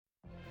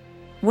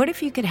What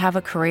if you could have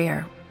a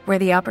career where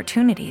the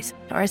opportunities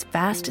are as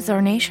vast as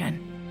our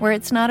nation, where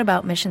it's not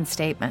about mission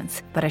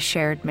statements, but a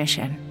shared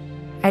mission?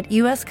 At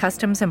U.S.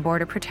 Customs and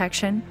Border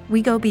Protection,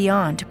 we go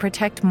beyond to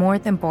protect more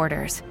than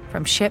borders.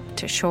 From ship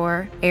to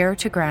shore, air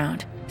to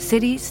ground,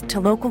 cities to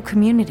local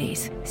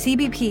communities,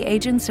 CBP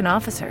agents and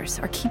officers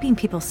are keeping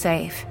people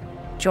safe.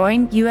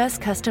 Join U.S.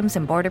 Customs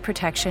and Border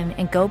Protection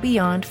and go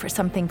beyond for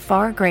something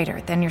far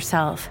greater than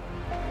yourself.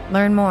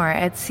 Learn more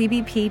at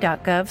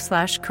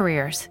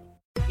cbp.gov/careers.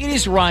 It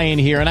is Ryan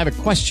here, and I have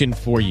a question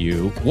for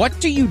you. What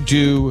do you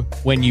do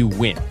when you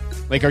win?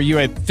 Like, are you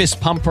a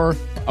fist pumper,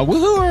 a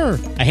woo-hooer,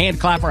 a hand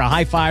clapper, a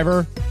high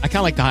fiver? I kind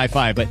of like the high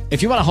five, but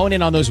if you want to hone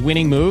in on those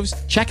winning moves,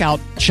 check out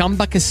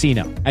Chumba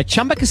Casino. At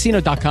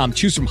ChumbaCasino.com,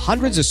 choose from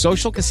hundreds of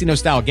social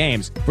casino-style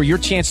games for your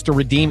chance to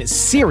redeem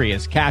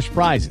serious cash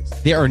prizes.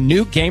 There are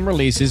new game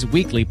releases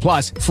weekly,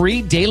 plus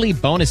free daily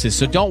bonuses,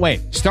 so don't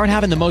wait. Start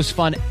having the most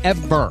fun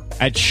ever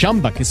at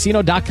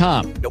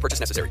ChumbaCasino.com. No purchase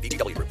necessary.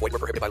 VGW. Void where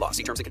prohibited by law.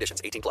 See terms and conditions.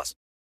 18+.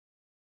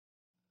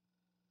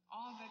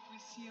 All that we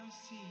see or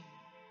see.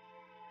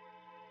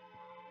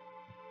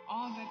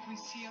 All that we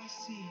see or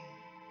see.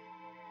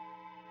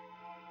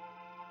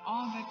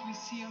 All that we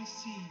see or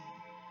see.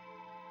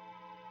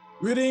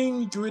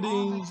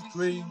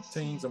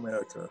 Greetings,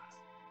 America.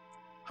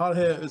 How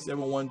the hell is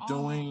everyone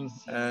doing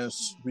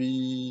as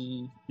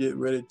we get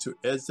ready to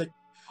exit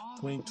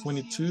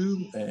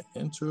 2022 and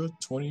enter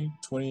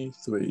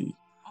 2023?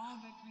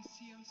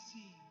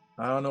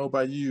 I don't know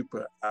about you,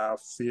 but I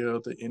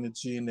feel the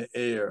energy in the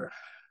air,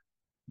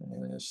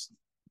 and it's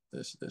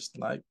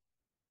like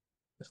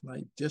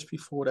just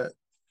before that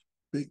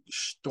big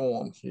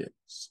storm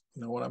hits.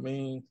 You know what I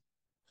mean?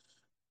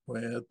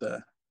 Where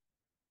the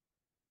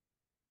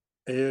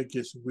air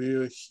gets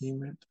real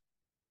humid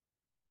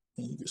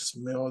and you can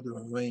smell the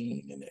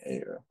rain in the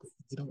air, but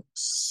you don't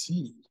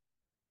see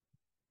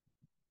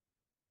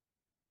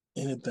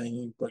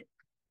anything but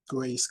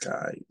gray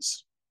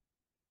skies.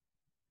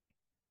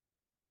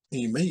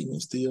 And you may even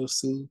still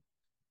see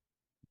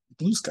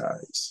blue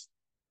skies,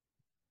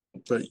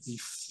 but you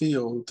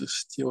feel the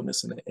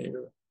stillness in the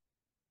air.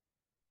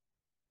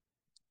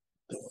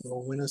 Don't know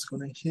when it's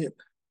going to hit,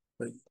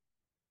 but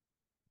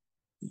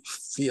you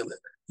feel it.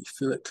 You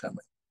feel it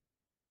coming.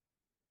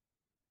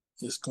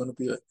 It's going to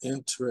be an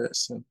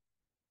interesting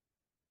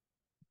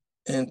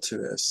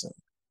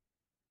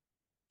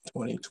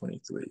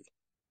 2023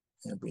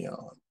 and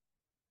beyond,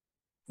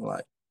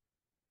 like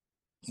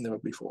never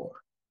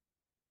before.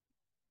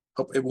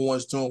 Hope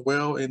everyone's doing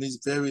well in these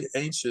very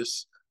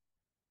anxious,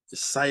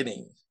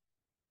 exciting,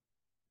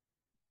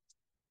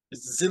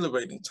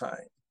 exhilarating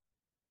time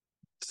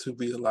to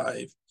be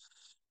alive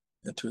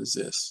and to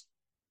exist.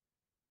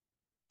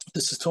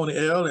 This is Tony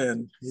L,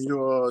 and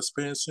you're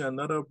experiencing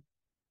another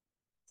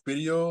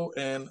video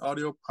and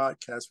audio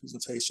podcast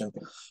presentation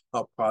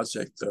of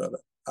Project Third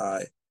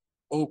Eye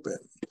Open,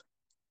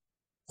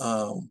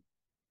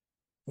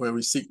 where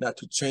we seek not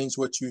to change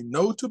what you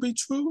know to be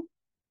true,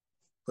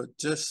 but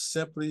just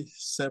simply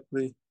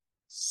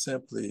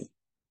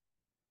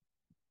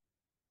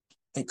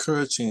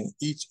encouraging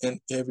each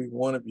and every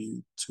one of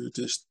you to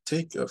just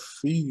take a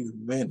few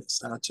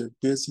minutes out your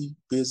busy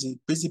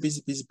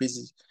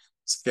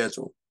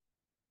schedule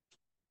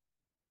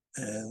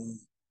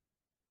and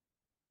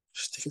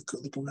just take a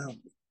good look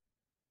around you.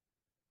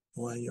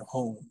 While your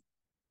home,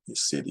 your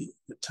city,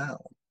 your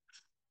town,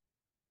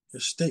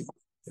 your state,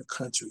 your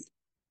country,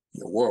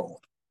 your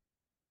world.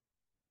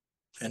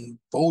 And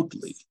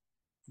boldly,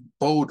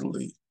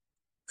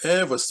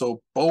 ever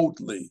so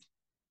boldly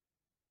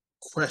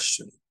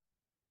question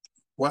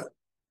what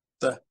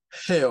the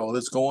hell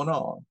is going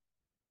on.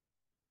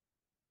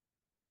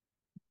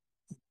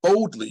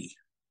 Boldly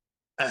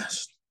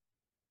ask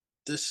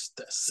that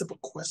simple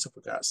question,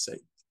 for God's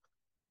sake.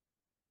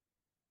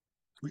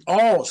 We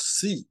all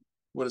see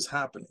what is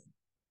happening.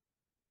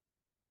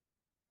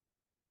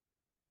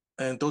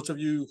 And those of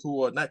you who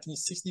are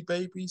 1960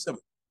 babies,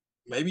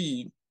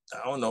 maybe,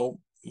 I don't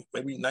know,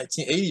 maybe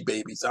 1980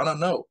 babies, I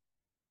don't know.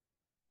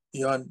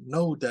 Y'all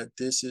know that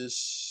this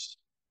is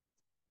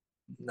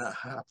not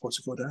how it's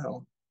supposed to go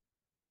down.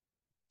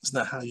 It's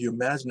not how you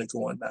imagine it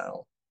going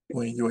down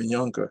when you were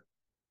younger.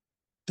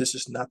 This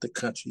is not the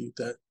country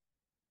that,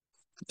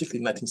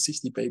 particularly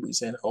 1960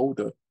 babies and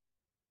older,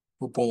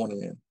 were born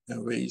in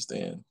and raised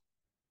in.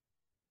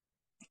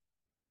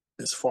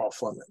 It's far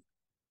from it.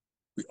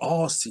 We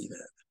all see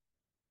that.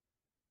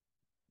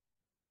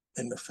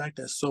 And the fact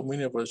that so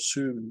many of us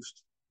choose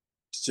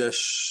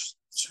just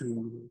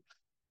to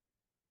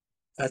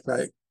act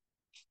like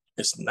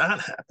it's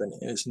not happening,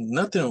 it's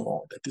nothing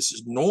wrong, that this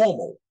is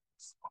normal.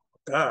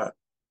 God,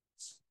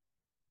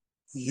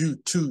 you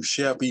too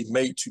shall be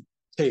made to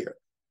care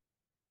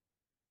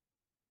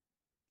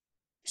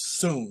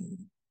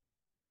soon.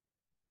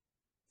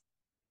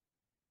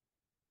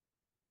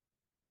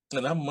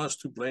 And I'm much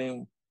to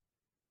blame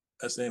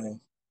as any,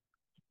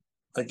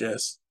 I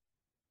guess,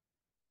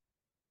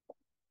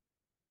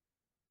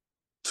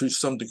 to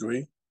some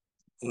degree,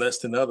 less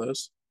than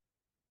others.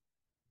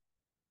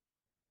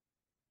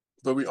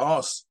 But we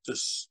all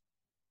just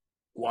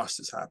watch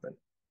this happen.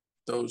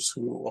 Those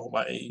who are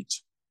my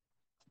age.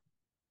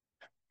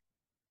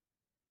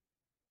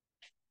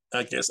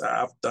 I guess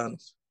I've done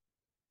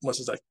much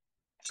as I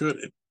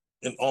could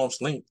in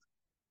arm's length.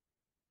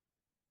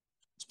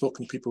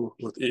 Spoken to people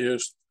with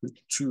ears who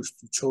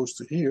chose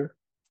to hear.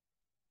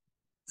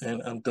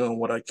 And I'm doing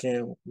what I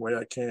can, where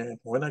I can,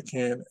 when I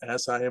can,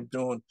 as I am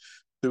doing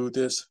through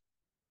this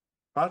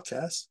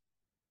podcast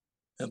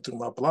and through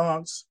my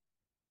blogs.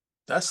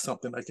 That's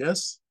something, I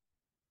guess.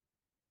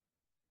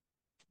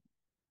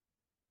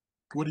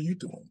 What are you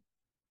doing?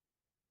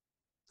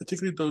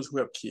 Particularly those who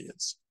have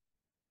kids.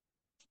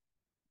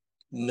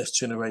 Next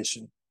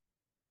generation.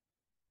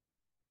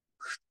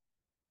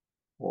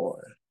 Boy.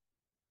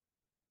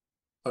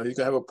 Are you going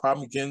to have a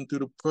problem getting through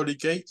the pearly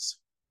gates?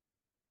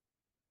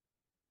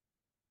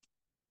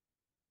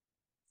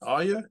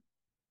 Are you?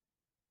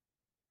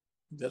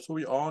 That's what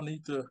we all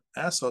need to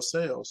ask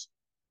ourselves.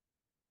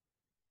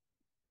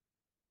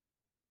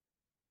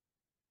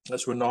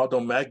 That's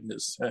Ronaldo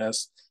Magnus,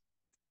 as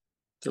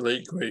the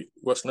late great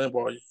Rush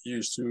Limbaugh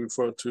used to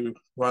refer to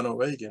Ronald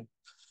Reagan.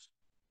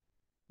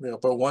 We are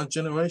but one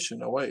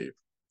generation away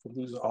from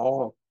losing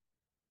all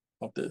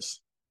of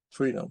this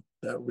freedom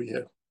that we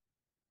have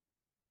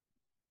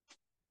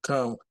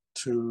come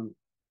to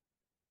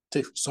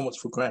take so much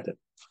for granted.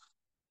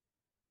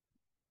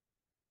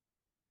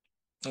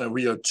 And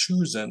we are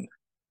choosing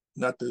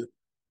not to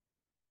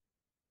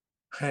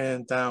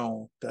hand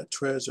down that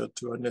treasure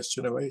to our next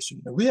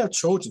generation. And we have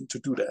chosen to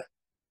do that.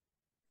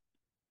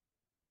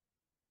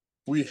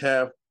 We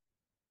have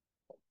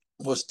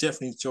most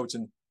definitely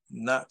chosen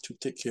not to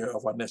take care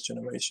of our next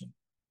generation.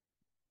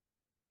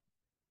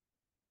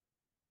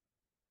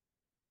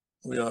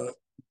 We are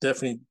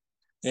definitely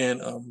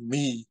in a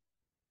me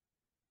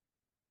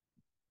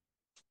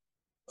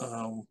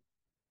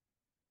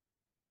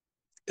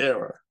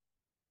era.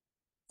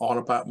 All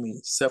about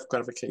me,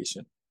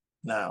 self-gratification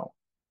now,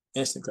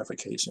 instant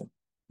gratification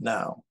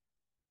now.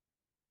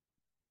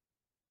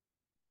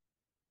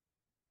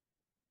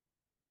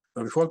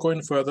 But before I go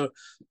any further,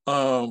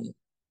 if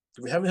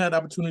you haven't had the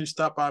opportunity to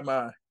stop by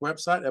my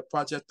website at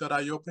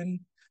project.iopen.com,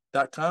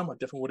 I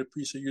definitely would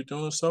appreciate you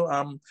doing so.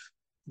 I'm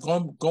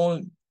going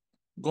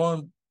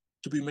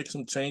to be making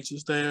some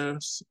changes there.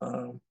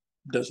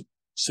 There's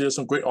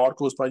some great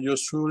articles by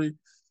yours truly.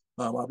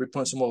 I'll be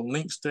putting some more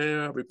links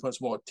there. I'll be putting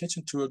some more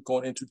attention to it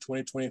going into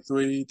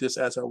 2023, just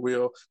as I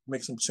will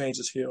make some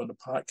changes here on the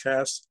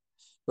podcast.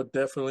 But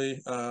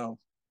definitely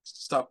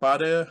stop by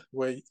there.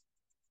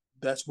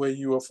 That's where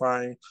you will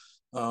find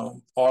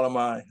all of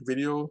my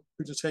video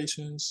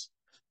presentations,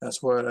 as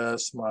well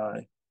as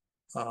my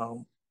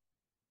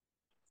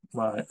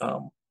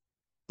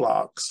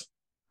blogs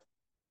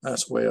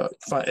as well.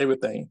 Find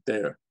everything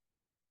there.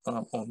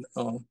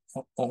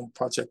 On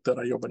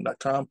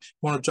project.iopen.com. If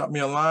you want to drop me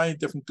a line,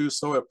 definitely do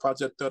so at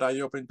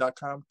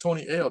project.iopen.com.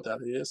 Tony L, that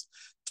is.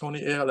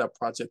 Tony L at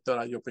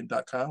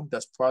project.iopen.com.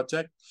 That's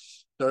project,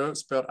 third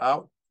spelled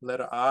out,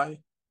 letter I,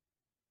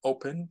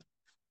 open,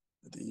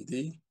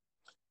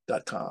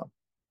 ed.com.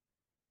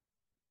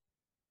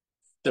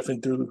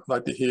 Definitely do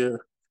like to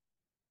hear,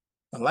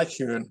 I like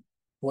hearing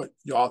what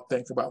y'all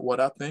think about what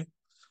I think.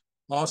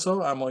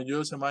 Also, I'm on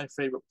yours and my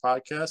favorite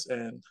podcast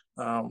and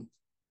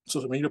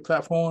social media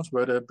platforms,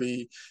 whether it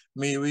be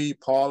MeWe,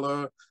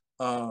 Parler,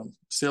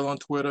 still on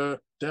Twitter,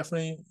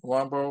 definitely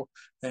Rumble,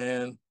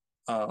 and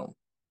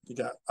you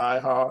got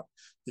iHeart,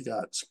 you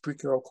got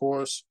Spreaker, of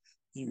course,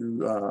 you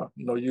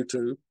know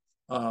YouTube,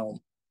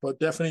 but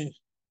definitely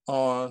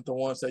on the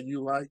ones that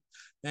you like.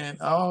 And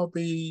I'll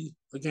be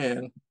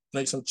again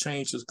make some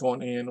changes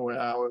going in where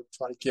I would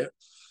try to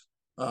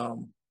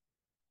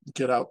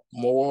get out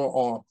more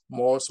on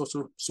more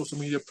social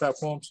media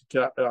platforms,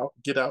 get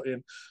out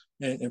in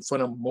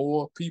front of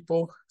more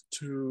people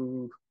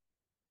to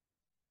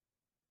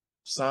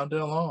sound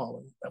their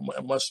alarm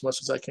as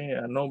much as I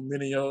can. I know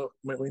many of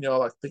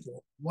y'all are thinking,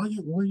 what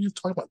are you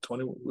talking about,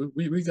 Tony?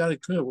 We got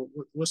it good.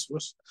 What's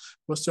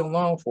the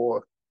alarm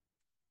for?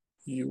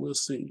 You will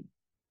see.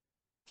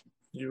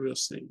 You will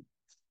see.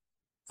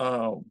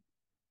 And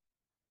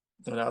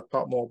I'll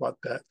talk more about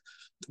that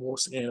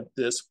towards the end of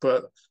this.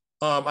 But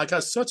I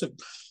got such an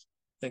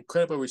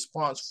incredible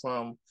response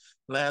from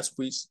last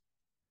week's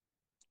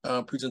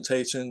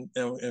presentation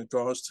in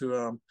regards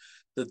to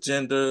the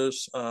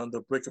genders,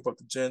 the breakup of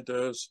the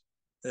genders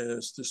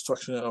is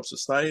destruction of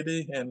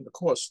society. And of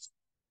course,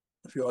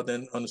 if you all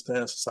then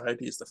understand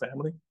society is the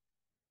family.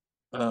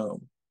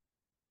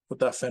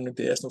 Without family,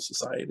 there is no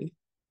society.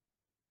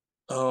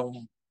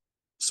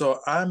 So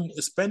I'm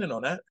expanding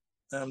on that.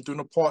 I'm doing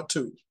a part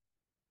 2,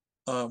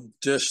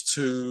 just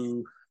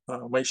to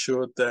make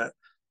sure that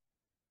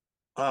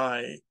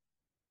I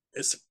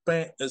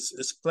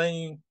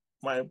explain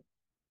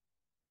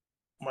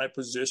my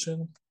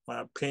position, my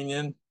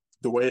opinion,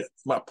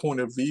 my point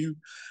of view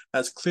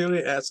as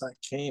clearly as I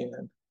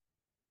can.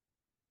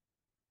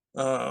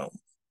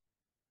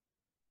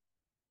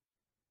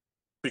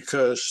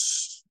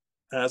 Because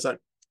as I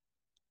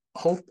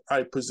hope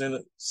I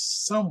presented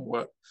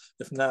somewhat,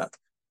 if not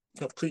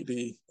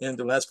completely in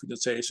the last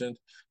presentation,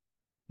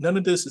 None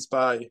of this is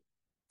by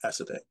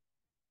accident.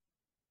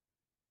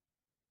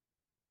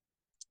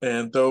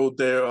 And though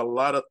there are a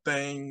lot of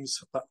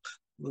things, a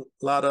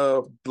lot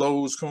of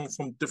blows coming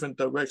from different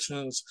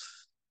directions,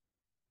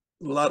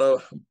 a lot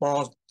of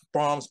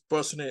bombs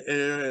busting in the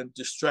air, and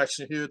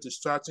distraction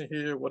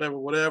here,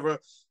 whatever,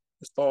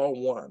 it's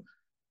all one.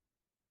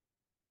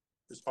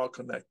 It's all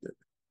connected.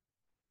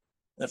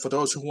 And for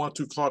those who want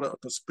to call it a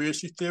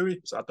conspiracy theory,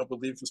 because I don't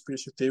believe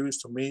conspiracy theories,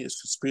 to me,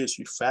 it's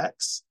conspiracy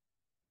facts.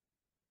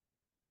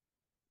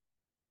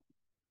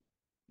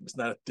 It's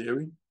not a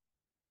theory.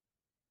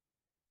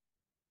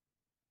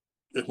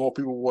 If more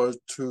people were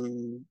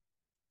to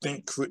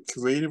think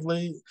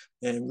creatively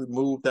and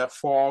remove that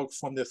fog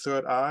from their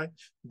third eye,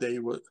 they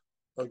would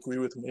agree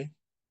with me.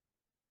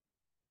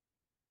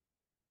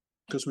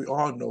 Because we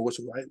all know what's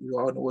right. We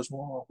all know what's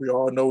wrong. We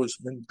all know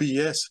when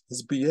BS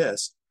is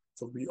BS.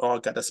 So we all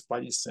got that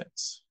spidey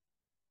sense.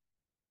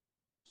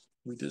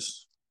 We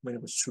just many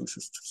of us choose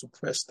to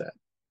suppress that.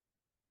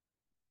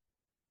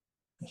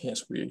 And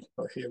hence we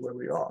are here where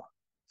we are.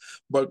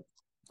 But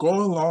go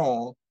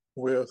along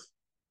with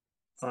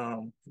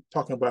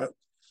talking about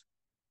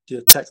the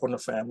attack on the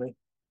family,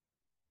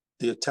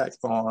 the attack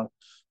on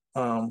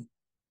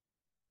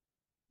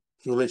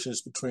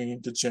relations between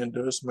the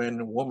genders, man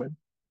and woman,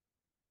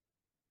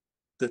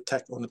 the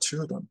attack on the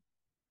children.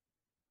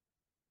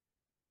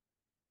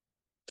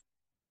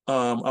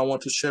 I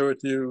want to share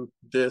with you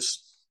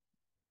this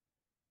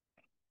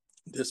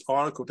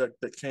article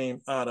that came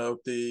out of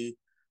the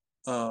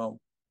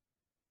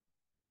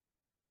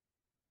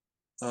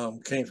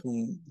came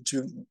from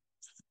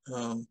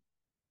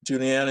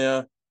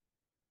Juliana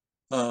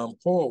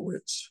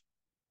Horowitz,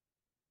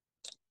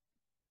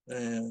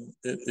 and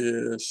it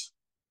is,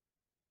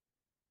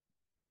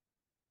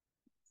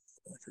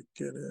 if I could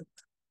get it.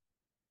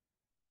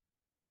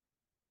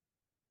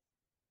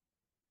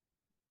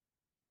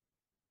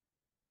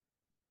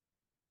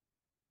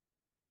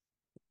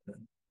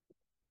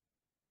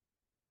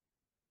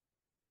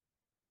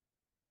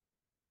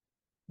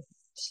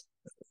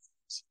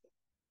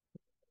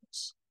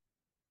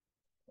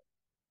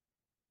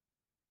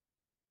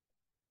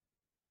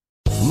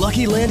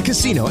 Lucky Land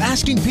Casino,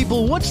 asking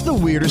people, what's the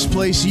weirdest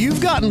place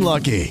you've gotten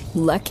lucky?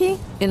 Lucky?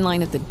 In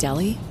line at the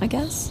deli, I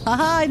guess?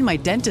 Aha, in my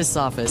dentist's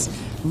office.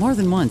 More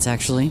than once,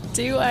 actually.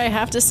 Do I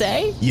have to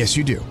say? Yes,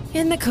 you do.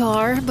 In the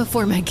car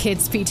before my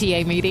kids'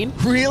 PTA meeting.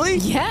 Really?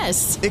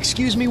 Yes.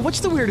 Excuse me,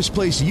 what's the weirdest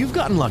place you've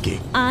gotten lucky?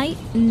 I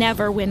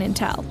never win and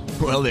tell.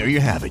 Well, there you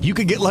have it. You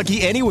can get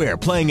lucky anywhere,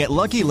 playing at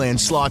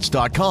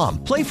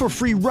LuckyLandSlots.com. Play for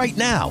free right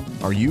now.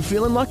 Are you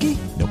feeling lucky?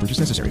 No purchase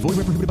necessary. Void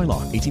where prohibited by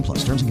law. 18 plus.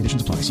 Terms and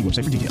conditions apply. See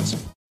website for details.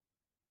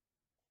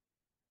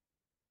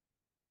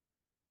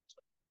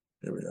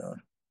 Here we are.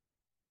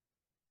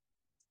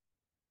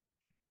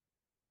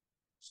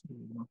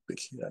 Big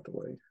heat out the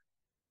way.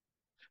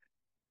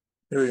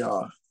 Here we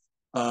are.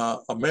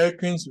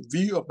 Americans'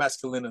 view of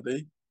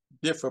masculinity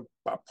differ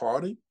by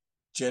party,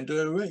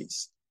 gender, and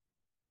race.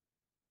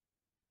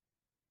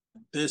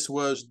 This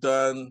was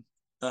done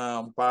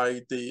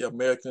by the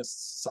American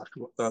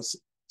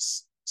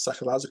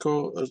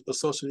Psychological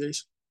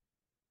Association,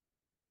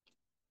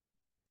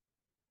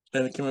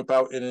 and it came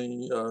about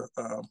in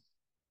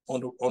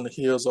on the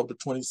heels of the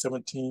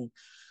 2017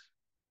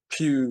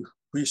 Pew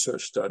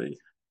Research study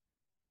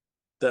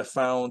that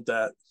found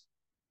that,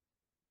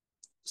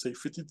 say,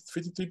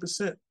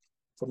 53% of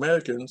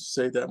Americans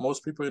say that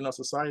most people in our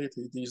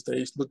society these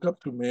days look up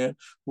to men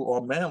who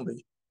are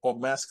manly or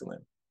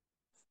masculine.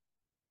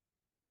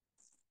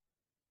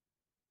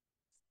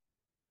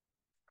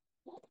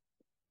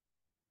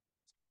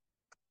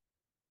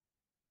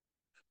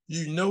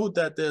 You know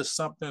that there's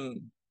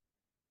something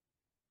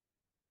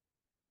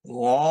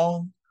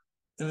wrong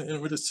in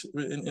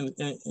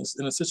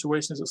a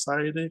situation in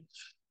society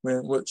when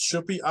what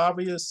should be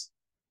obvious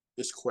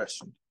is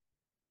questioned.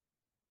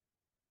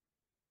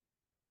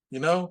 You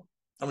know,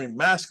 I mean,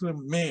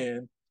 masculine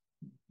men,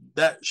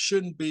 that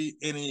shouldn't be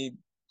any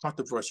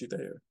controversy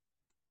there.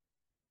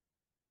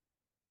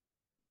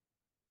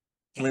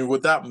 I mean,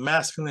 without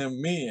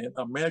masculine men,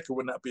 America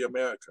would not be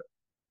America.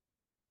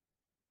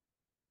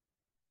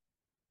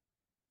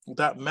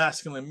 Without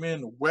masculine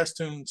men,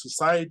 Western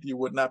society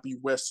would not be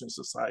Western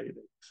society,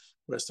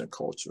 Western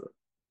culture.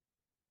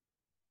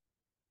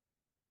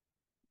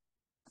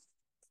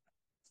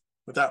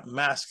 Without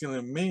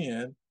masculine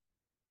men,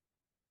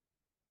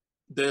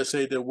 they'll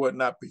say there would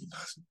not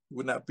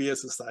be a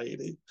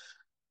society.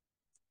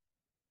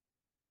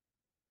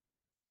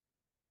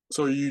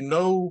 So you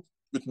know,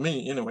 with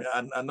me anyway,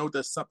 I know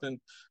that something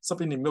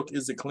in the milk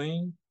isn't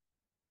clean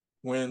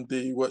when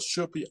what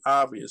should be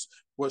obvious,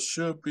 what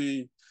should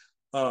be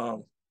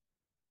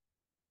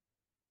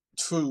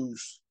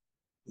truths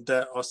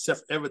that are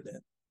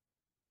self-evident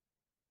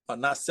are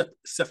not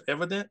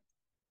self-evident,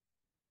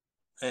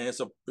 and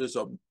it's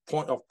a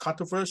point of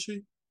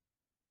controversy,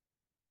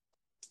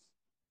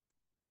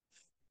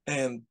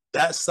 and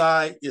that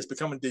side is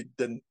becoming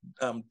the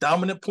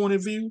dominant point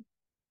of view.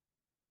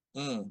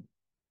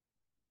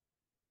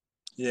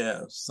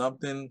 Yeah,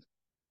 something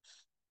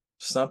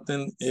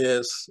something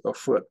is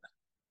afoot.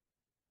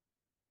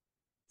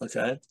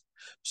 Okay,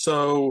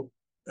 so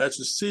as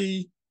you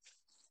see,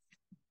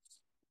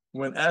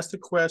 when asked the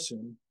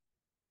question,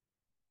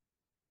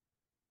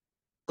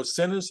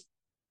 percentage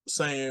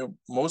saying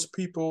most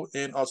people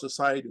in our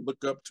society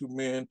look up to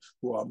men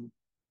who are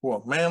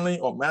manly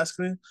or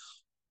masculine,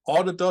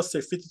 all the adults say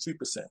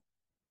 53%.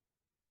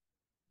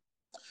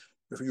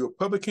 If you're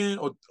Republican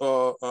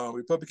or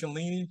Republican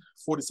leaning,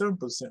 47%,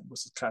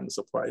 which is kind of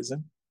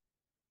surprising.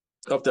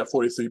 Of that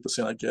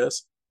 43%, I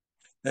guess.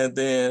 And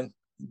then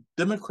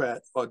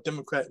Democrat or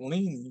Democrat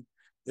leaning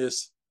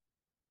is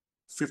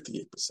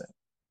 58%.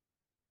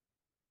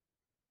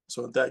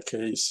 So in that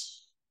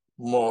case,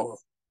 more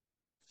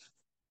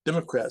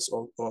Democrats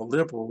or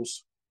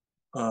liberals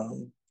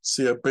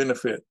see a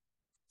benefit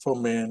for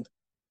men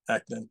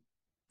acting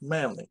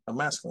manly or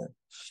masculine.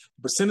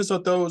 The percentage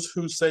of those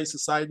who say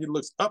society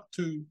looks up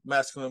to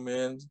masculine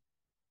men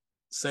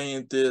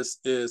saying this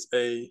is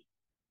a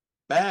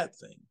bad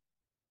thing,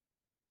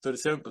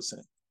 37%.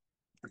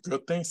 A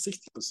good thing,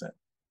 60%.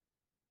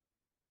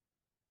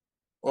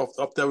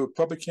 Of the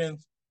Republican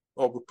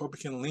or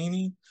Republican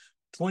leaning,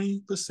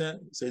 20%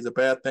 say it's a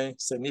bad thing,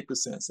 70%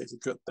 say it's a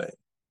good thing.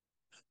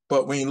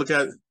 But when you look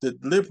at the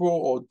liberal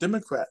or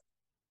Democrat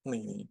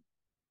leaning,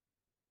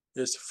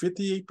 it's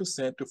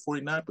 58% to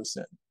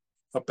 49%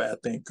 a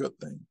bad thing, good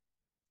thing.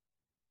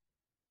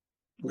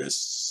 Which,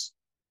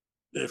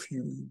 if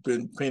you've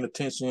been paying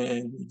attention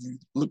and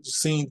you've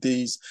seen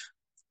these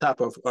type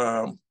of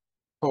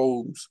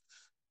polls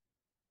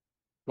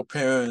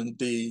comparing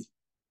the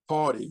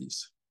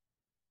parties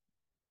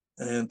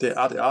and their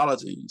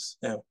ideologies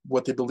and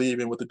what they believe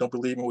in, what they don't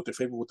believe in, what they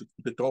favor, what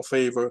they don't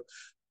favor.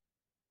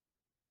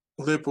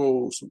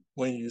 Liberals,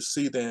 when you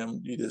see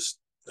them, you just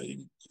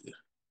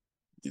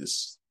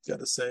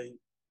gotta say,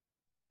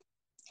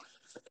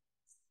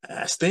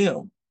 ask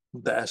them.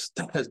 That's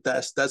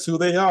who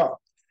they are.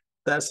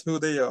 That's who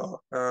they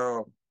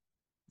are.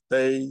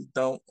 They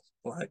don't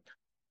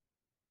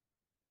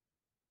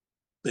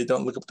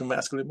look up to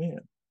masculine men.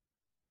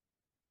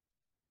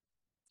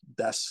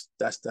 That's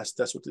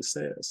what it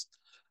says.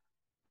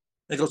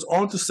 It goes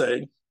on to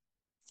say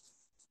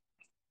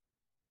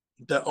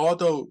that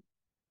although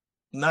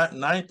not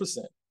 9%,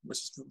 which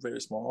is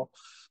very small,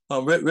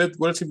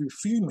 relatively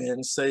few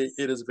men say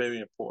it is very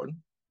important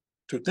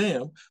to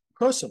them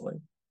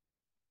personally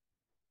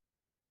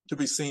to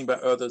be seen by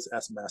others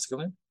as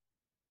masculine,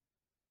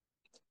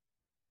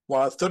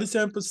 while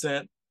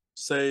 37%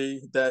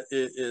 say that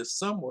it is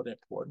somewhat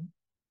important.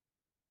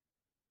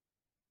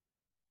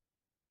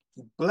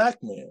 Black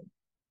men,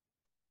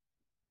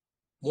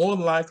 more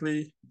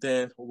likely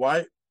than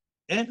white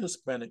and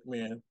Hispanic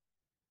men,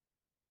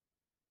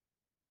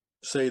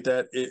 say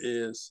that it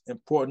is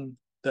important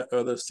that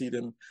others see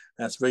them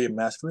as very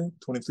masculine.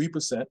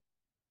 23%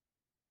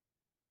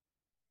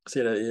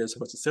 say that it is,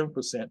 versus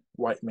 7%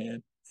 white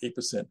men,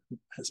 8%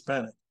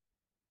 Hispanic.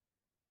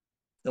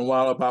 And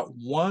while about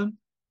 1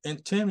 in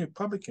 10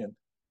 Republican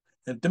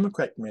and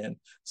Democrat men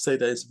say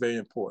that it's very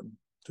important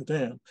to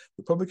them,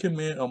 Republican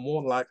men are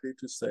more likely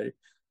to say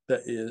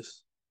that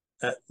is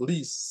at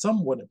least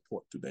somewhat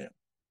important to them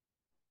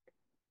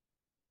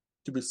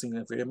to be seen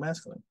as very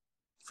masculine,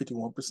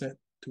 51%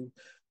 to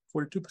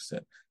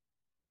 42%.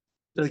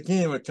 But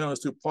again, when it comes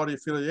to party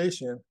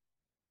affiliation,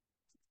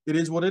 it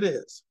is what it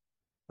is.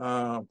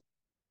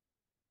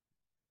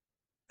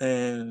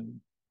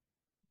 And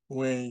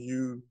when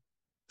you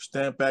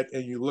stand back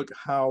and you look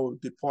how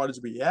the parties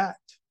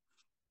react,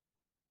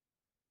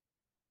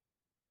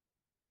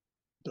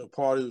 the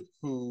party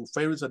who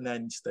favors a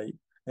nanny state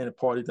and the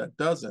party that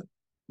doesn't,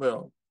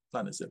 well,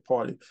 not necessarily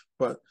party,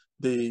 but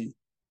the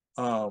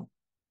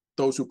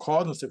those who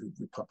call themselves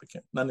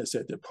Republican, not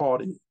necessarily their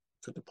party,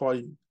 because the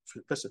party,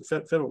 especially at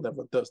the federal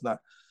level, does not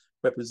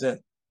represent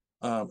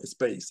its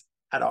base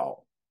at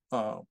all.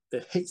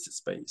 It hates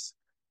its base,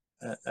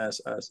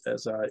 as I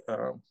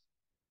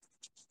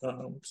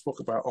spoke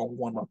about on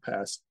one of my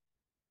past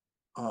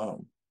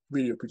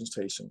video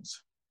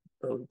presentations.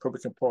 The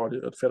Republican Party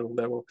at the federal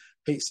level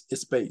hates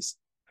its base,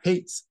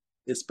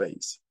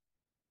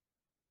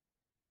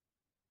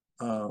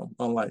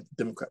 unlike the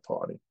Democrat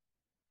Party,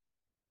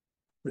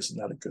 which is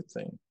not a good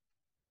thing.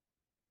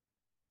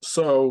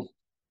 So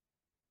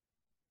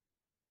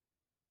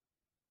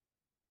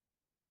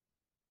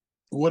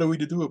what are we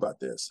to do about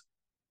this?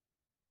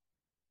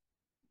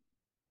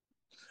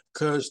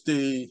 Because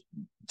the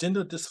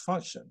gender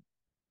dysfunction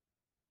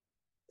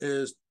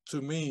is,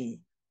 to me,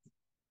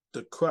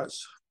 the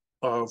crux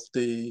of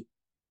the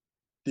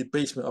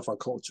debasement of our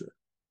culture.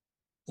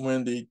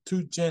 When the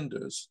two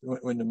genders,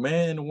 when the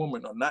man and the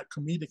woman are not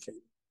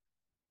communicating,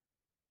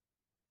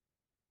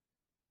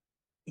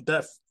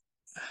 that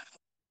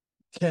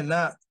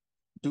cannot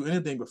do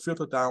anything but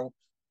filter down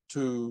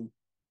to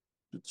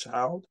the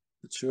child,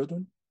 the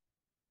children,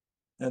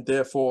 and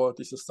therefore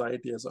the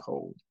society as a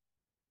whole.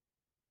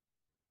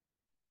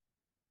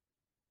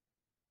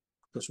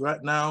 Because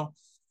right now,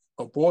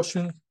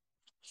 abortion,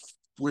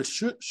 which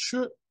should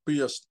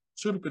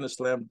have been a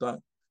slam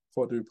dunk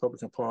for the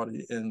Republican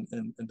Party in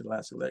the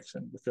last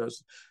election,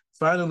 because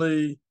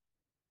finally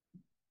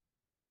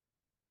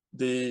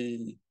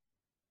the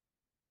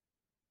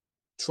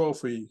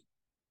trophy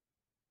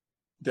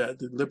that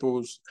the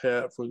liberals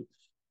had for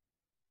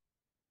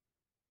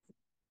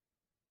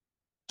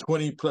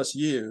 20 plus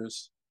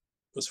years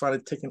was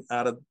finally taken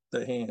out of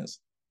their hands,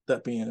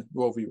 that being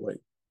Roe v. Wade.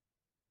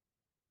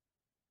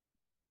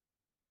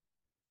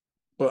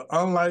 But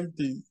unlike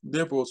the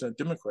liberals and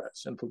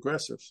Democrats and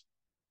progressives,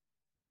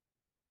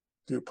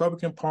 the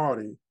Republican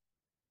Party,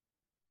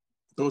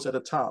 those at the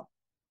top,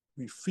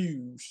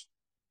 refuse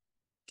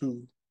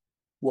to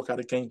work out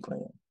a game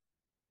plan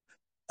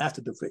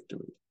after the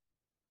victory.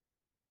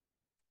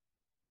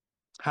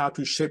 How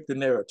to shape the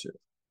narrative,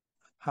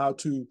 how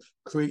to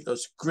create a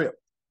script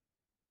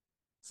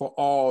for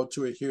all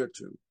to adhere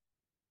to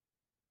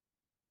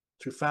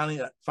finally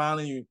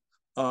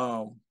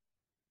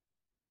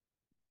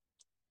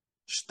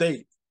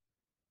state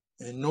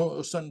in no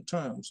uncertain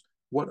terms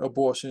what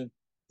abortion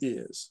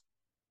is: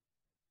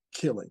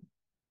 killing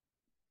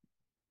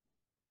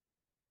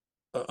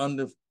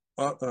an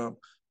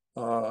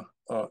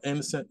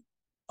innocent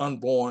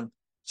unborn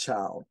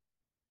child.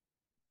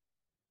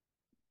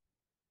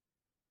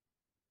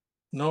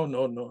 No.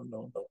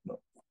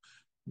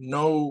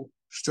 No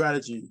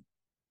strategy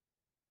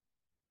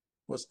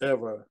was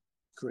ever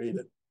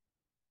created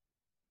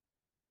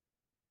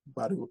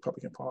by the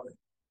Republican Party.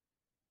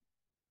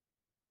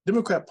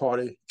 Democrat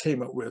Party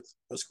came up with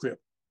a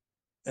script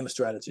and a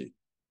strategy.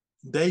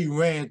 They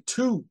ran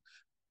to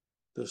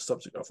the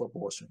subject of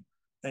abortion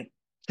and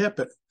kept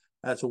it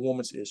as a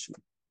woman's issue,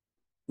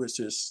 which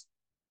is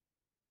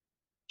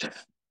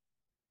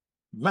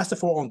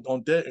masterful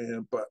on their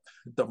end, but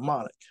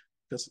demonic,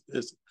 because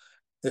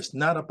it's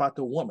not about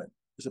the woman,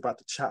 it's about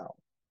the child.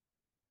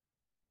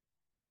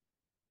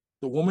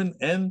 The woman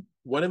and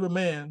whatever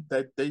man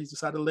that they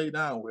decided to lay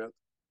down with,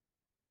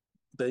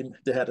 they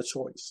had a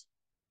choice.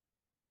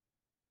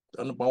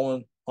 The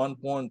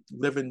unborn,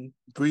 living,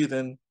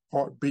 breathing,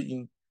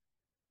 heart-beating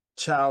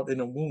child in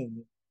the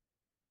womb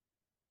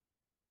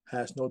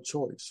has no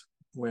choice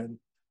when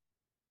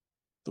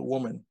the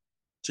woman,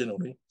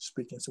 generally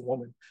speaking, it's a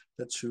woman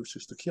that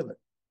chooses to kill it.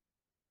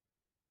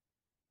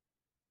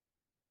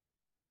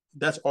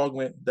 That's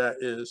argument that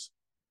is,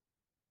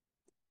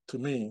 to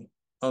me,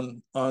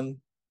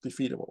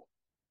 undefeatable.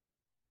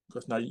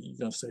 Because now you're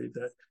gonna say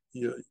that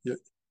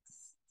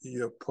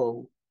you're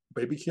pro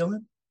baby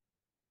killing.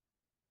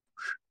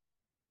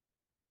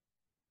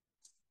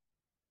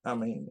 I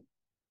mean,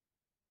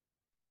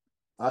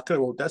 I could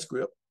have wrote that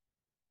script.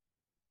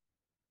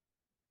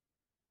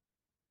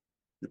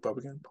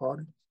 Republican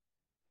Party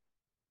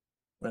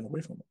ran away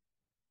from it.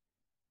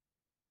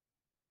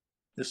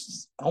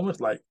 It's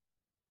almost like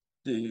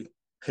the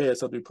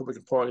heads of the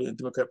Republican Party and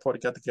Democrat Party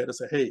got together and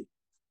said, hey,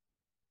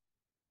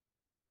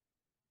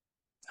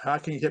 how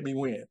can you help me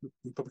win?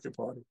 Republican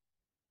Party.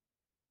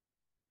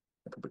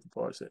 The Republican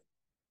Party said,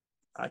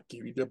 I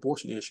give you the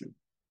abortion issue.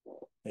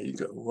 And you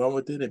go run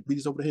with it and beat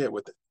us over the head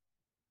with it.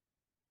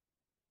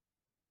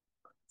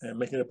 And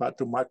make it about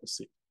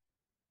democracy.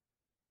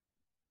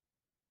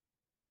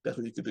 That's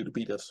what you could do to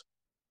beat us.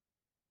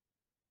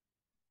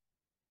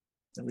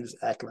 And we just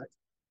act like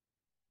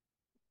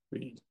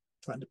we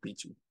trying to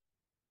beat you.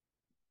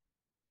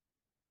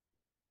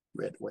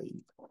 Red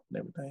wave and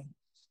everything.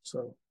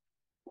 So,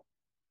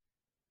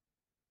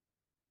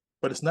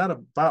 but it's not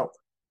about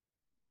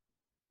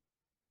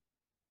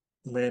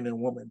man and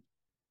woman.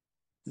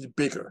 It's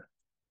bigger.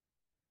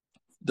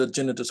 The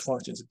gender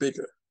dysfunction is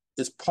bigger.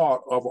 It's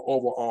part of an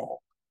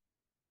overall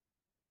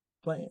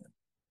plan.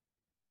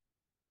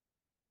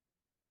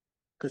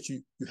 Because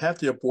you have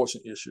the abortion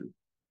issue,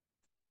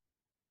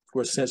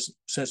 where since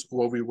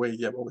Roe v. Wade,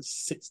 you have over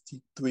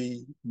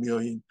 63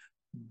 million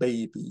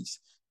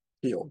babies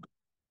killed.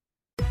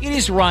 It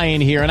is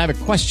Ryan here, and I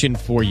have a question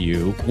for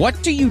you.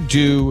 What do you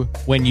do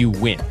when you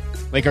win?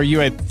 Like, are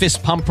you a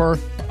fist pumper,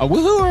 a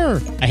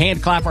woohooer, a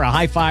hand clapper, a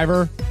high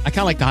fiver? I kind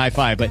of like the high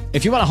five, but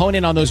if you want to hone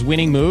in on those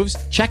winning moves,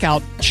 check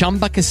out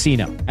Chumba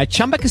Casino. At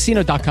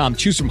ChumbaCasino.com,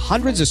 choose from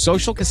hundreds of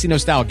social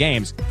casino-style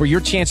games for your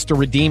chance to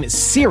redeem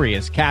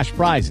serious cash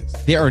prizes.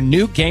 There are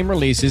new game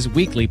releases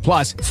weekly,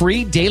 plus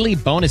free daily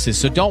bonuses,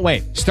 so don't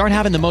wait. Start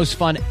having the most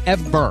fun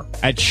ever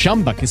at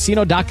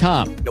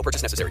ChumbaCasino.com. No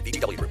purchase necessary.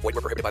 VGW. Void where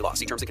prohibited by law.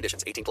 See terms and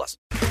conditions. 18 plus.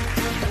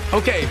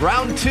 Okay,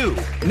 round two.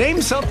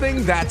 Name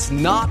something that's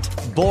not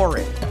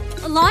boring.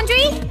 A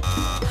laundry?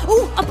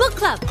 Ooh, a book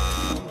club.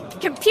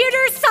 Computer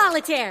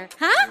solitaire,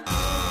 huh?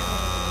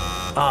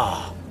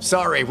 Ah,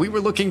 sorry, we were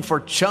looking for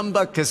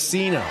Chumba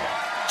Casino.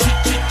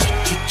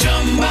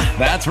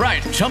 That's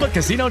right,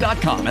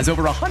 ChumbaCasino.com has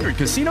over 100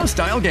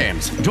 casino-style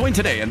games. Join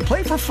today and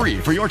play for free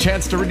for your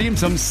chance to redeem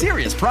some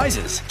serious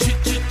prizes.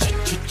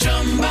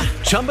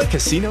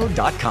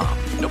 ChumbaCasino.com.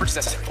 No purchase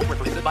necessary. Void where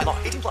prohibited by law.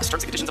 18 plus.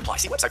 Terms and conditions apply.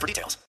 See website for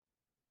details.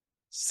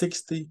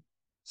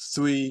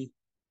 63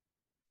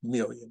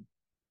 million.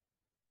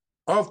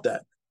 Of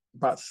that,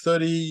 about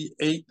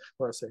 38%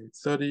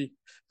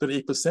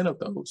 of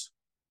those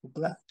were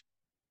Black.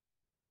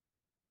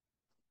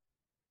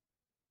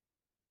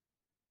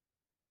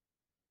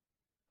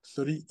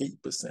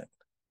 38%,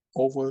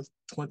 over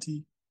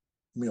 20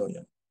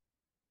 million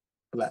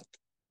Black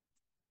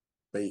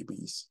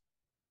babies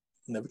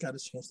never got a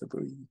chance to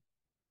breathe.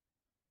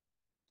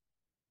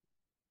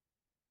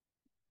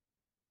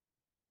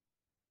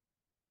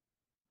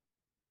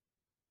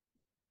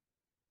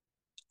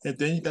 And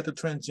then you got the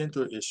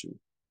transgender issue.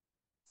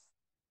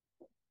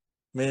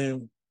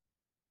 Men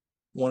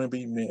want to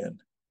be men.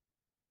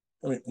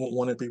 I mean,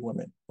 want to be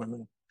women.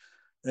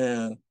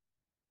 And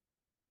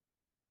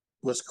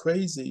what's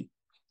crazy,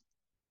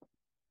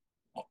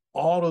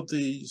 all of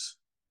these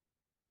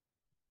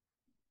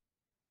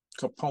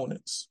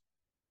components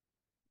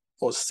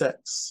or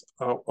sects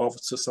of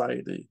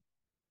society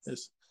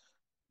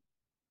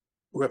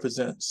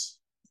represents,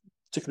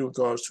 particularly in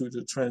regards to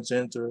the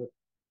transgender,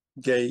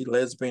 gay,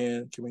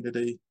 lesbian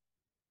community,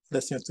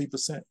 less than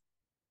 3%.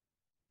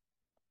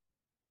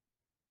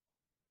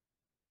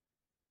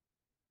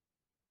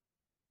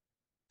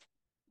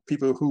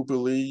 People who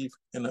believe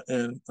in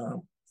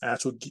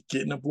actual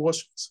getting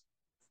abortions.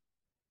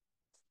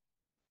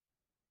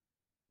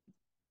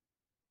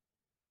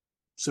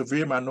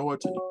 Severe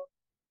minority.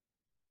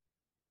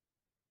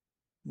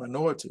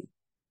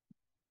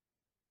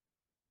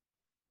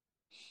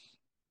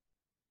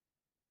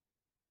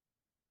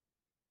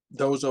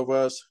 Those of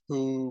us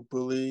who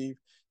believe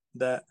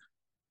that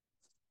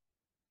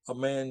a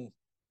man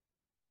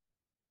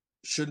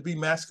should be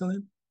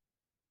masculine,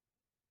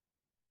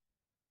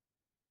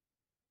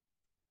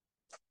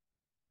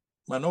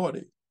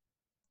 minority.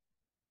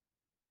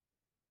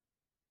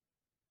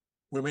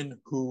 Women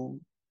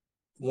who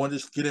want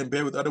to get in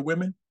bed with other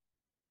women,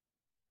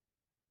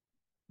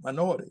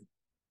 minority.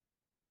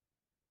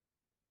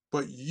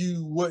 But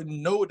you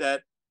wouldn't know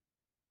that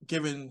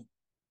given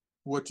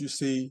what you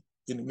see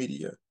in the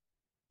media,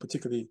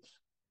 particularly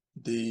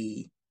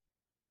the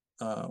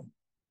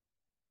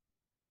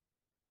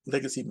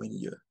legacy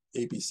media,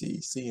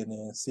 ABC,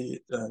 CNN,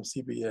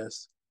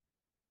 CBS,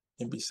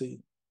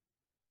 NBC,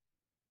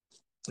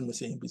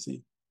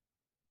 MSNBC.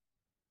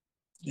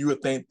 You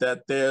would think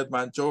that they're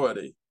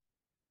majority.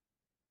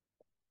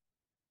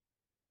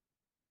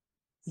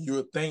 You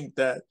would think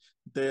that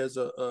there's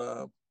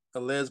a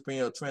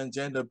lesbian or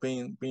transgender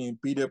being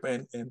beat up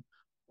and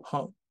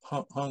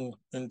hung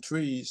in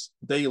trees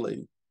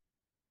daily.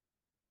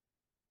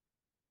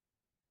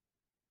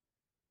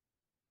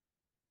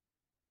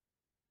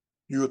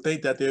 You would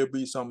think that there would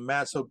be some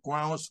massive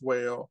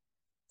groundswell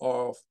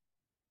of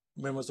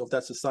members of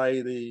that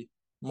society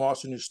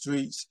marching the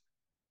streets,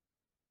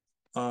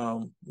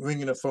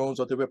 ringing the phones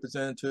of the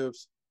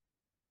representatives,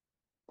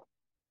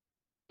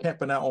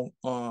 camping out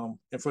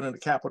in front of the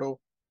Capitol.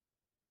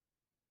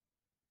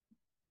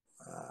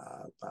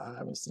 I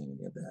haven't seen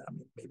any of that. I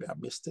mean, maybe I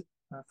missed it.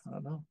 I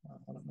don't know.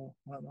 I've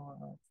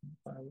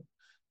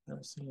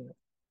never seen it.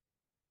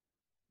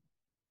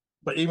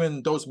 But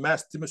even those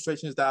mass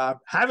demonstrations that I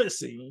haven't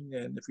seen,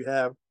 and if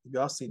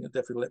y'all seen it,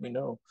 definitely let me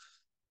know.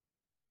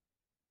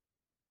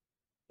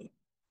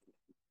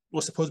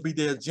 What's supposed to be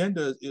their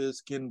agenda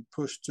is getting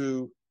pushed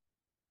through,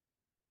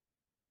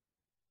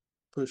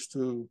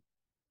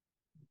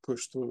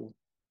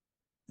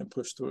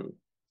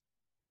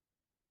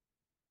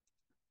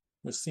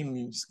 with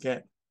seemingly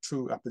scant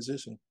true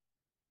opposition.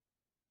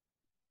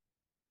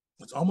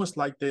 It's almost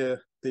like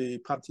the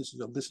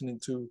politicians are listening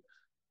to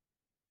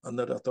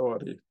another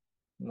authority,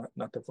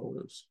 not the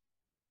voters.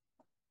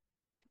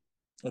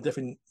 And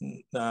definitely,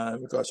 in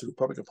regards to the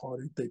Republican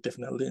Party, they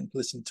definitely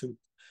listen to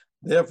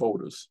their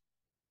voters.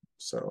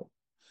 So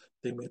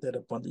they made that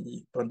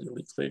abundantly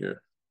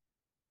clear.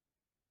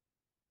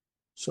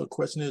 So the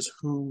question is,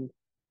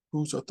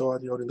 whose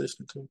authority are they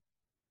listening to?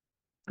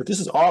 But this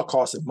is all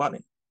costing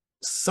money.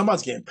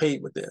 Somebody's getting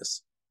paid with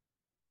this,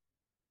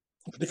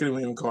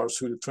 particularly in regards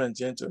to the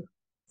transgender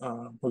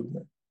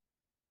movement.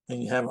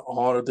 And you have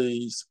all of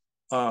these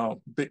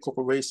big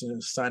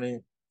corporations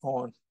signing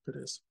on to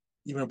this.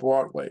 Even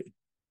Broadway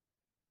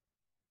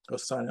are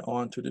signing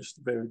on to this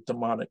very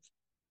demonic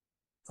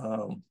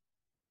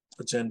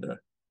agenda.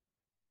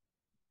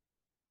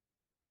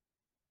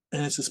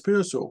 And it's a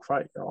spiritual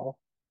fight, y'all.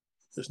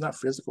 It's not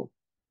physical.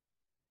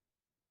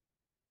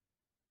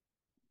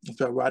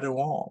 It's about right and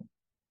wrong.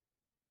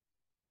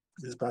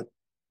 It's about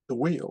the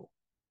will,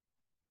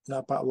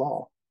 not about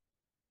law.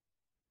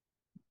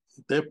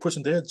 They're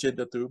pushing their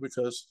agenda through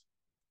because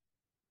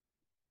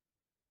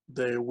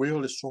their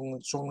will is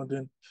stronger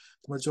than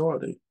the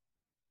majority.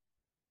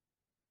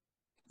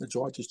 The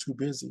majority is too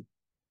busy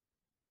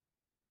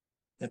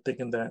and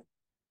thinking that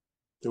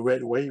the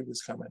red wave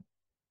is coming.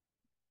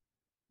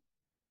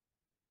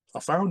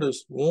 Our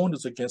founders warned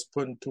us against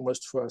putting too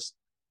much trust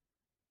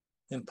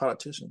in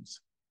politicians.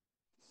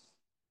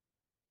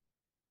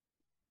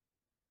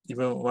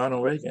 Even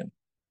Ronald Reagan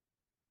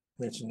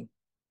mentioned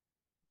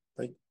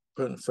like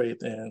putting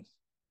faith in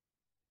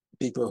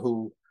people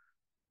who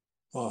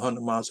are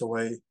 100 miles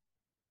away.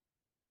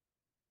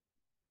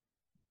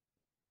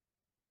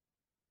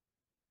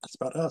 It's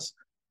about us,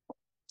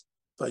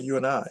 about you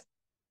and I,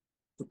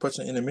 the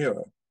person in the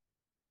mirror.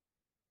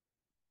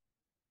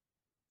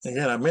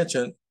 Again, I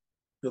mentioned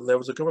the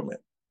levels of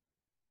government.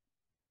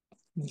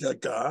 You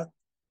got God,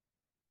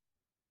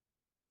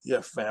 you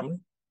got family,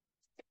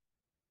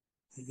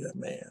 you got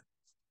man.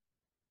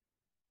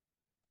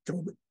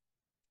 Government.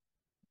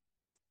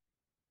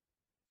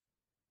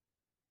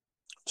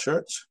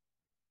 Church,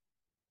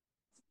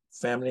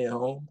 family at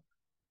home,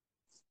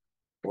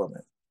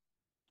 government.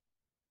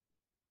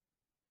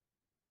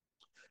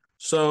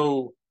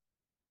 So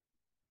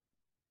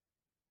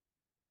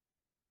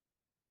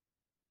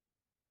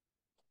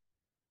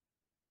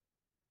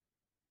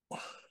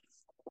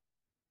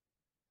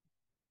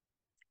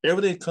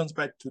everything comes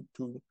back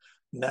to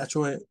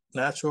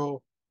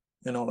natural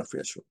and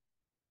artificial,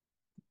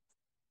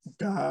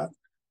 God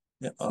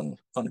and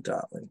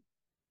ungodly.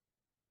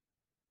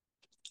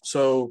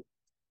 So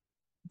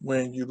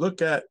when you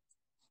look at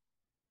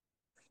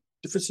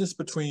differences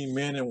between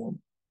men and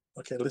women,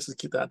 okay, let's just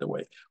get that out of the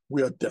way.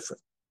 We are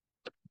different.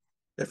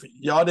 If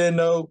y'all didn't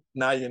know,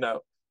 now you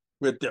know.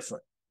 We're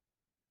different.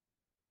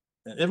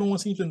 And everyone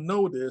seems to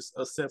know this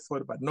except for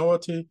the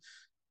minority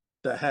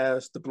that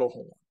has the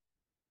blowhorn.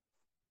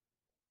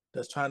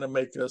 That's trying to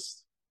make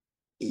us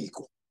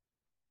equal.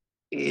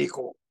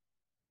 Equal.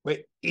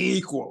 We're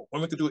equal.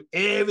 Women can do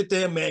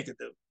everything a man can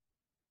do.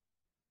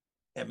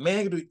 And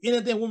man can do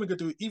anything women can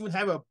do, even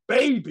have a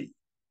baby.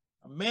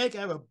 A man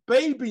can have a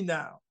baby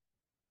now.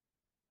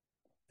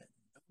 And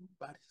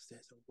nobody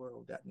says a word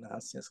of that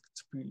nonsense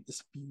is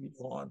spewed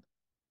on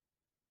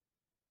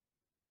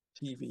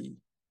TV.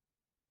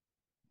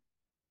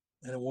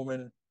 And a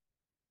woman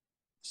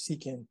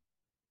seeking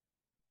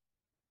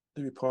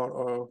to be part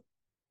of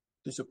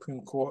the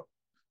Supreme Court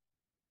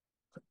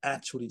could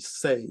actually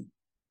say,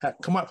 had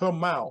come out her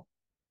mouth,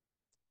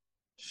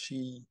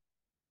 she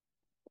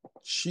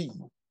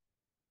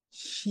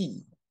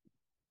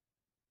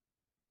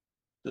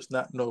does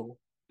not know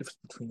the difference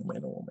between a man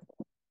and a woman.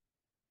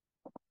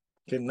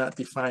 Cannot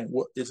define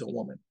what is a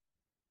woman.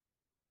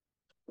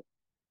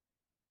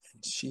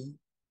 And she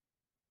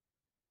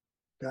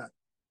got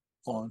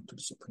on to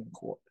the Supreme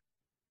Court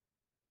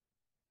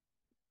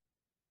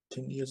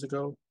 10 years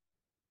ago,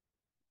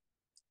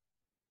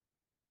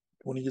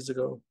 20 years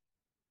ago.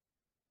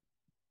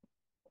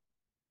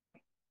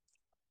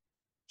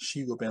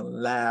 She would have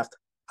been laughed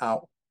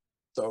out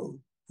the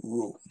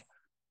room.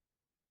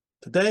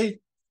 Today,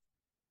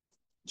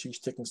 she's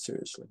taken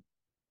seriously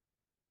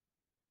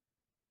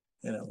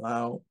and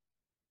allowed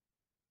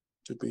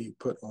to be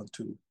put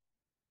onto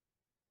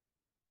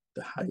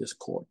the highest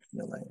court in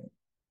the land.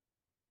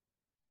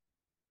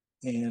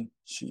 And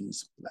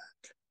she's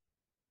black.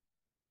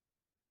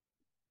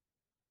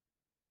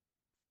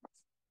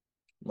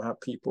 My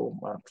people,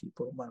 my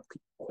people, my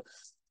people.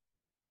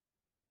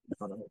 I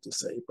don't know what to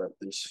say about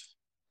this.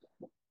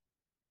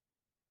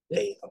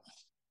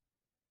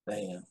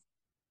 Damn.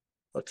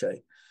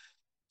 Okay.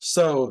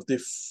 So the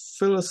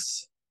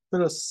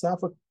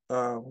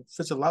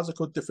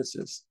physiological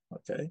differences,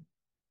 okay.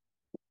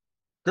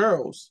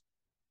 Girls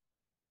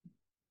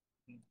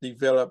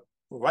develop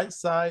right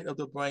side of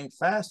the brain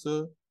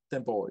faster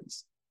than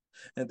boys.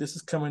 And this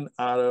is coming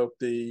out of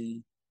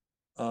the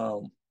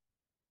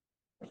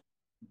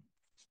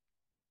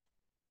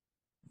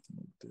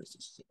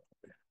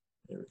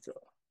here we go.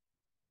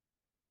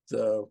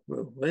 The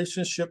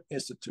Relationship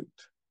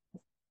Institute.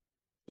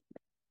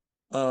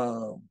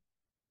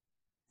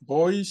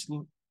 Boys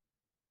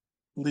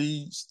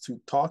leads to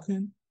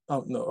talking.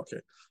 Oh, no,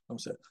 okay. I'm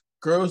sorry.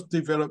 Girls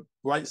develop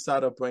right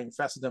side of brain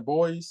faster than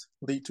boys,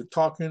 lead to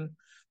talking,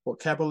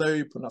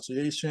 vocabulary,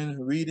 pronunciation,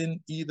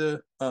 reading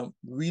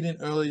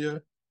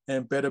earlier,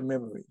 and better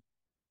memory.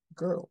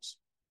 Girls.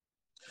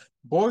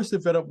 Boys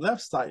develop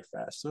left side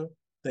faster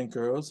than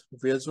girls,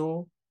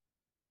 visual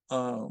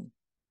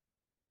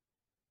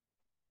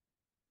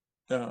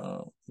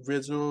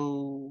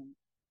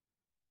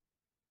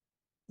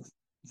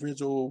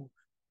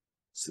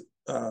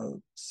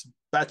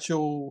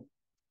spatial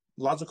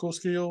logical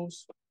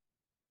skills,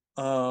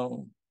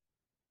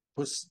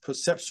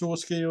 perceptual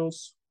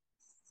skills,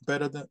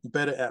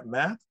 better at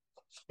math,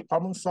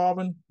 problem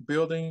solving,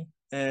 building,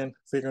 and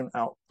figuring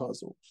out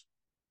puzzles.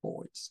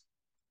 Boys.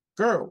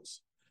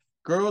 Girls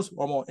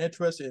are more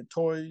interested in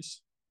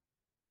toys.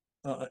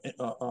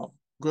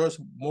 Girls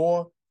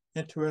more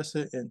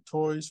interested in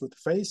toys with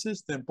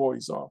faces than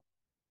boys are.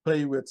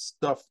 Play with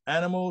stuffed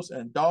animals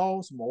and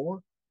dolls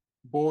more.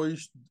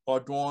 Boys are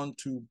drawn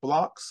to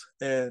blocks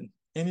and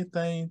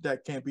anything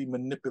that can be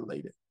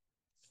manipulated.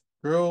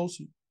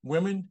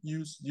 Women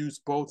use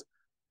both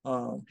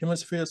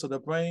hemispheres of the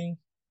brain,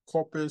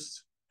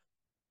 corpus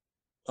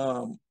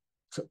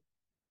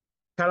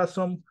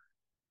callosum,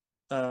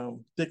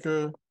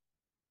 thicker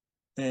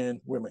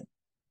in women.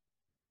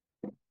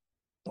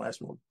 Don't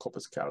ask me what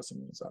corpus callosum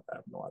means. I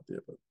have no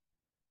idea, but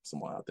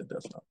someone out there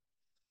does know.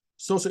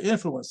 Social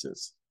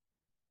influences,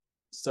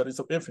 studies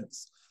of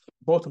infants.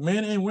 Both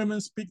men and women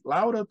speak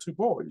louder to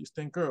boys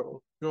than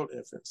girl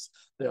infants.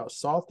 They are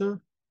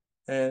softer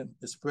and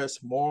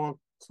express more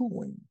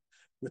cooing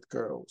with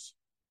girls.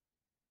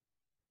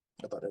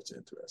 I thought that's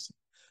interesting.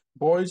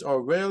 Boys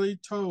are rarely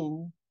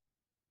told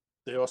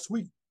they are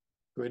sweet,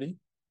 pretty,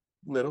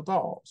 little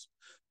dolls.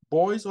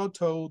 Boys are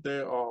told they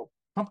are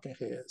pumpkin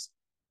heads.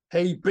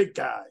 Hey, big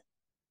guy,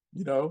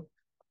 you know.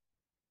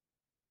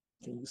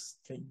 Can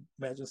you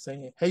imagine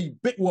saying, "Hey,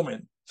 big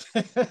woman,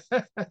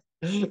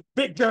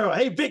 big girl,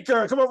 hey, big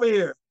girl, come over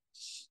here"?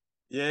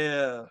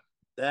 Yeah,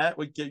 that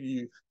would give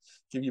you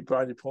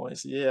brownie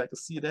points. Yeah, I can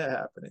see that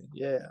happening.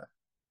 Yeah,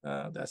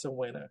 that's a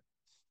winner.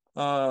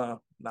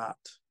 Not.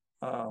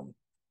 Um,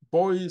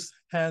 Boys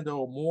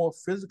handle more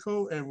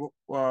physical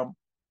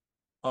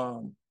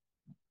um,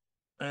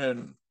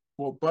 and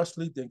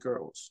robustly than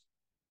girls.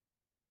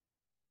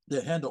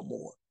 They handle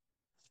more,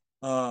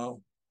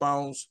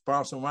 bounce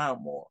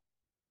around more.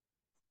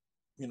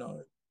 You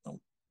know,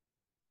 um,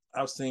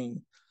 I've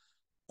seen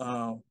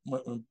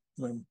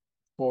when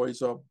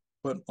boys are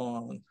put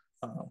on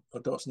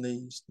adults'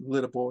 knees,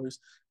 little boys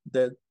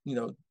that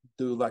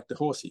do like the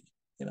horsey,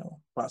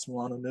 bounce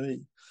around on the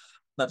knee.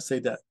 Not to say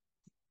that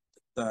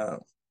uh,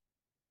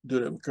 do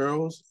it with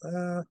girls.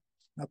 I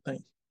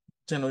think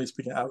generally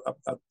speaking, I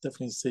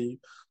definitely see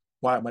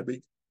why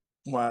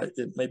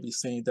it may be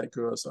seen that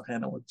girls are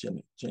handled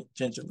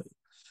gingerly.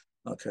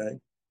 Okay,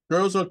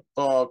 girls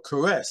are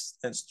caressed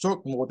and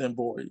stroked more than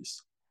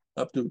boys.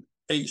 Up to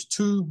age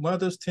 2,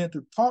 mothers tend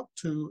to talk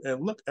to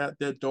and look at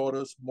their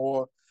daughters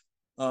more,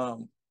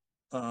 um,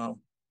 um,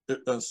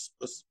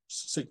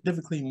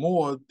 significantly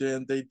more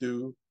than they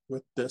do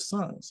with their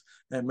sons,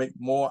 and make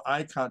more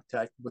eye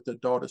contact with their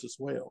daughters as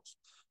well.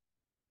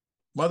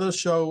 Mothers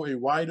show a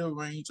wider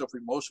range of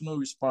emotional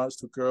response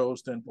to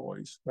girls than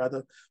boys.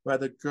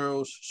 Rather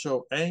girls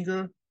show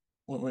anger.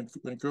 When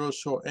girls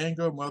show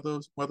anger,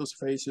 mothers'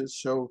 faces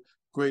show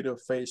greater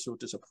facial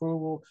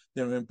disapproval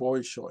than when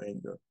boys show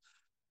anger.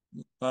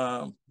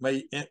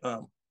 May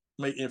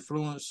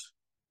influence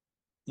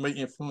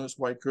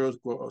why girls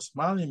grow up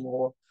smiling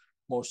more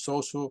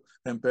social,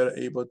 and better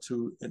able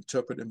to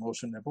interpret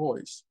emotion than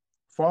boys.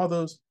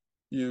 Fathers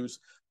use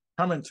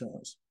common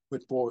terms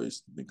with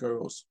boys than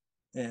girls,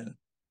 and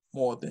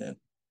more than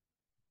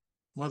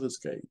mothers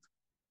gave.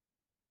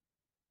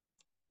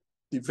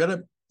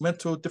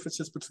 Developmental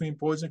differences between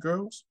boys and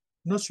girls,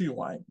 nursery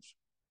rhymes,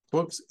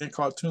 books, and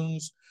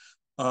cartoons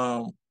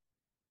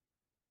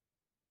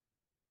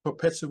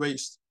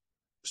perpetuate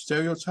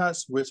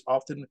stereotypes which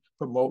often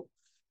promote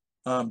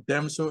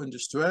damsel in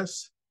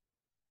distress,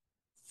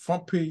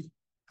 frumpy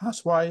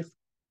housewife,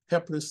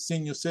 helpless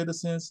senior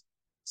citizens,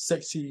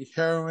 sexy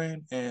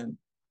heroine, and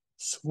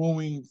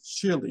swooning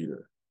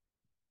cheerleader.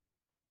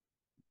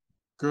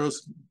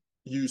 Girls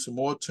use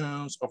more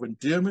terms of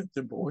endearment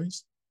than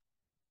boys.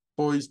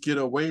 Boys get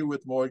away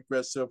with more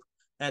aggressive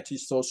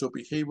antisocial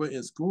behavior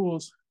in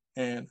schools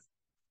and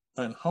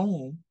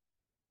home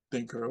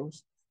than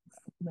girls.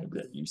 Maybe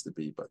that used to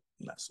be, but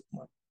not so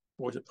much.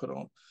 Boys are put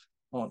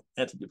on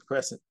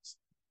antidepressants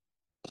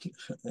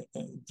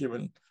and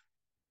given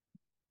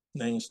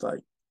names like,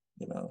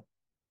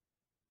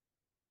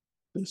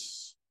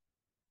 this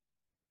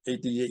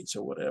ADH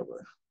or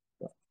whatever.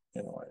 But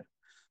anyway,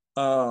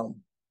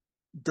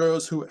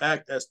 girls who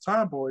act as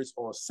tomboys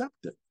are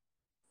accepted.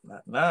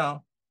 Not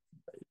now.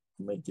 They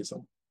may get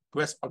some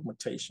breast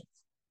augmentation,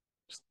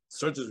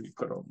 surgery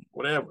put on,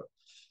 whatever.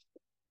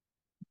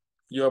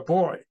 You're a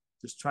boy,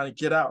 just trying to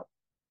get out.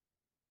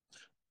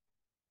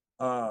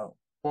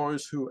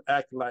 Boys who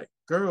act like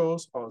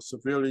girls are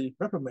severely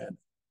reprimanded.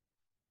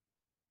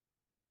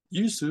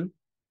 Used to,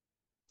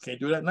 can't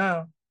do that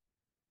now.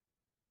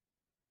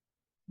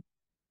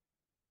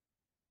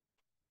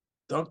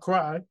 Don't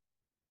cry.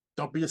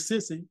 Don't be a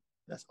sissy.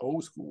 That's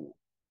old school.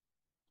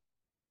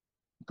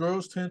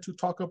 Girls tend to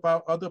talk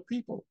about other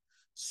people,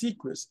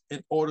 secrets,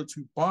 in order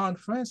to bond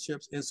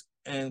friendships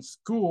and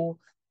school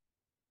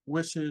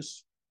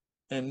wishes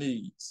and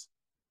needs.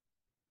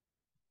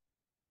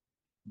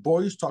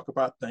 Boys talk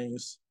about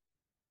things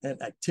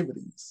and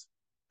activities,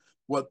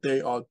 what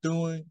they are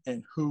doing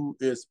and who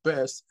is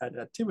best at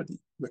activity.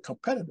 We're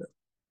competitive.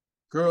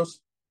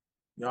 Girls,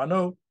 y'all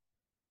know,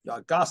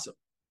 y'all gossip.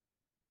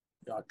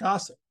 Y'all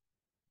gossip.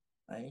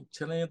 I ain't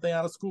telling anything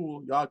out of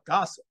school. Y'all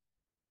gossip.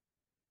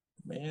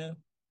 Man,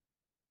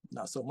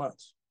 not so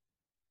much.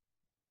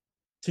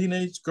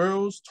 Teenage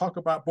girls talk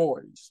about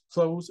boys,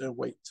 clothes, and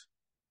weight.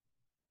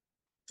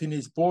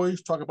 Teenage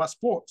boys talk about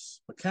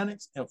sports,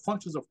 mechanics, and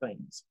functions of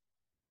things.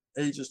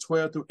 Ages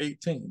 12 through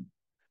 18.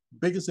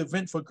 Biggest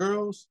event for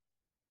girls,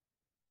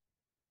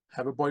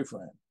 have a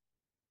boyfriend.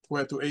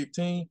 12 through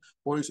 18,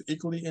 boys are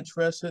equally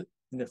interested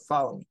in the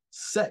following: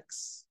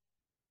 sex,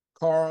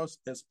 cars,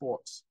 and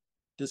sports.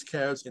 This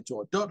carries into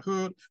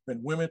adulthood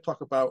when women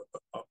talk about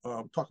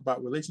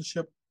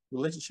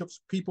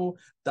relationships, people,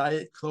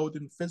 diet,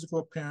 clothing, physical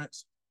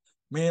appearance.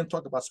 Men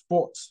talk about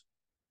sports,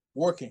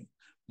 working,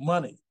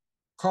 money,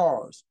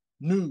 cars,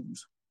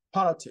 news,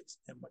 politics,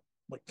 and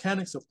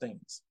mechanics of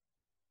things.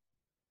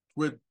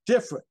 We're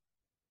different.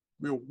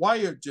 We're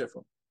wired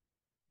different.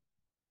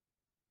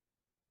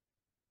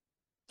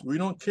 We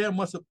don't care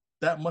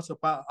that much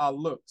about our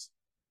looks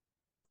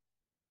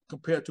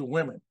compared to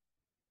women.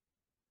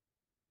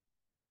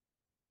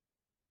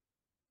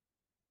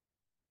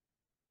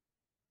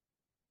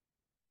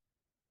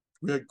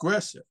 We're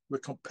aggressive. We're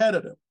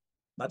competitive.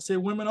 Not to say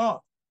women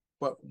are,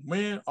 but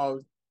men are.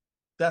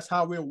 That's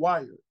how we're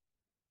wired.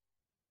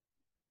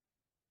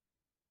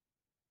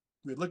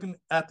 We're looking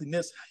at the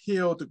next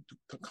hill to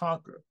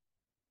conquer.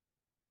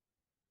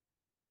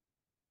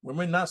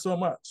 Women, not so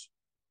much.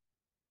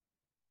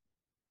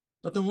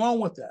 Nothing wrong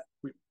with that.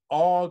 We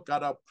all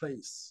got our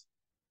place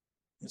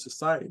in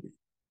society.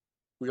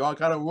 We all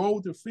got a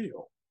role to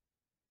fill.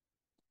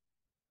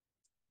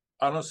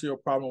 I don't see a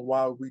problem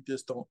why we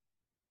just don't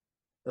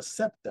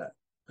accept that.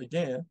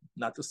 Again,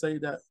 not to say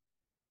that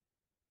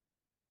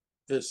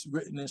it's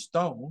written in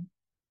stone,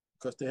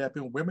 because there have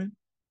been women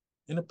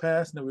in the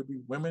past and there will be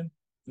women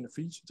in the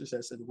future, just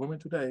as the women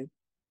today,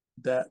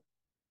 that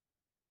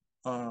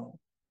are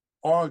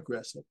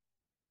aggressive,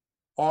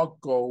 are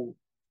goal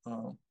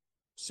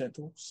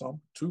central,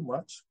 some too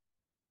much,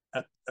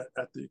 at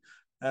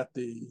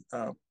the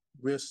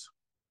risk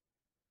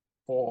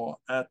or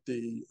at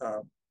the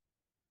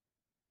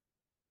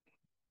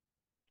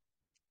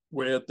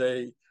where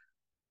they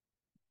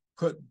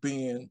put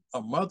being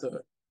a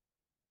mother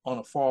on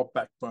a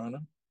fallback burner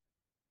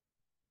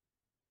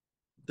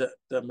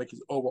that makes it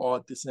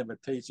overall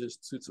disadvantageous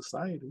to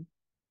society,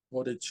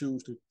 or they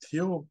choose to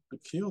kill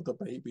the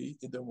baby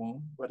in the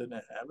womb rather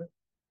than have it.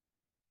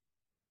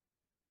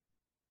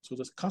 So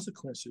there's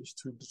consequences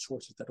to the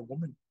choices that a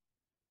woman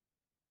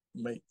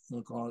make in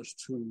regards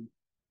to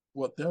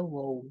what their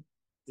role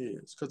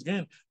is. Because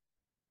again,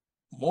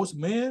 most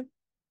men,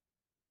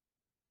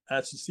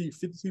 as you see,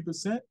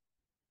 53%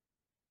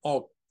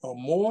 or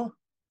more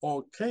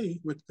okay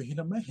with being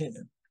a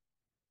man.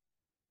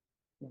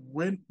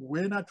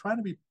 We're not trying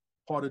to be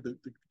part of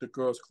the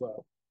girls'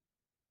 club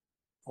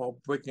or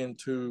break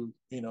into,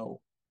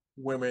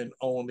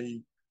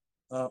 women-only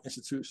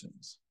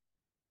institutions.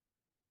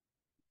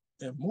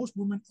 And most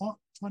women aren't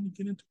trying to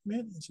get into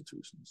men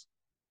institutions.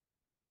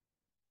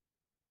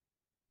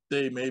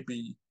 They may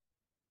be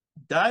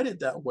guided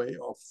that way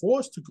or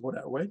forced to go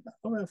that way,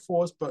 not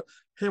forced, but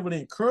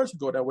heavily encouraged to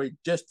go that way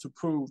just to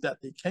prove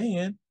that they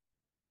can.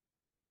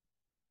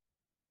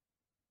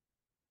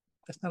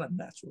 That's not a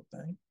natural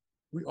thing.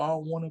 We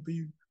all want to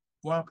be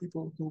around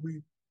people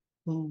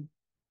who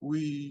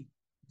we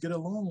get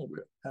along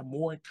with, have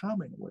more in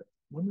common with.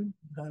 Women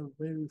have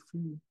very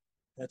few,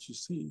 that you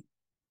see,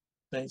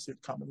 things in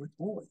common with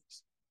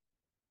boys,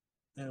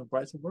 and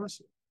vice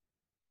versa.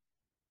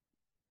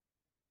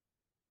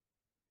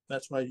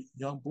 That's why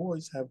young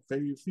boys have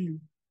very few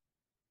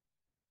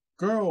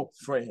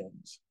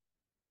girlfriends,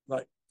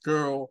 like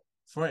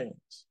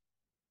girlfriends.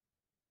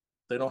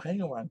 They don't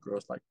hang around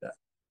girls like that.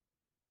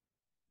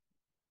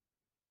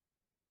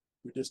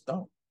 We just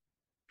don't.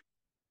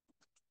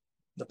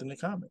 Nothing in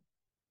common.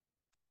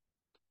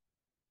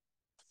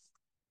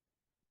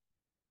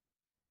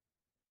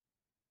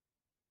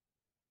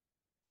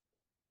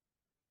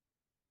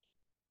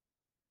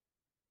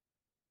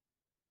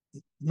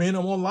 Men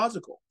are more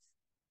logical,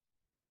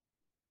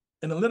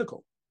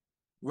 analytical,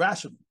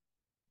 rational.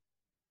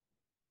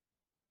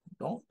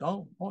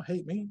 Don't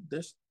hate me.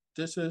 This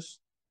is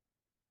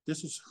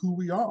who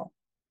we are.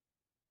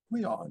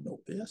 We all know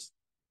this.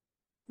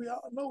 We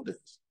all know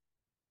this.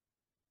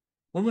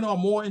 Women are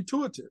more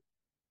intuitive,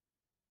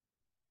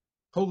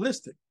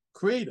 holistic,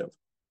 creative,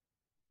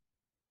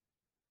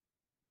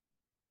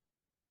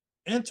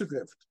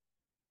 integrative.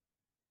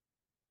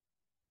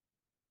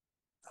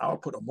 I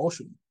would put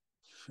emotional.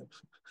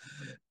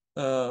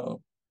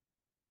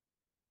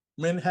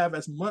 Men have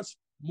a much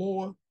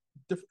more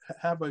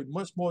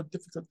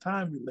difficult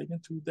time relating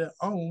to their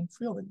own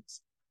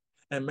feelings,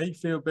 and may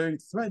feel very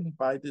threatened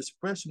by the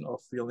expression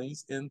of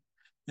feelings in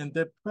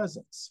their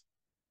presence.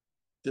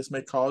 This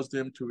may cause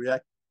them to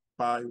react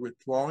by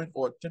withdrawing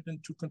or attempting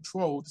to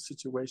control the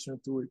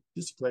situation through a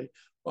display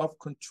of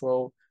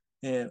control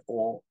and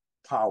or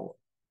power.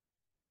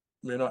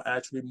 Men are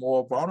actually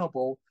more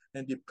vulnerable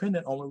and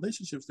dependent on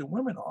relationships than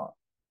women are,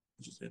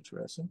 which is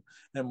interesting,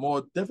 and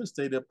more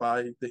devastated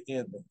by the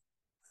ending.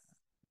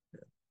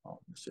 Yeah, I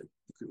should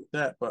agree with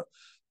that, but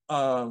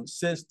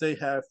since they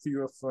have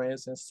fewer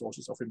friends and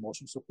sources of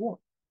emotional support.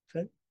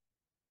 Okay,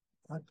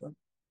 I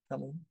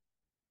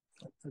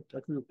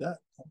agree with that.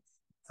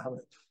 I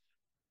haven't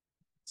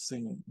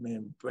seen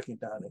men breaking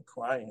down and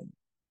crying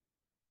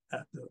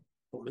at the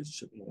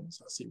relationship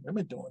ends. I see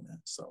women doing that,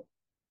 so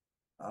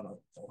I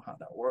don't know how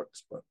that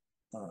works, but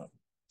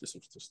this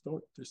is the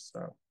story. The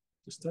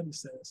study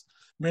says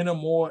men are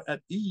more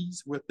at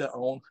ease with their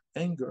own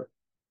anger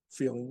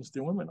feelings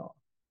than women are.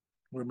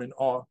 Women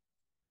are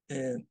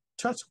in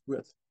touch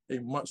with a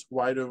much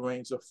wider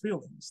range of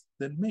feelings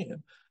than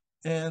men,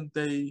 and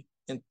they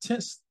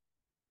intense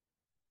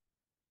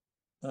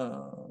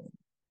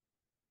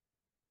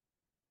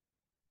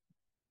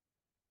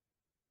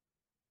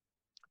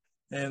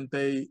and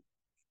they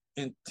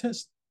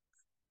intense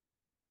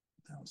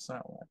that don't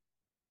sound right.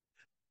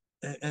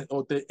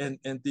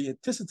 And the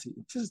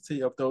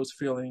intensity of those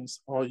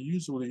feelings are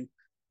usually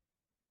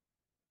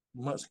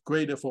much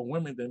greater for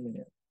women than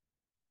men.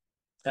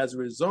 As a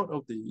result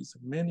of these,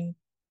 many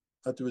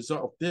As a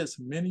result of this,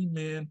 many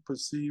men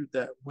perceive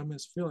that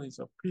women's feelings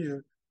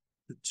appear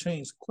to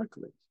change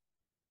quickly.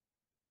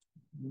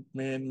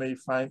 Men may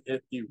find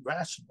it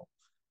irrational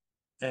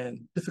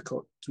and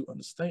difficult to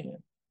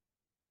understand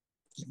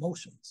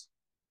emotions.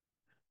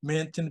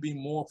 Men tend to be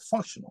more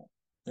functional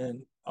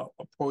in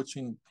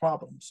approaching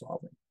problem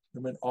solving.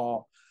 Women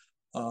are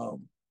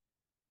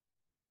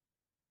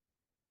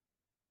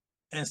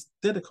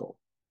aesthetical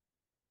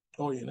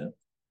oriented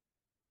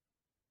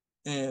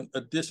in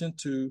addition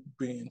to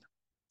being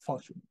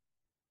functional.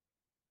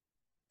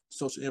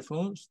 Social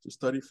influence, the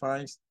study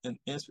finds in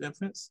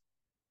infants.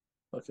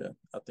 Okay,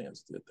 I think I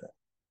just did that.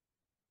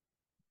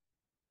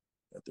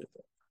 I did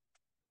that.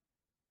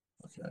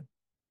 Okay.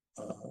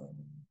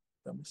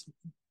 Let me see.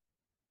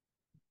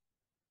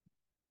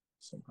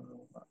 Somehow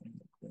I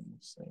end up doing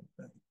the same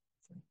thing.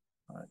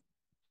 Okay.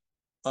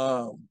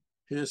 All right.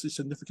 Here's the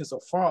significance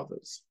of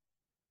fathers.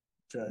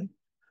 Okay.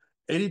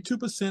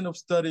 82% of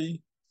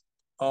study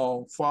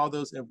on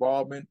fathers'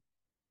 involvement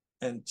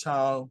and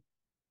child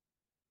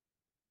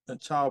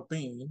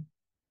being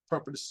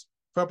published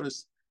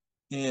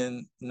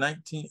in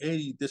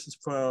 1980. This is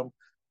from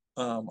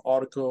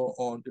article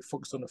on the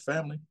focus on the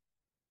family.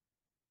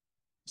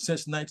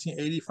 Since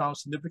 1980, found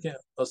significant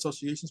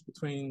associations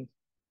between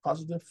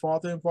positive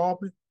father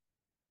involvement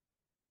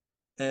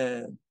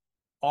and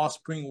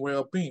offspring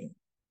well-being.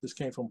 This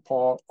came from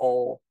Paul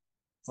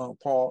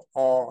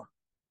R.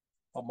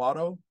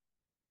 Amato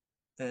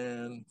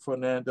and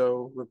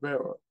Fernando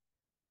Rivera.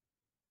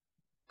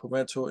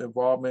 Parental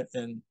involvement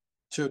in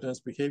children's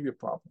behavior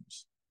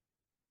problems.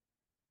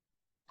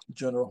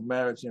 Journal of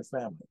Marriage and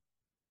Family.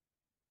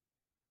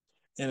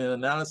 In an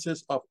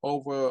analysis of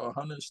over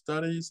 100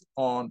 studies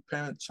on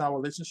parent-child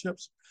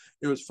relationships,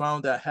 it was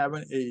found that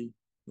having a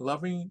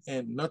loving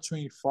and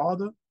nurturing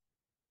father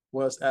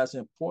was as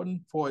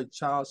important for a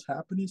child's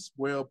happiness,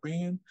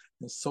 well-being,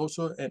 and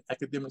social and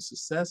academic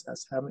success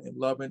as having a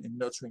loving and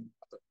nurturing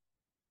mother.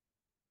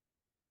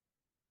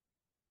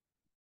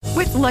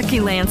 With Lucky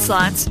Land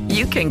Slots,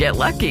 you can get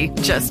lucky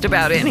just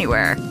about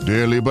anywhere.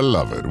 Dearly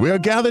beloved, we are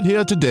gathered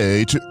here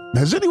today to...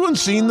 Has anyone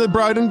seen the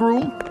bride and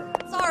groom?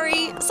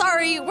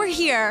 Sorry, we're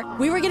here.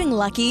 We were getting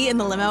lucky in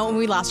the limo and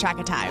we lost track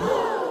of time.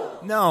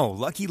 No,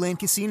 Lucky Land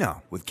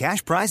Casino, with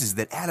cash prizes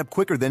that add up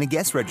quicker than a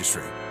guest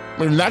registry.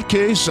 In that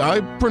case,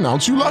 I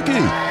pronounce you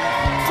lucky.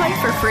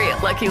 Play for free at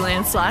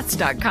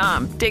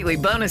LuckyLandSlots.com. Daily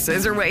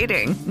bonuses are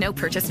waiting. No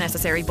purchase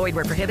necessary. Void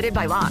where prohibited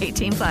by law.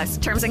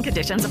 18+. Terms and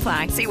conditions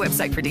apply. See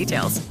website for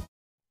details.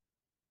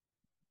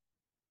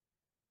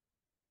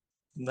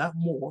 Not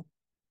more,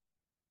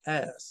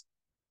 as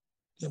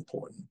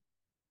important.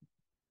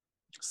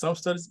 Some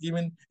studies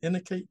even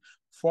indicate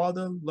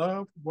father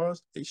love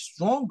was a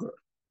stronger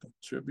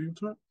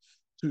contributor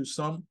to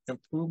some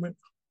important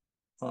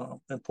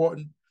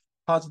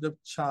positive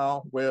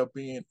child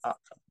well-being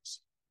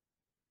outcomes.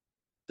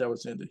 That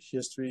was in the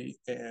History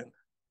and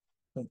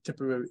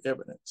Contemporary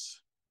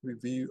Evidence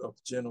Review of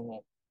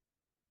General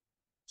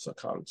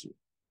Psychology.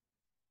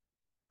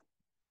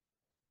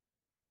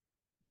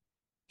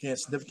 Again,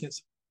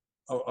 significance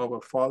of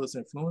a father's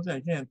influence. And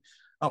again,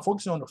 I'm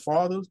focusing on the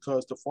fathers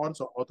because the fathers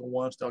are the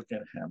ones that are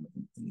getting hammered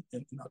in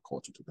our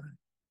culture today,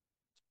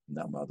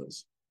 not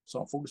mothers. So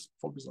I'm focused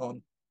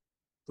on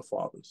the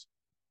fathers.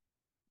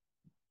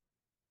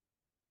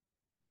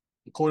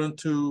 According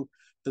to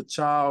the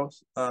child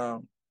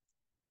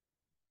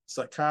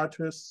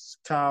psychiatrist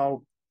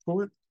Carl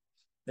Pruitt,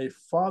 a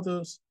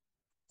father's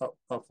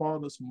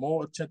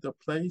more attentive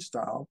play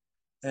style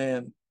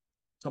and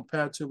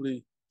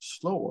comparatively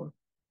slower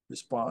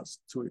response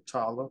to a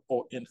toddler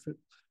or infant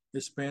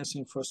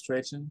experiencing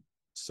frustration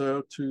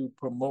serve to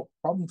promote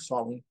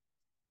problem-solving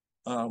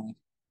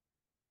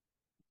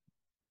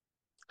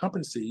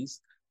competencies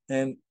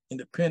and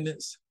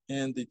independence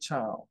in the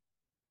child.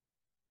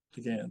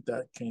 Again,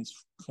 that comes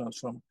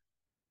from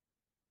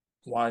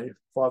why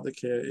father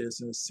care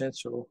is as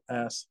essential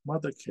as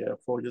mother care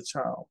for your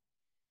child.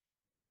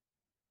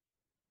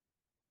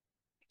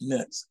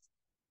 Next,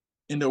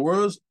 in the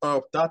words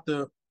of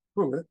Dr.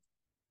 Pruitt,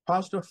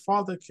 positive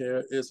father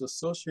care is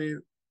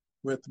associated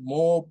with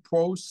more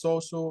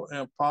pro-social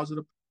and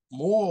positive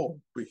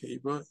moral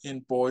behavior in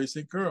boys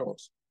and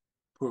girls.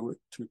 Pruitt,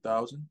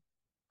 2000,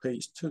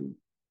 page 2.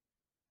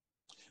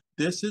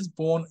 This is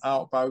borne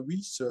out by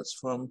research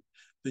from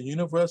the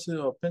University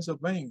of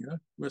Pennsylvania,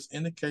 which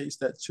indicates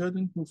that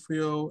children who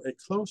feel a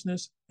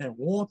closeness and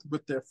warmth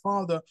with their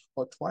father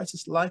are twice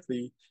as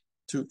likely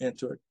to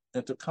enter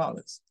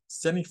college.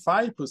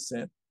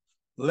 75%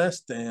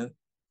 less than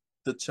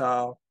the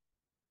child,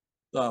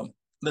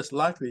 less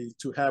likely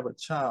to have a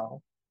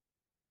child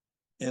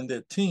in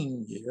their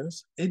teen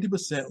years,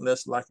 80%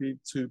 less likely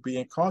to be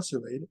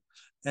incarcerated,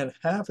 and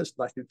half as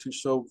likely to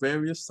show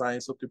various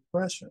signs of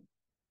depression.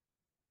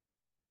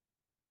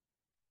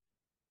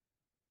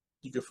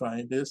 You can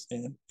find this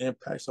in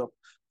impacts of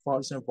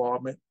father's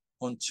involvement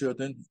on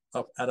children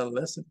of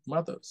adolescent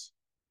mothers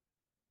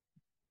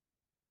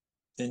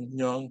and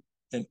young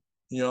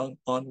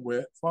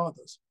unwed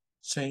fathers,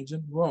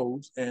 changing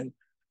roles and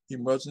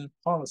emerging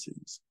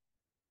policies.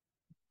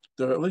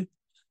 Thirdly,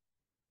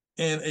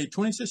 in a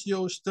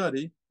 26-year-old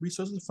study,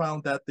 researchers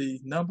found that the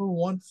number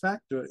one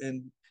factor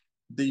in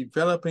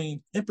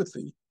developing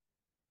empathy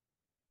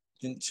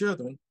in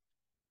children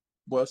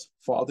was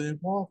father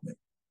involvement.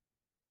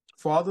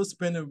 Fathers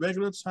spending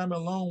regular time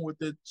alone with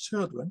their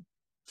children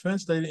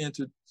translated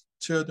into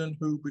children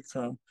who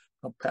become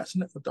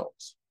compassionate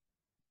adults.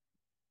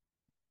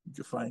 You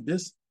can find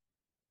this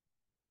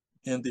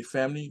in the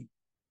family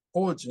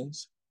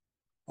origins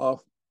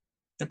of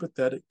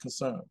empathetic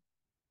concern.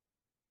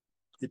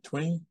 A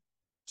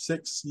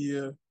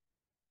 26-year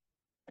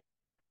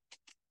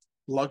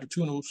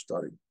longitudinal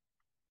study,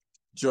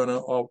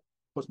 Journal of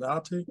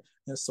Personality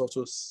and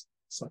Social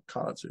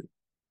Psychology.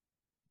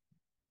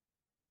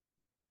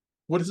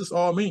 What does this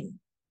all mean?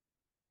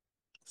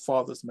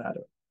 Fathers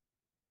matter.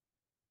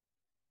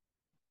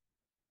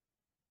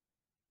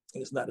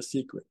 And it's not a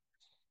secret.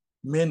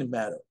 Men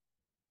matter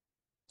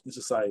in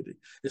society.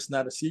 It's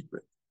not a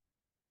secret.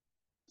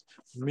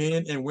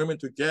 Men and women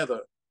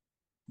together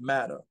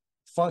matter.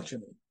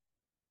 Functioning,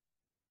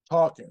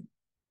 talking,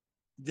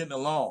 getting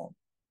along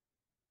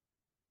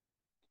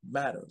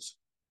matters.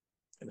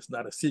 And it's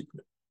not a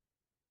secret.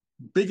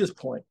 Biggest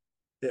point,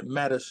 it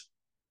matters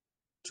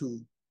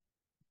to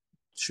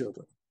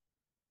children.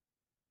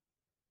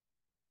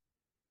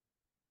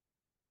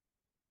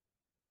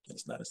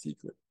 It's not a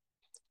secret.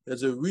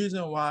 There's a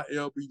reason why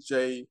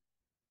LBJ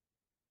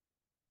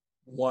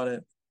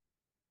wanted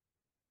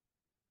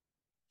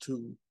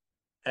to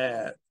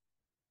add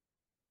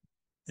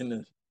in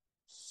the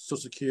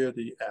Social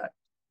Security Act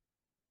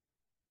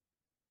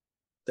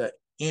that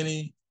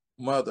any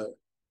mother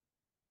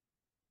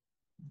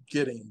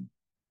getting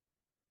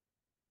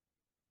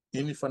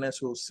any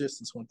financial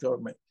assistance from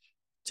government,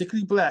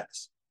 particularly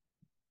blacks,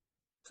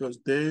 because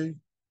the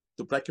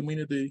black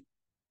community,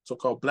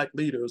 so-called black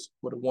leaders,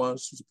 were the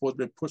ones who supposed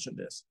to be pushing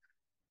this,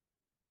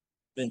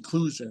 the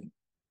inclusion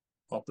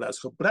of blacks.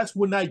 Because blacks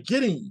were not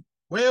getting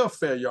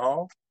welfare,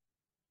 y'all.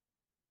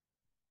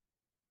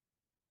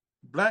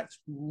 Blacks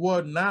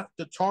were not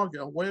the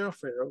target of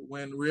welfare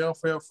when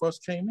welfare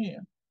first came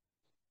in.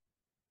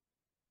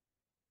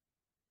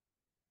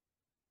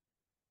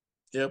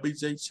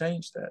 LBJ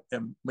changed that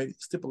and made a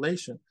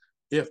stipulation.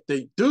 If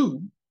they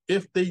do, they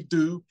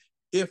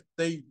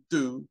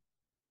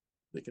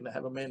can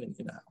have a man in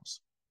the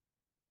house.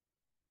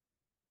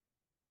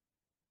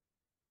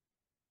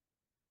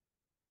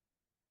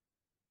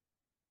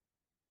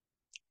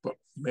 But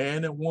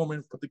man and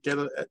woman put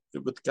together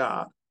with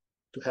God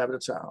to have a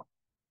child.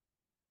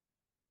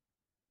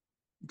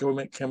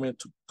 Government came in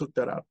to took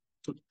that out,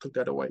 took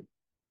that away,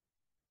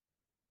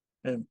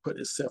 and put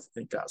itself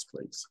in God's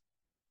place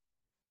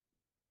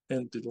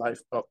in the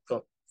life of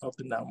the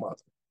now mother,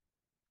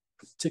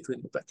 particularly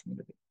in the black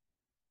community.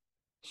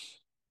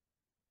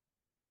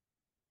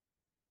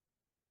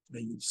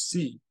 And you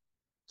see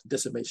the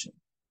decimation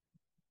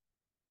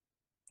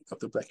of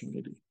the black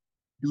community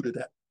due to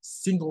that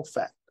single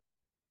fact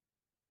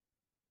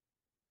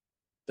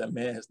that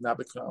man has now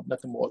become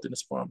nothing more than a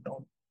sperm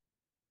donor.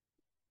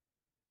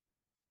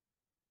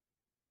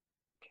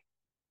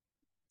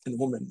 And the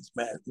woman is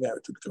married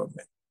to the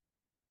government.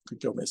 The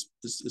government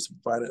is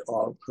provided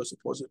all of her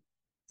supposed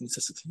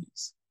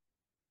necessities.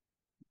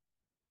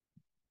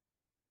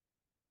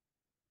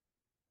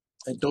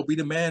 And don't be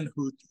the man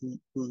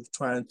who's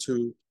trying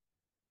to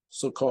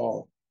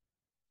so-called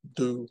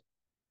do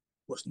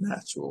what's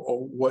natural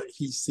or what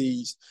he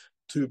sees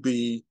to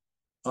be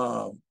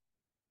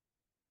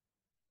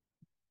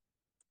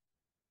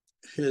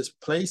his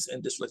place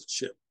in this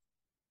relationship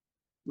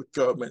with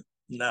government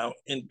now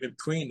in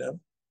between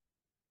them.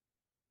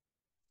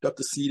 You have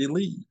to see and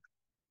leave.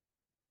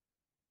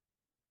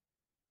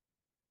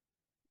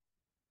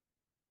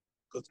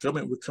 Because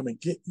government will come and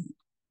get you,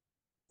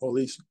 or at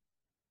least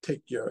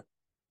take your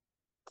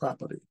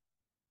property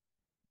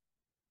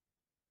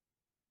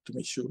to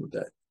make sure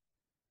that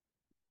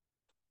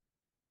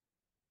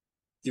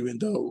even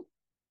though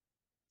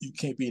you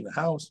can't be in the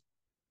house,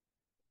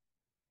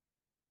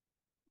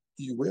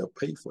 you will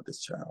pay for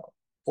this child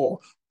or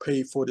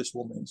pay for this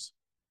woman's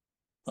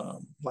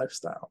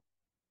lifestyle.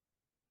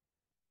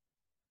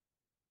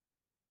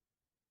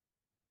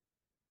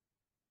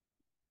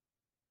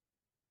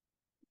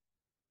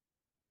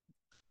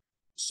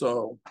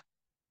 So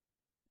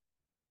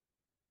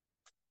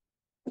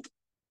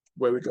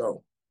where we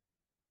go?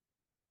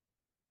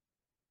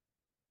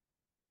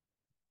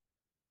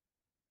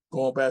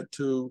 Going back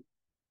to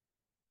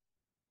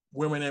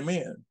women and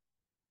men.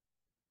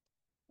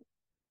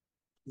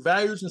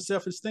 Values and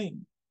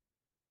self-esteem.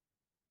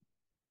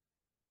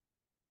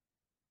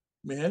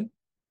 Men's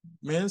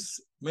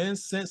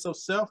sense of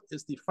self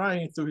is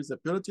defined through his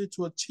ability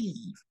to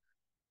achieve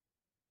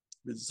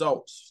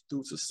results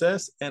through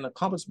success and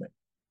accomplishment.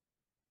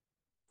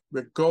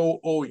 We're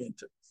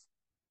goal-oriented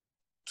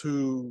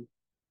to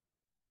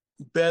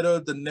better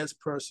the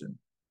next person,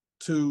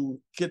 to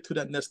get to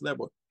that next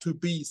level, to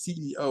be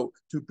CEO,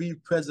 to be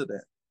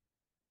president.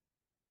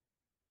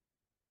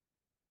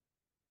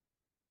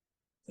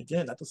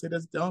 Again, not to say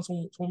there's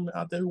some women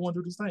out there who want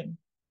to do the same.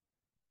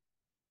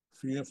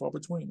 few and far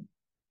between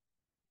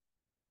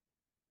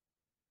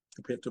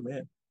compared to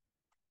men.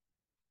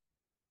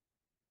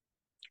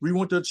 We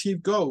want to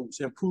achieve goals,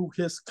 improve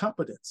his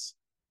competence,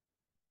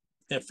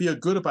 and feel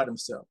good about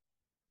himself.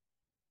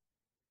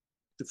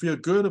 To feel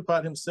good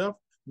about himself,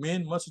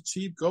 men must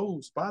achieve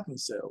goals by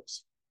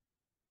themselves.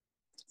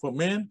 For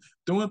men,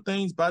 doing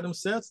things by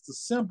themselves is a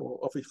symbol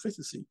of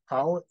efficiency,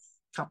 power,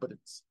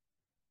 competence.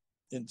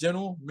 In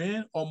general,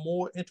 men are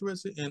more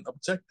interested in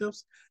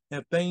objectives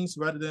and things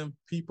rather than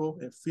people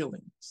and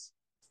feelings.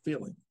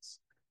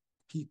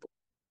 People.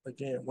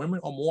 Again,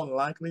 women are more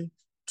likely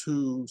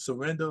to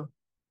surrender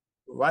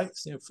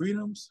rights and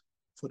freedoms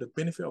for the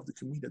benefit of the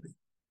community,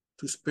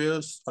 to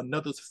spare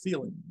another's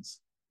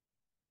feelings.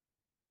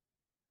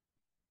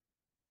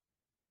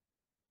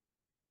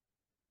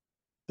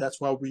 That's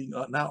why we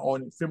are now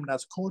on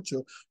feminized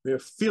culture where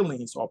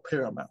feelings are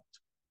paramount.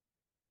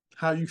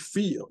 How you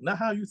feel, not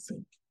how you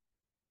think.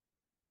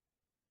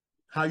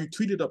 How you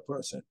treated a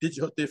person. Did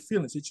you hurt their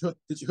feelings? Did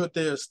you hurt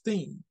their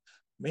esteem?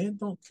 Men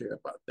don't care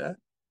about that.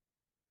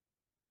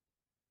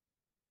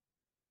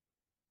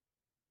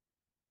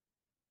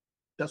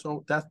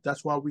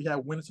 That's why we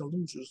have winners and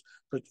losers.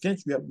 Because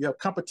against you have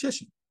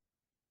competition.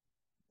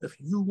 If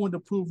you want to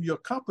prove your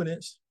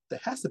competence, there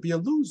has to be a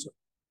loser.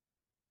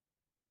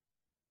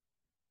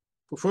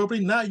 Preferably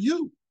not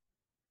you.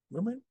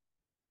 Women,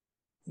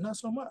 not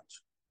so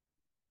much.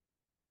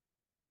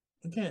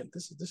 Again,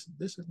 this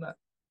is not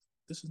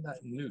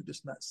new. This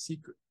is not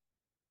secret.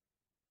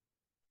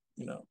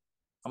 You know,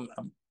 I'm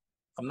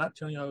not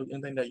telling you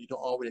anything that you don't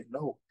already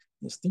know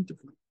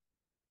instinctively.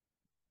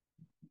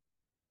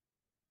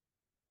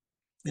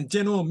 In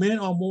general, men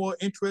are more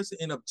interested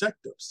in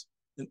objectives,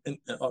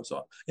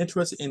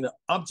 interested in the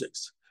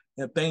objects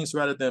and things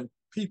rather than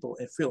people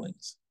and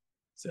feelings.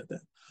 Said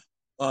that.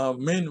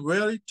 Men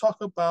rarely talk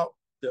about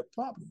their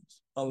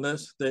problems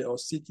unless they are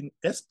seeking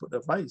expert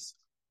advice.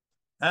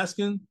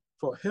 Asking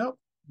for help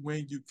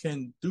when you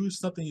can do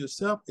something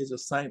yourself is a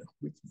sign of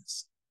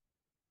weakness.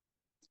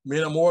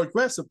 Men are more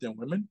aggressive than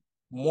women,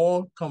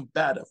 more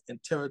combative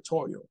and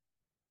territorial.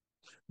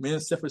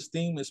 Men's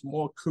self-esteem is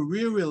more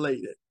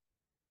career-related.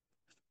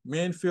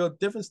 Men feel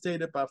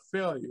devastated by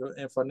failure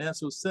and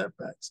financial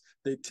setbacks.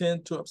 They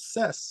tend to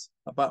obsess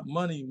about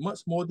money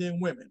much more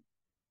than women.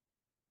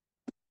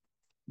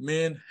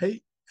 Men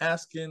hate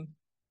asking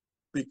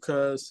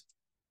because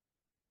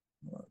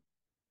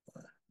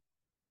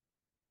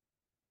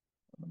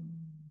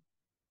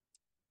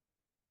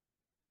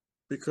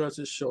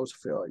it shows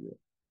failure.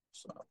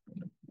 So I'm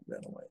going to put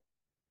that away.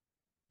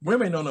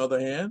 Women, on the other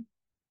hand,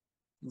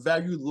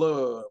 value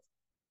love,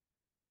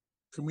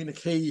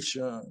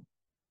 communication,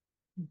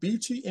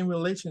 beauty in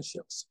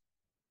relationships.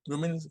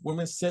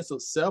 Women's sense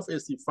of self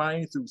is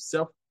defined through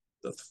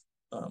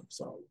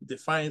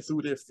defined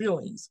through their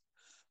feelings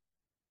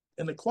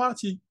and the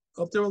quality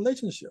of their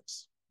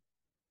relationships.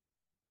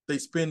 They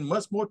spend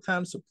much more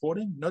time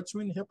supporting,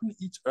 nurturing, helping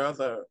each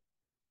other.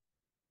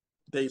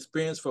 They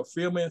experience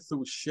fulfillment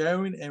through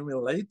sharing and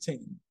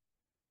relating.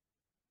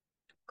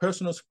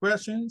 Personal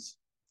expressions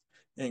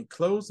and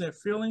closing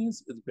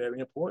feelings is very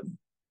important.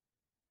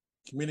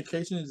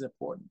 Communication is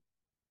important.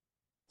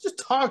 Just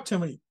talk to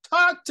me.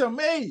 Talk to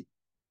me.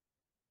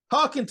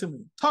 Talking to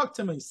me. Talk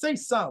to me. Say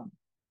something.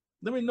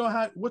 Let me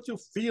know what your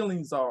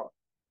feelings are.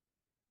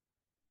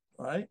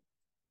 All right?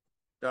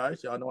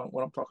 Guys, y'all know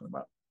what I'm talking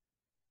about.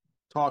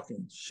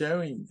 Talking,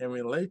 sharing, and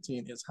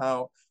relating is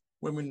how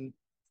women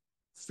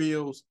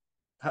feels,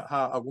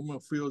 how a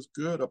woman feels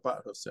good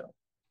about herself.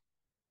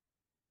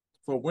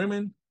 For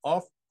women,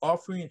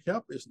 offering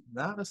help is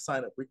not a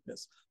sign of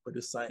weakness, but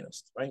a sign of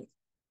strength.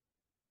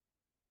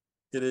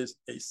 It is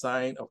a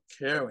sign of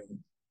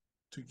caring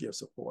to give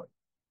support.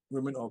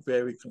 Women are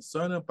very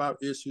concerned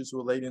about issues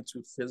relating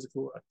to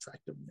physical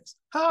attractiveness.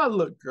 How I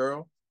look,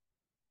 girl.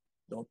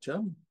 Don't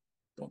tell me.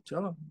 Don't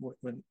tell them.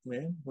 When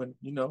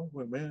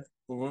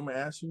women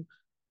ask you,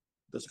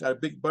 does got a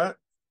big butt?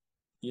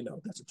 You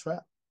know, that's a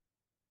trap.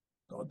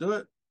 Don't do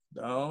it.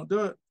 Don't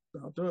do it.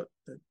 Don't do it.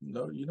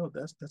 No,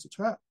 that's a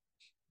trap.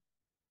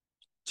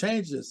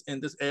 Changes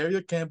in this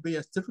area can be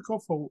as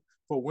difficult for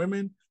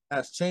women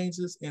as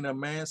changes in a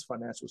man's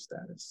financial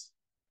status.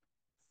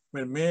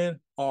 When men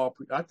are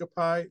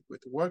preoccupied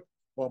with work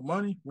or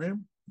money,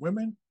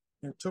 women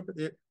interpret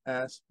it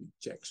as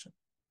rejection.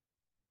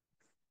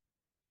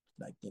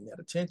 Like getting that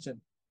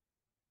attention.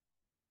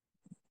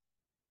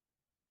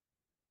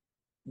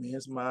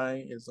 Men's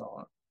mind is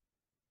on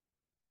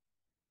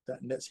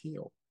that next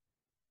hill.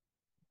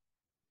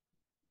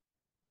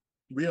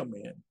 Real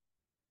men.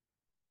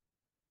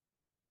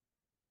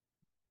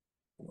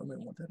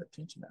 Women want that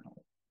attention at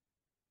home.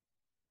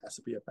 Has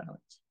to be a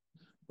balance.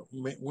 But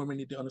women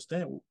need to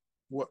understand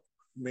what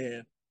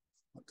men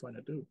are trying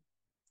to do,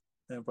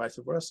 and vice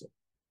versa.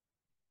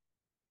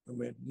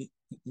 Men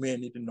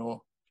need to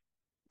know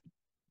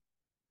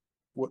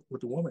what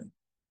the woman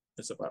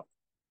is about.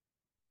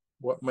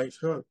 What makes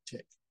her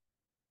tick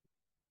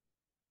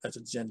as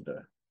a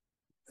gender.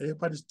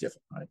 Everybody's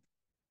different, right?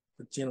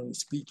 But generally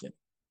speaking,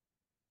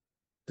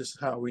 this is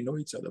how we know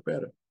each other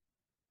better.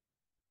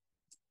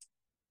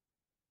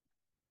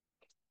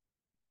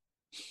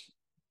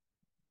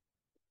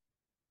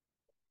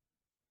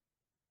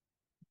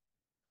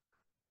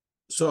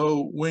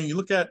 So when you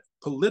look at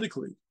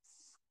politically,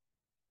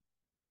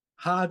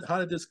 how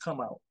did this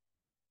come out?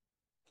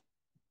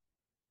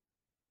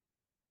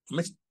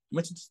 I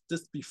mentioned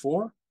this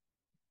before.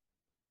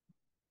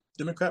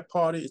 Democrat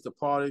Party is the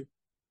party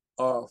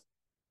of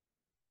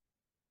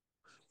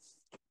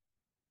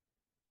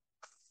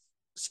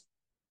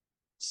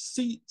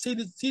see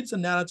this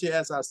analogy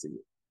as I see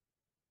it.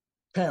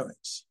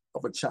 Parents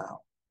of a child.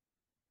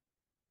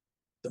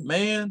 The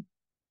man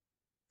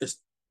is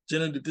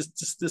generally this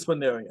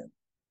disciplinarian,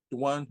 the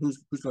one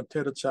who's going to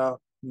tell the child,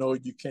 no,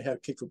 you can't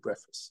have cake for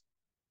breakfast.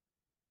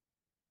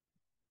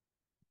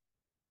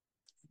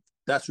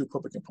 That's the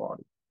Republican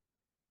Party,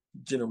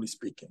 generally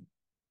speaking.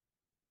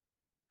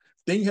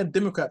 Then you had the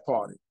Democrat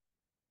Party,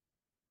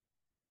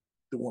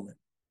 the woman.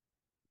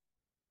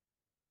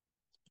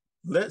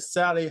 Let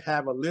Sally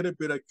have a little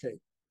bit of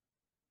cake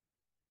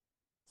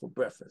for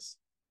breakfast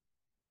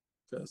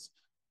because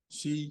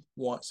she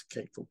wants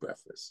cake for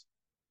breakfast.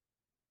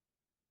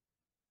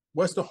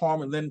 What's the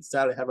harm in letting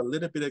Sally have a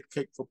little bit of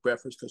cake for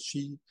breakfast because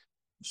she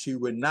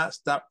would not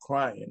stop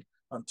crying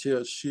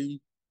until she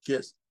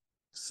gets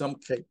some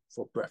cake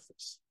for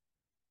breakfast.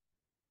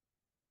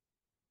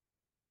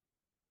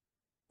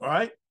 All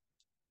right?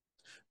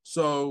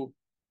 So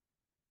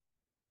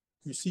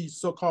you see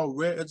so-called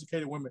rare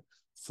educated women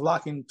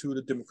flocking to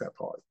the Democrat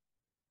Party.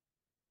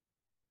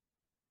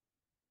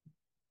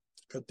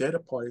 Because they're the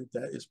party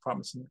that is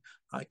promising,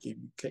 I give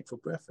you cake for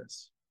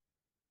breakfast.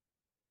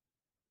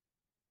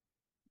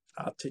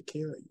 I'll take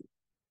care of you.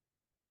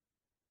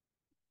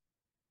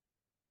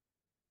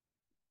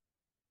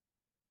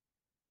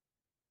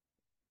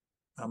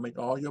 I'll make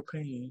all your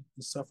pain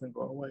and suffering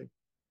go away.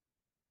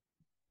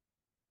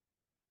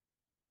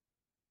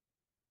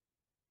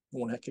 You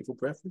want to have cake for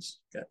breakfast?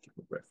 You got cake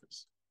for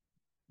breakfast.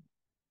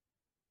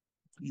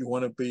 You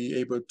want to be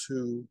able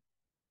to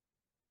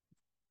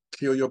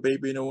kill your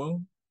baby in the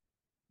womb?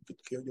 You can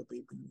kill your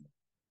baby in the womb.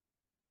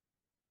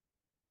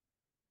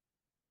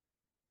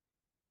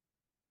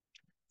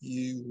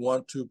 You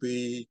want to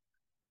be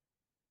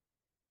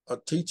a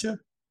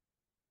teacher?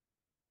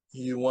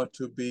 You want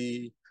to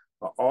be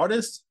an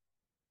artist?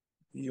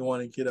 You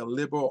want to get a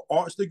liberal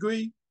arts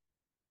degree?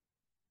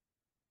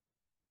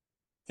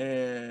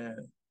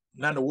 And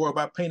not to worry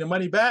about paying the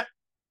money back?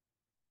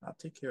 I'll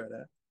take care of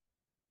that.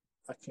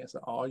 I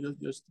cancel all your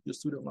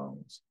student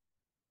loans.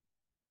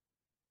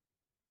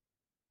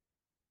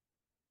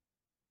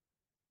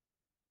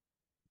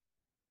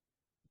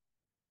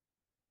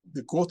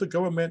 The growth of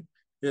government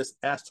is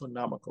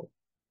astronomical.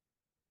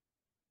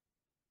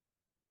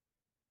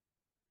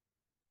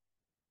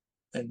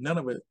 And none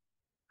of it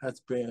has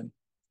been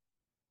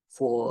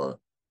for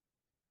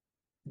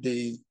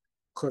the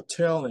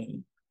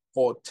curtailing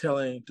or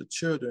telling the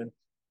children,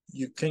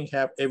 you can't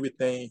have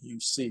everything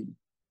you see.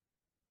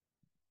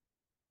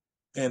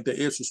 And there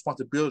is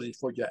responsibility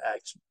for your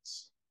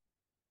actions.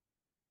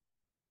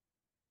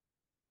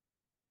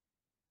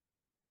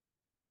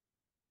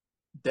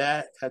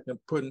 That has been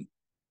put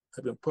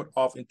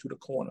off into the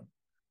corner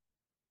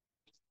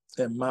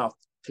and mouth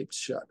taped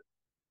shut.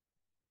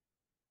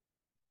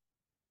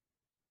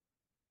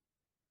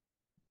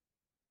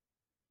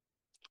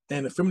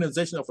 And the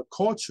feminization of a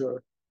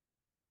culture,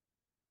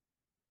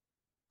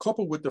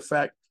 coupled with the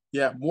fact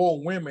you have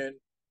more women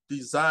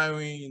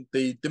desiring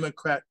the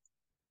Democrat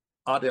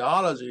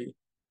ideology,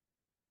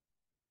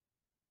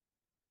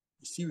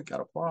 you see we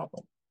got a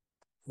problem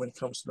when it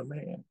comes to the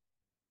man.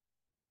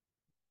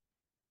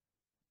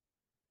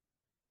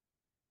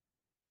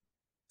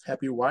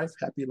 Happy wife,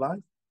 happy life.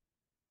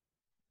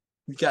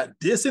 You got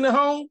this in the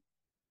home,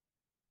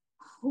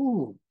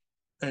 whew,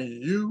 and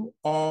you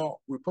are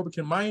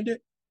Republican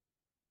minded.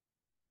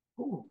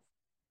 Ooh,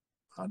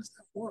 how does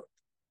that work?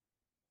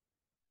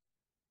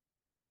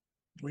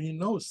 When you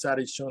know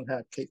Saturday shouldn't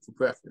have cake for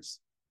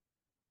breakfast.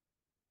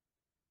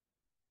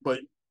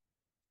 But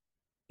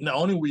not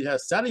only we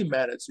have Saturday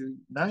mad at you,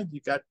 now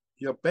you got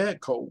your bad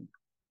cold.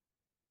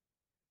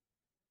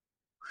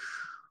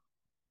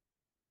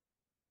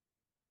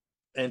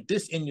 And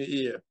this in your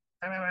ear.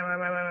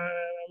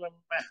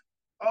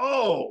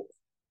 Oh!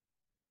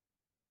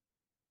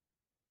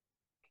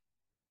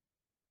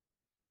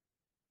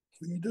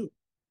 What do?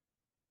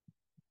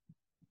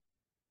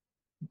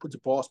 You put your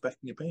balls back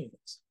in your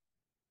pants.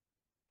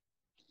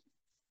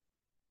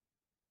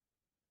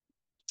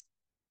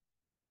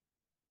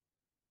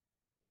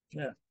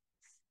 Yeah.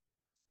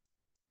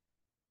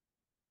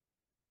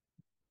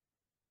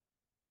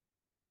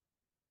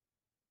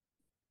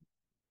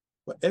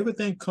 But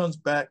everything comes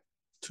back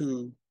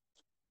to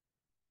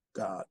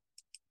God.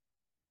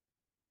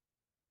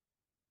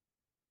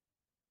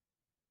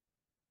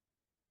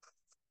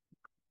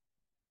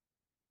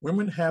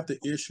 Women have the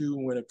issue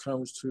when it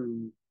comes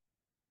to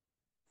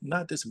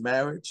not this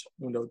marriage,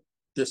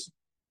 this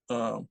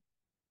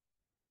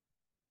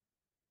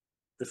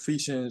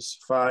Ephesians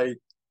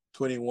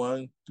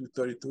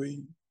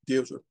 5:21-33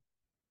 deals with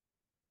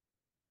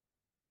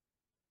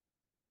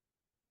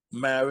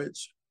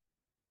marriage.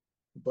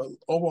 But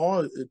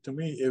overall, to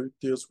me, it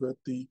deals with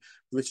the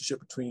relationship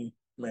between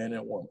man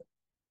and woman.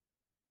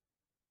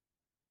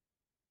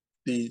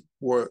 the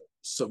word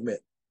submit.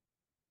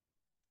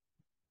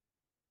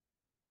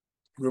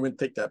 Women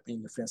take that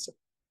being offensive.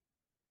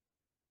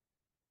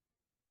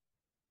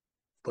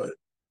 But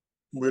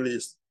really,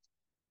 it's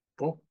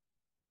both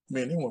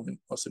men and women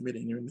are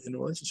submitting in a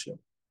relationship.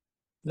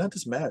 Not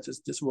this marriage, it's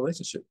this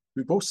relationship.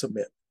 We both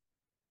submit.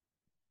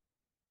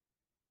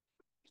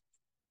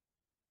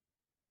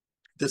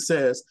 This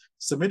says,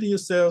 submitting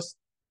yourselves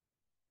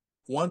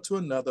one to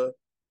another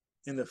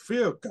in the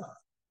fear of God.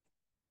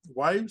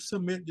 Wives,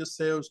 submit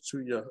yourselves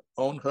to your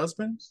own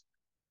husbands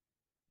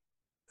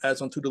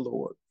as unto the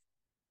Lord.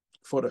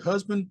 For the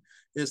husband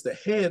is the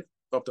head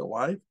of the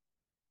wife,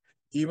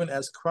 even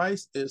as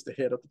Christ is the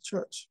head of the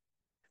church,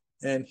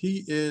 and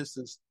he is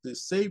the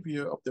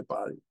Savior of the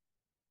body.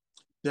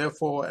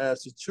 Therefore,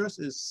 as the church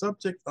is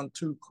subject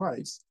unto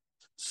Christ,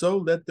 so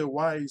let the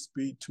wives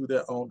be to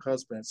their own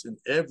husbands in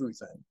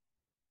everything.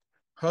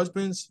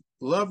 Husbands,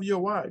 love your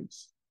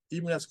wives,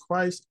 even as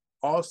Christ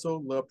also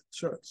loved the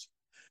church,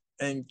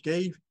 and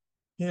gave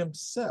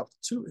himself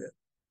to it,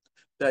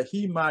 that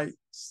he might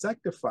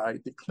sanctify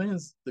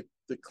cleanse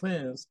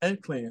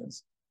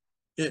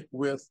it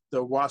with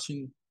the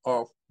washing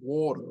of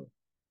water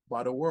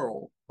by the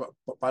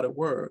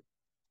word,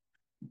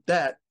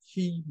 that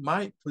he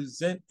might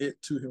present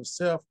it to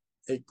himself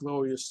a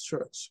glorious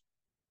church,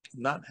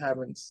 not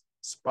having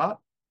spot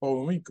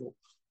or wrinkle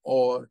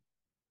or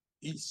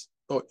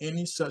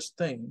any such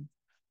thing,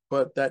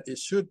 but that it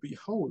should be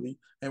holy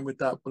and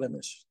without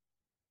blemish.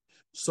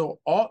 So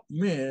ought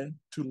men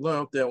to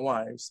love their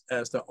wives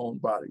as their own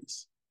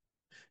bodies.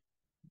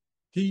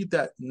 He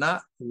that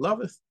not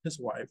loveth his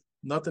wife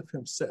loveth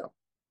himself.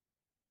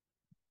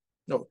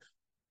 No,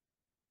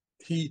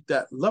 he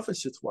that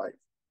loveth his wife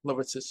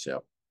loveth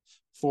himself.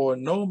 For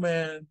no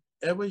man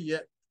ever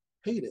yet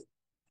hated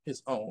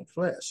his own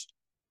flesh,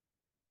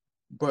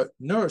 but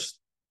nursed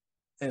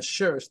and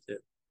cherished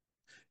it,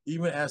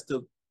 even as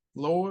the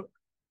Lord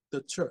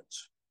the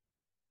church.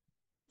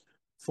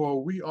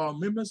 For we are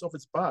members of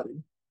his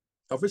body,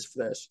 of his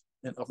flesh,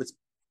 and of his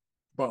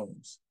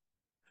bones.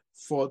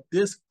 For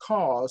this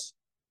cause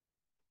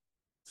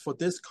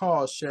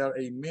shall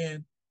a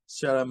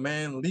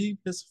man leave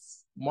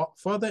his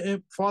father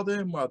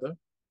and mother,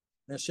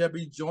 and shall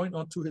be joined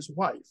unto his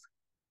wife,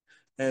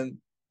 and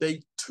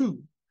they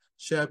two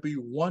shall be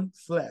one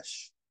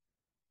flesh.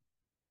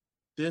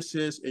 This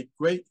is a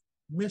great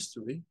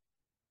mystery,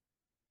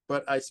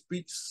 but I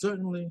speak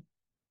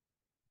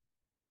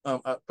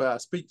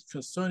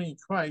concerning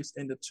Christ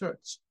and the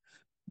church.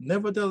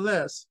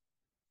 Nevertheless,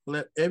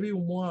 let every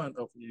one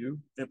of you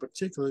in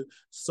particular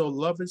so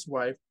love his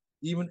wife,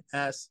 even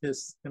as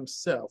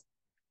himself,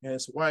 and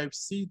his wife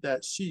see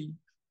that she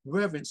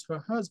reverence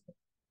her husband.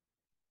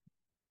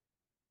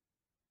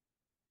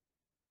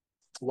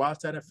 Why is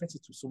that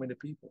offensive to so many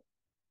people?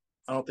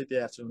 I don't think they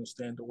actually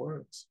understand the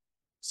words.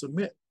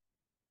 Submit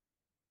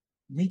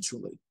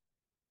mutually.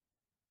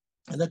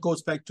 And that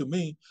goes back to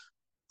me,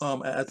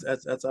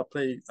 as I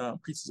played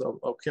pieces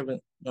of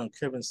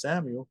Kevin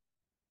Samuel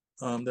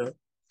the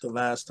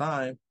last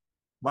time.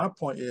 My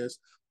point is,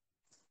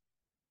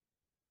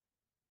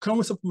 come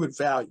with something with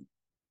value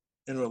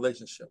in a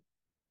relationship.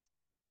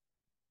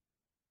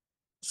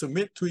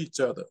 Submit to each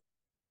other,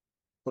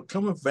 but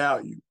come with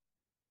value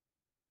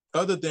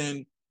other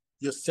than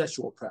your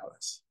sexual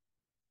prowess.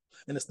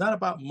 And it's not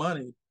about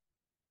money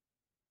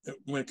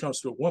when it comes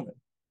to a woman.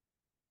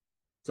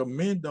 So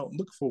men don't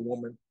look for a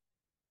woman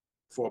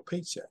for a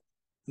paycheck,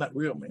 not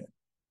real men.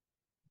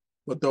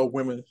 But though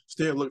women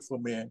still look for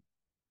men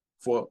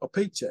for a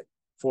paycheck,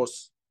 for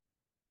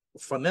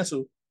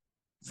financial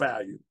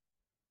value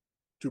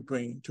to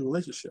bring to a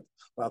relationship.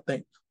 But I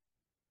think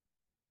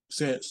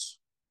since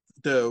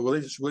the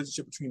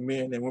relationship between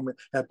men and women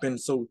have been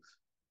so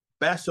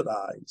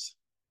bastardized,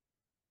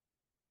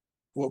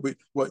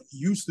 what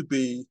used to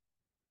be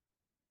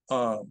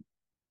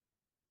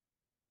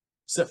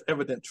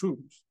self-evident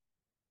truths,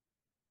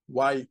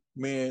 why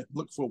men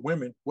look for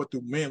women, what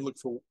do men look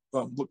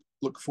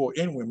for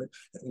in women,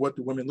 and what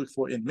do women look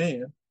for in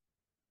men,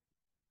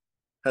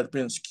 has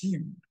been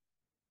skewed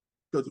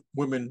because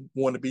women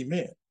want to be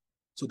men.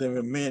 So then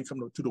when men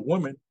come to the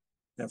woman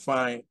and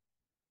find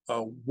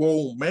a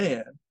whoa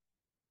man,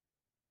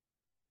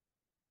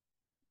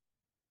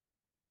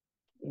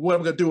 what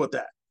am I going to do with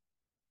that?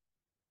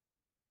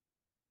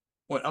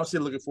 Well, I'm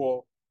still looking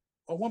for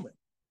a woman.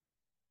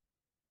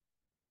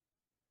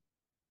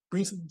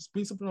 Bring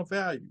something of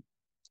value.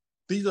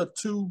 These are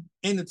two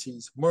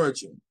entities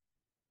merging.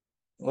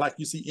 Like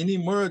you see any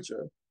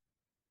merger,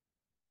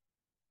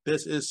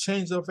 this is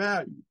change of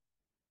value.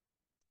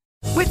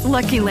 With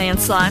Lucky Land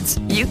Slots,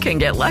 you can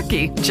get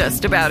lucky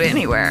just about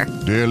anywhere.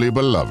 Dearly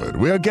beloved,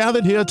 we are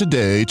gathered here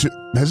today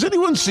to... Has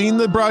anyone seen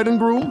the bride and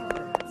groom?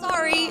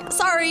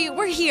 Sorry,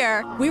 we're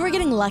here. We were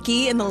getting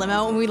lucky in the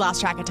limo and we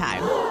lost track of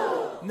time.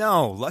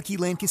 No, Lucky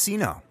Land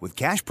Casino, with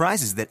cash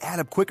prizes that add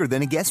up quicker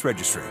than a guest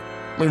registry.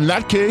 In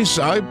that case,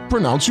 I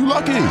pronounce you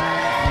lucky.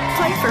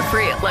 Play for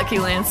free at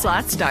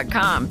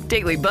LuckyLandSlots.com.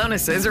 Daily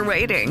bonuses are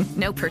waiting.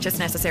 No purchase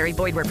necessary.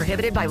 Void where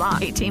prohibited by law.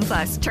 18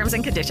 plus. Terms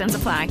and conditions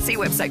apply. See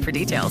website for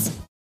details.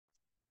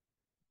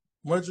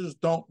 Mergers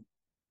don't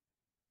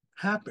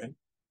happen,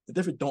 they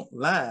definitely don't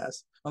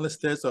last unless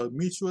there's a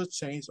mutual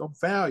change of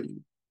value.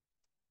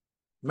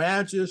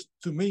 Marriages,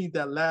 to me,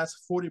 that last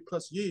 40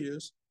 plus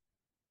years,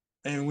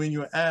 and when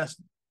you ask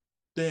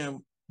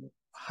them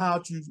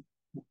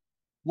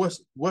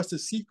what's the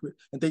secret,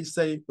 and they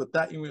say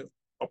without even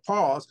a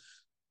pause,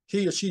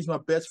 he or she's my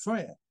best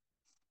friend.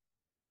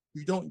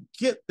 You don't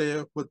get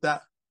there without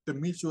the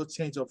mutual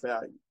change of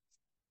value.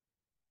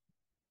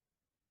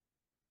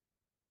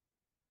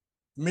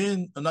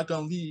 Men are not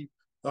going to leave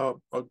a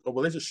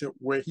relationship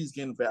where he's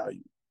getting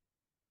value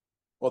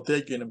or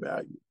they're getting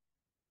value.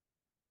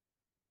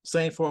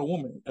 Same for a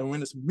woman. And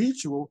when it's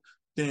mutual,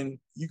 then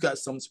you got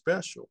something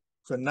special.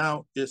 Because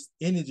now it's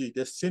energy,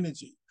 there's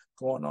synergy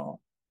going on.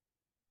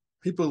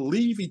 People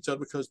leave each other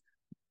because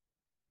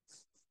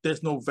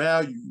there's no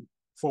value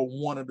for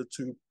one of the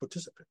two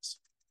participants.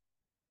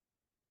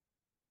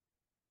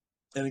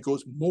 And it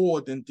goes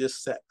more than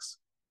just sex.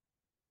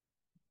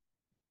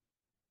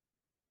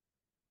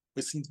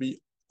 It seems to be the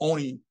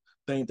only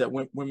thing that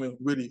women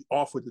really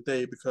offer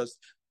today because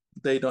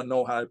they don't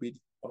know how to be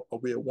a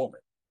real woman,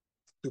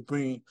 to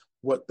bring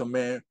what the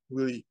man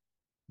really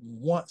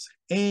wants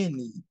and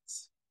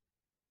needs.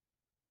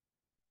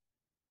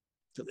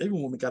 Because every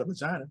woman got a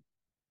vagina.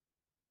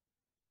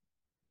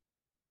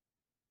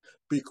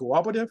 Be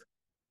cooperative,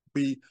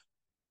 be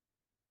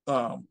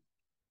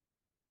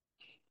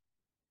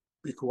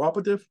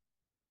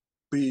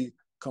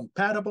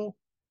compatible,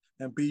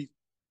 and be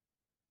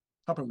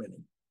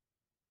complimenting.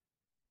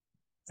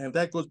 And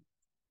that goes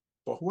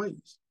both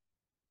ways.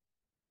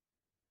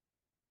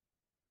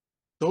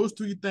 Those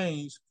three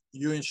things,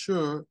 you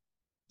ensure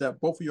that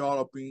both of y'all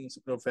are bringing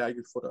something of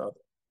value for the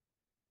other.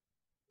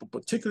 But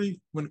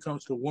particularly when it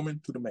comes to the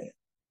woman to the man.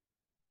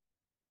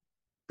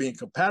 Being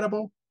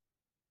compatible,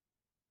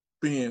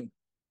 being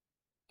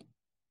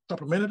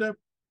complimentary,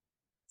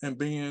 and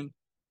being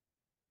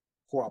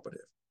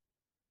cooperative.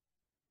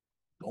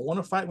 Don't want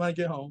to fight when I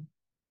get home.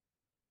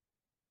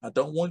 I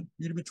don't want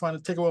you to be trying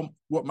to take away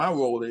what my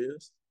role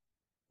is,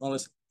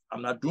 unless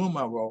I'm not doing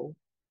my role.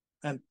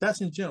 And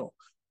that's in general.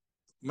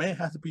 Man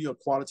has to be a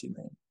quality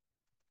man.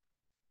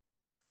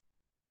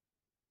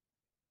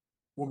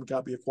 Woman got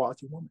to be a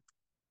quality woman.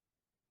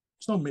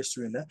 There's no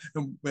mystery in that.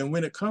 And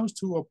when it comes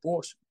to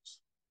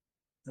abortions,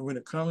 and when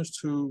it comes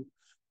to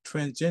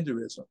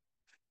transgenderism,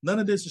 none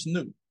of this is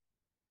new.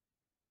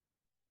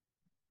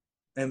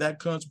 And that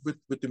comes with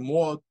the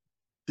more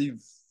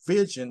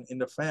division in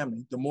the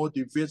family, the more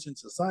division in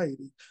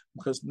society,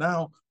 because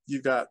now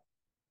you got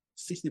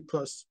 60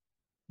 plus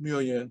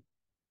million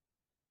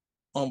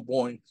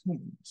unborn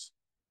humans.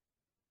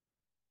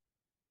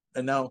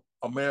 And now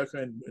America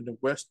and the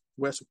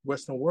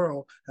Western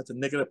world has a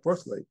negative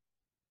birth rate.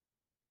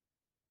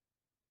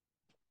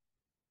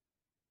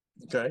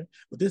 Okay,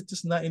 but this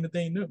is not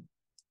anything new.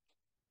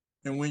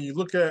 And when you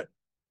look at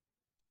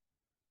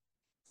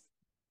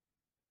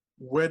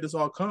where this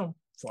all come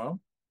from,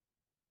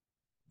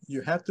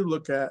 you have to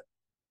look at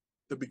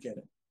the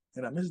beginning.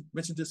 And I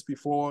mentioned this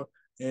before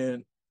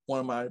in one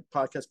of my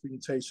podcast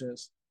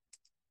presentations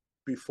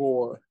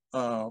before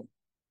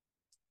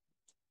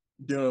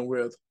dealing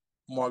with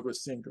Margaret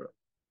Singer.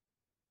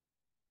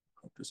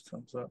 Hope this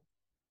comes up.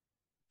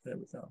 There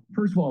we go.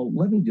 First of all,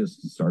 let me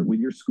just start with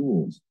your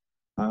schools.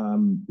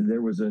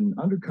 There was an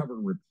undercover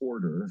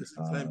reporter,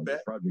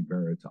 Project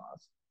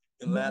Veritas,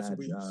 and last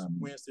week's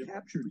Wednesday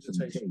captured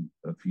some tape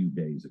a few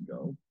days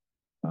ago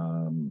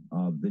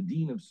of the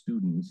dean of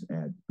students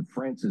at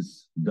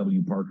Francis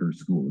W. Parker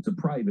School. It's a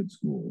private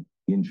school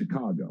in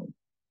Chicago.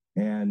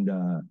 And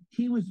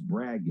he was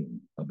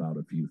bragging about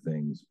a few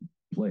things.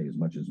 Play as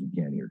much as we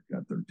can here,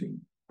 got 13.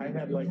 I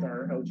had like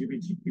our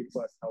LGBTQ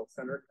plus health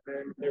center come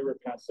in. They were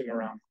passing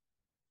around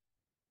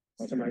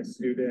to my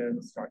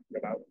students, talking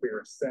about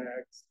queer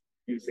sex,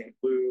 using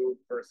lube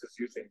versus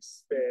using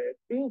spit.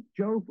 Meet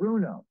Joe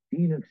Bruno,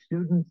 Dean of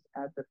Students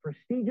at the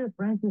prestigious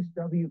Francis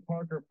W.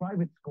 Parker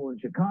Private School in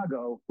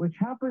Chicago, which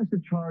happens to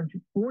charge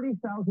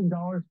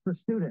 $40,000 per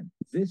student.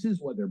 This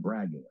is what they're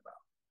bragging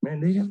about. Man,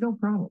 they have no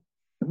problem.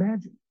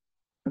 Imagine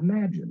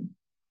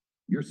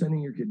you're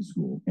sending your kid to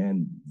school,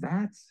 and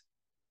that's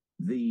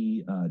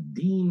the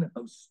Dean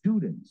of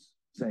Students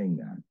saying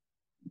that.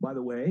 By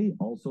the way,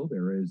 also,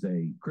 there is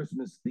a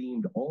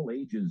Christmas-themed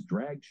all-ages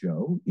drag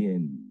show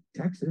in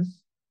Texas.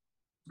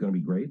 It's going to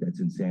be great. That's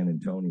in San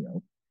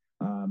Antonio.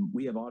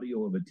 We have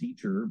audio of a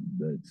teacher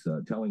that's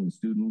telling the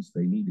students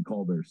they need to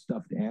call their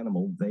stuffed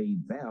animal they,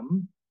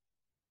 them.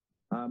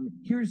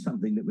 Here's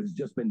something that was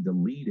just been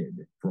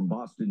deleted from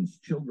Boston's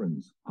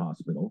Children's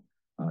Hospital.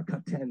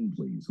 Cut 10,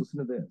 please. Listen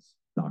to this,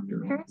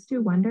 doctor. Parents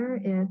do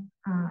wonder if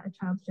a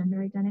child's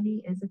gender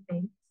identity is a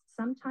phase.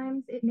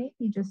 Sometimes it may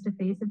be just a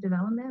phase of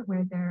development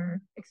where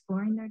they're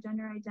exploring their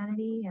gender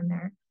identity and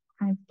they're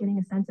kind of getting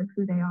a sense of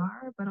who they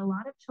are. But a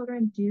lot of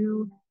children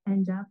do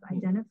end up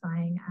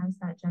identifying as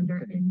that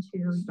gender into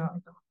young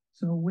adult.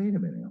 So wait a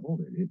minute,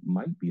 hold it. It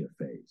might be a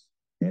phase.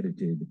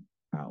 Edited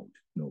out,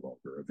 no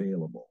longer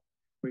available.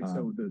 Wait,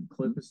 so the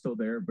clip is still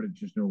there, but it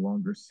just no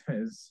longer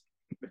says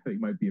that it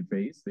might be a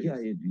phase? Yeah,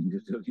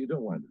 you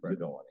don't want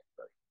anybody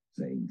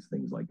saying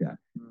things like that.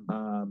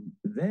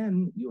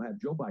 Then you have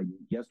Joe Biden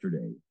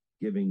yesterday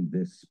giving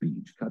this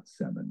speech, cut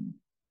 7.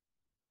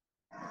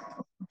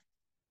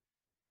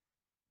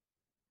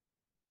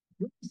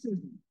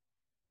 Racism,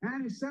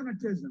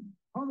 anti-Semitism,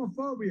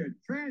 homophobia,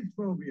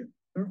 transphobia,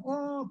 they're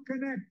all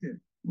connected.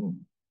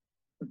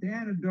 But the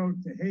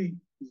antidote to hate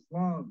is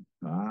love.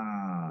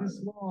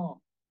 This law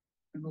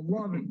and the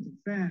love it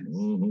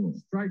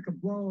defends strike a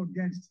blow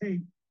against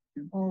hate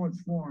in all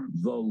its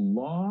forms. The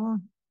law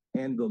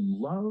and the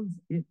love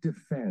it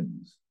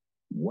defends.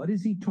 What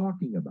is he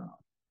talking about?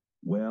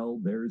 Well,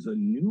 there's a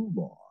new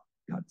law,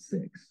 cut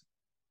 6.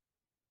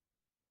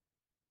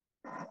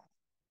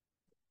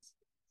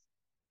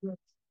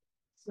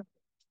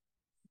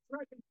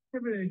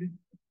 Intimidated,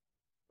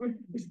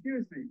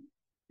 excuse me,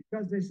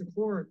 because they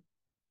support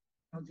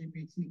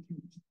LGBTQ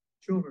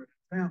children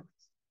and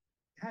families.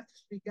 You have to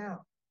speak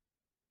out.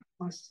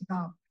 You must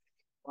stop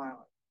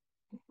violence,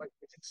 like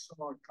we just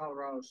saw in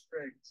Colorado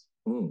Springs.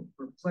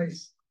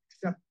 Replace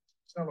acceptance,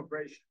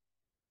 celebration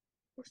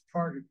was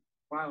targeted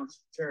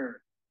violence and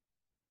terror.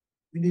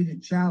 We need to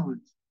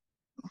challenge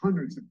the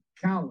hundreds of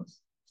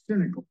callous,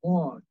 cynical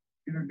laws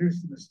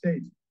introduced in the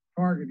states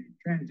targeting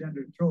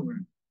transgender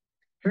children,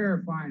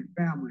 terrifying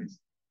families,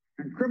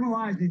 and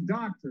criminalizing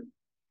doctors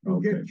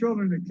who give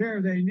children the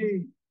care they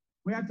need.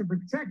 We have to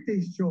protect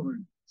these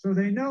children so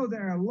they know they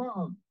are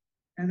loved,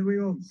 and we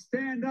will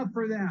stand up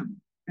for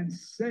them and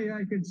say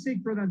they can seek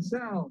for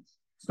themselves.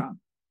 Stop.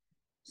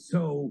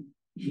 So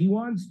he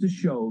wants to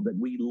show that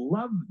we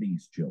love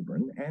these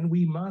children and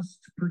we must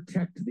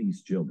protect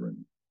these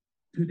children.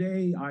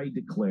 Today, I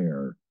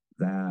declare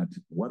that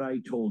what I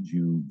told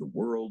you, the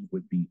world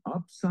would be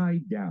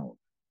upside down.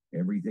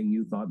 Everything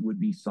you thought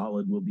would be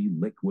solid will be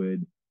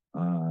liquid.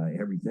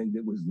 Everything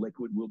that was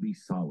liquid will be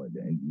solid,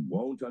 and you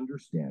won't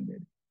understand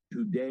it.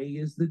 Today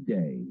is the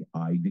day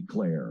I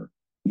declare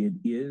it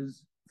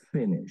is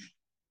finished.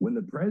 When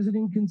the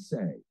president can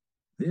say,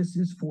 this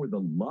is for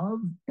the love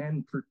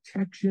and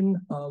protection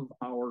of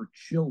our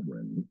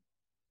children,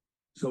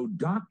 so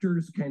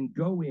doctors can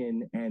go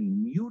in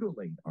and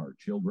mutilate our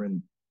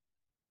children,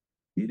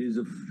 it is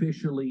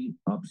officially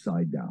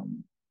upside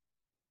down.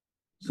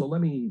 So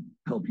let me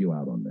help you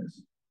out on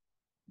this.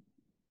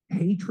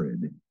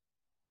 Hatred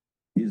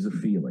is a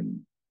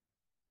feeling.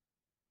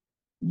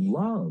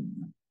 Love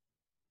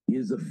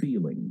is a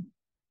feeling.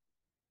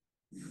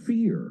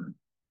 Fear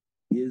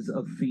is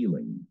a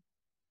feeling.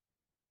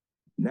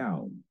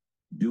 Now,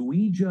 do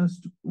we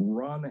just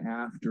run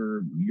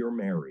after you're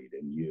married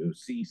and you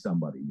see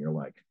somebody and you're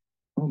like,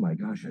 oh my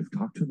gosh, I've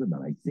talked to them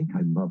and I think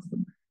I love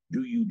them.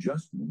 Do you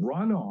just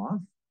run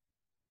off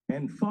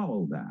and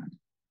follow that?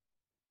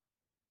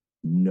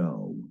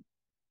 No.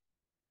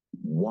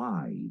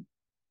 Why?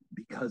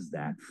 Because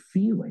that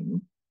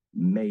feeling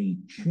may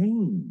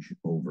change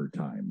over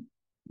time.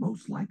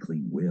 Most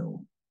likely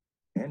will.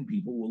 And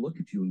people will look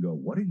at you and go,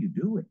 what are you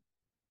doing?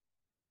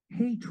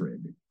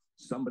 Hatred.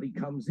 Somebody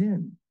comes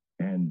in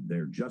and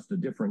they're just a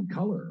different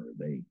color.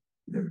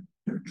 They're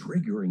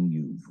triggering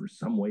you for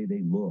some way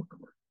they look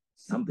or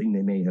something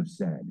they may have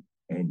said.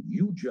 And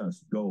you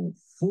just go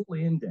full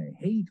into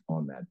hate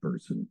on that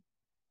person.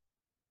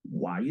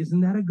 Why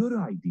isn't that a good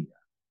idea?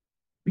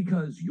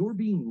 Because you're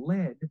being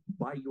led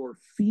by your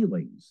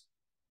feelings.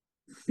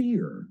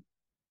 Fear.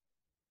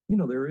 You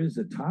know, there is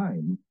a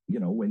time,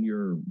 when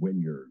you're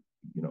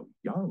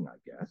young, I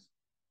guess,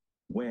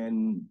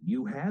 when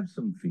you have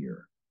some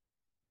fear.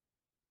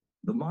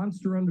 The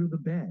monster under the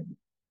bed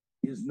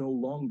is no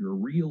longer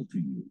real to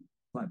you.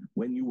 But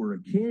when you were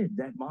a kid,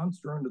 that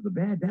monster under the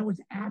bed, that was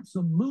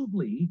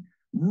absolutely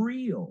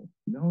real.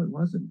 No, it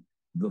wasn't.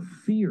 The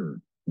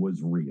fear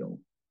was real.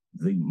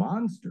 The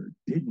monster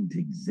didn't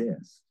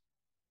exist.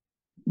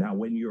 Now,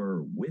 when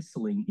you're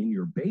whistling in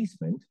your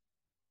basement,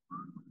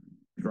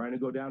 trying to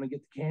go down and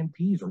get the canned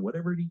peas or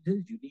whatever it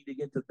is, you need to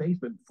get to the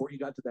basement before you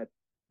got to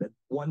that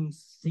one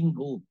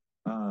single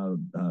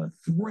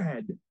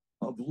thread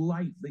of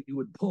light that you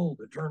would pull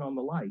to turn on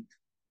the light.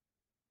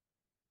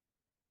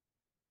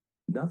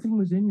 Nothing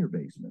was in your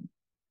basement.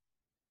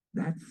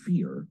 That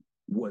fear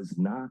was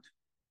not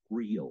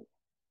real.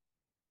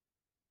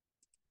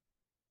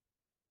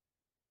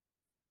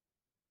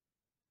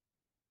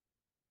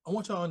 I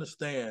want y'all to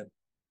understand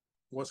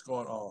what's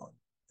going on.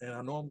 And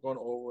I know I'm going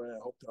over, and I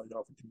hope that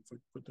y'all forgive me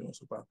for doing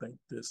so, but I think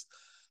this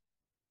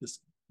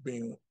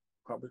being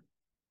probably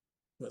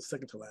the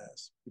second to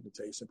last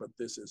presentation, but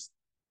this is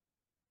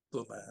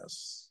the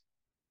last,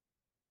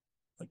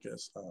 I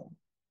guess.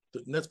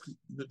 The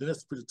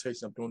next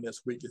presentation I'm doing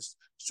next week is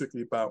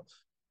strictly about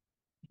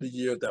the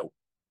year that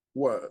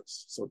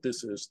was. So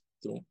this is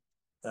the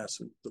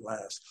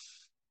last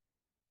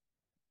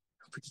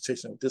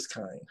presentation of this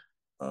kind.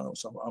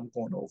 So I'm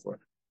going over.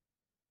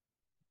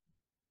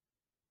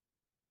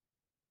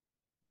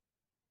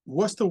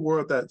 What's the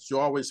word that you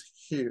always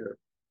hear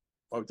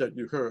or that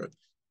you heard?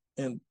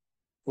 And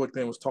what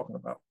Glenn was talking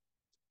about,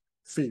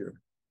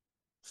 fear,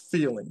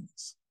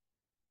 feelings,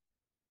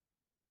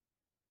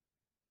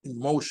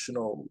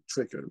 emotional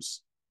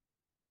triggers,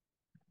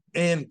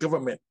 and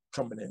government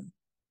coming in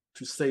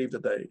to save the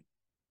day.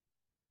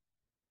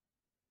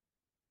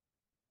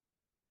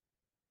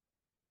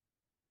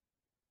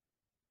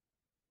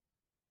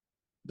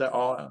 That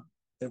all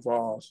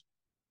involves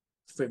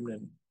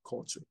feminine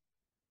culture,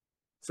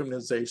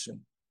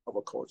 feminization of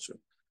a culture.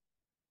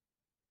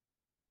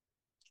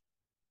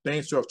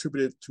 Things are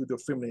attributed to the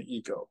feminine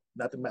ego,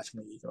 not the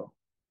masculine ego.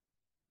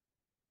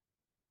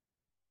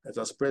 As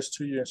I expressed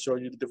to you and show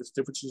you the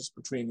differences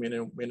between men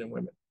and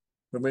women.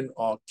 Women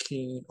are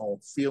keen on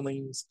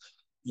feelings,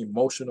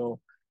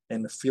 emotional,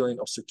 and the feeling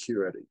of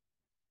security.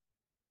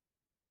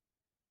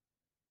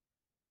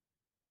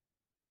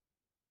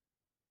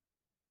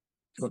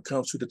 When it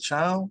comes to the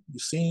child,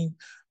 you've seen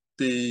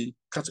the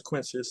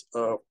consequences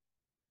of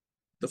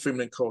the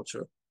feminine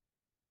culture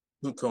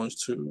when it comes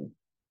to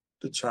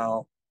the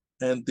child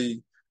and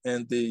the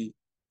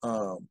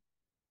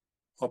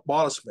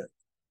abolishment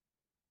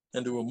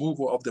and the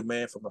removal of the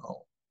man from the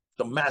home,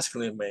 the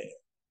masculine man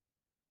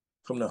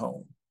from the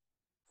home.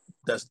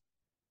 That's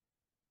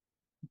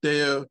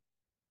there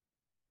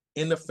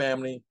in the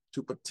family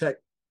to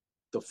protect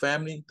the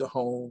family, the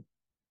home,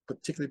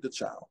 particularly the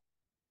child.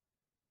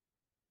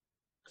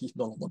 He's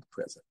no longer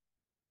present.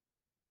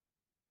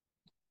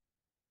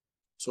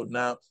 So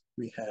now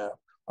we have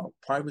a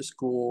private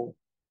school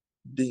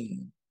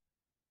dean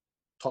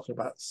talking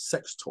about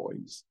sex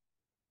toys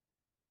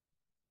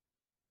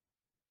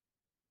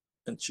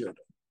and children.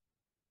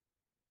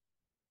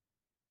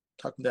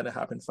 How come that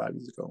happened 5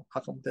 years ago?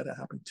 How come that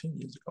happened 10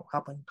 years ago? How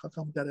come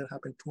that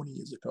happened 20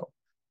 years ago?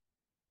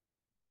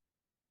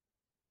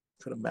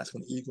 Because the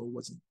masculine ego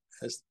wasn't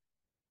as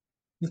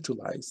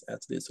neutralized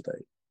as it is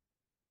today.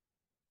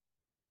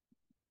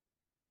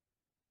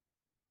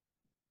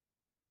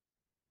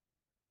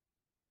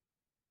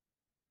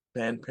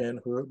 Planned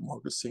Parenthood,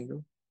 Margaret Singer.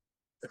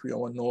 If you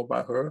want to know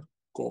about her,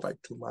 go back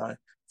to my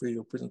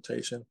video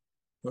presentation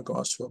in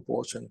regards to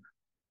abortion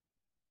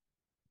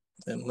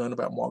and learn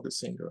about Margaret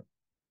Singer.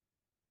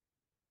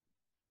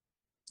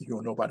 If you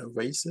want to know about a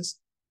racist,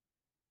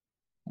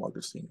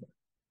 Margaret Singer.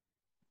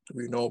 If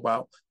you know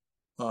about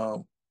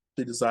the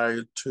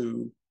desire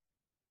to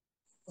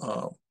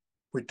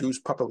reduce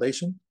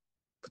population,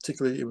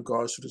 particularly in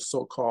regards to the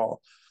so-called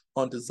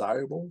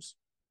undesirables,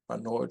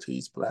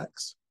 minorities,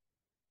 blacks,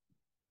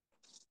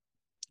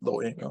 low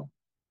income,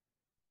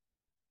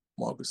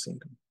 Margaret Singer.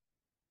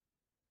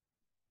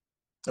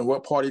 And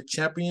what party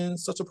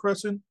champions such a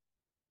person?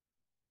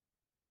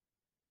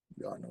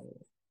 We all know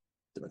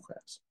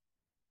Democrats.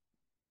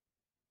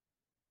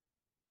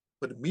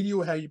 But the media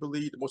will have you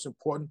believe the most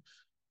important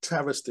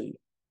travesty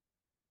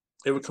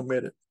ever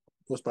committed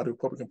was by the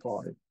Republican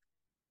Party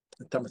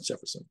and Thomas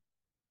Jefferson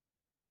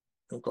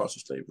in regards to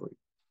slavery.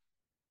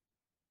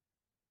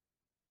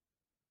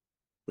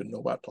 But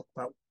nobody talk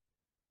about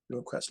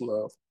Democrats'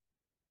 love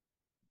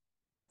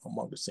of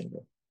Margaret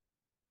Singer,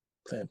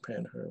 Planned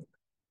Parenthood,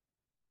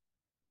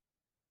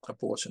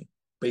 abortion,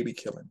 baby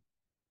killing,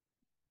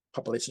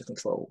 population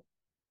control.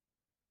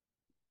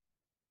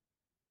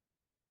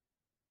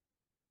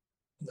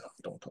 No,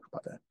 don't talk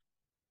about that.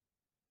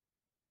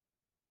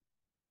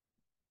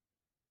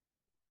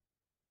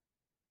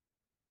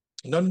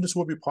 None of this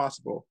would be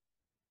possible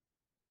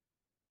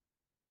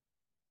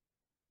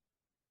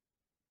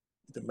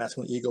if the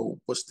masculine ego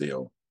was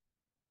still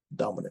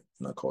dominant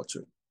in our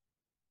culture.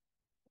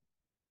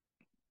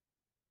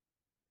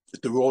 If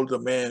the role of the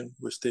man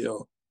was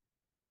still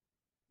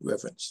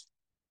reverenced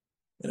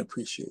and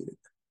appreciated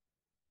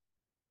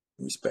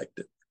and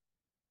respected.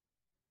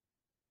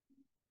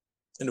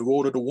 And the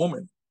role of the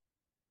woman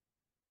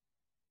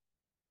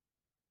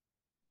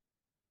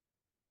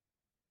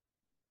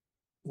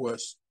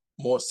was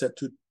more set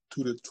to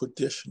the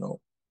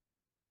traditional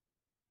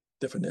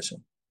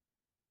definition.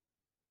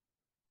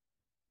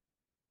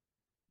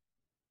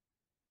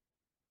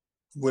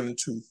 Willing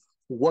to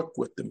work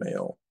with the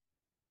male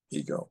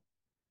ego.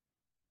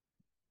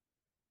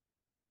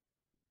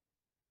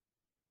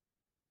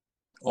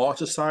 All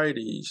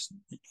societies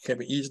can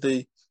be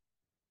easily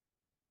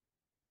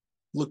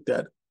looked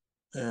at,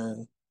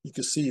 and you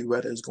can see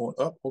whether it's going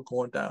up or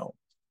going down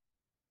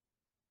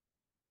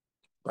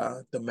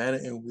by the manner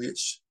in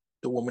which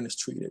the woman is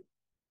treated.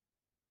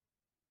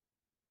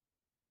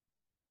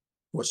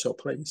 What's her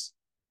place?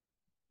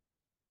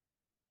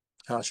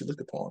 How is she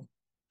looked upon?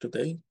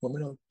 Today,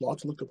 women are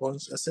largely looked upon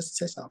as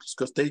sex objects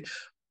because they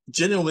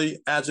generally,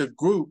 as a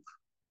group,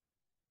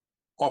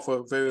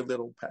 offer very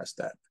little past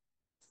that.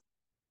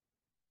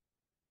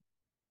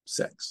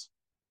 Sex.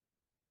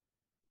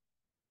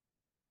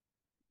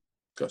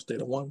 Because they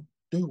don't want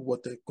to do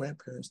what their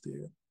grandparents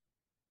did.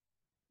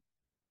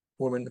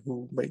 Women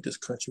who made this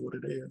country what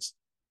it is.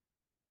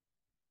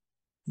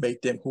 Made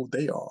them who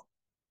they are.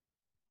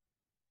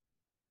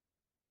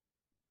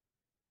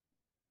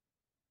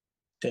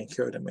 Taking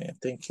care of the man,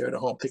 taking care of the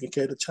home, taking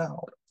care of the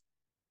child.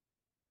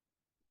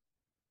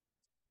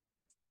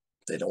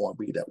 They don't want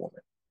to be that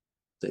woman.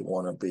 They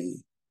want to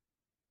be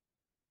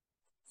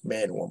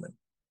man, woman.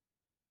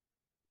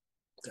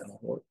 They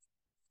don't work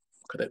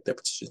because their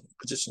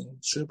position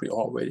should be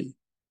already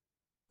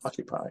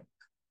occupied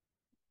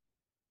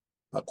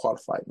by a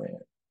qualified man.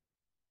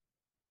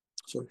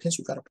 So hence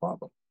you got a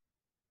problem.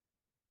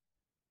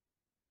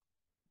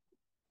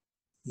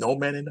 No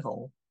man in the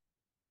home.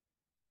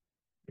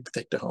 You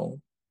protect the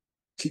home.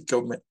 Keep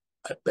government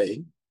at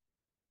bay.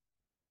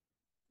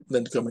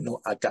 Let the government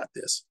know I got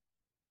this.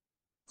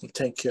 I'm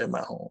taking care of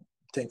my home.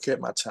 I'm taking care of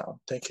my child.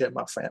 Taking care of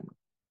my family.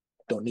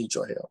 Don't need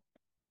your help.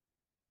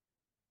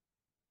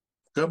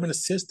 Government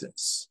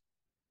assistance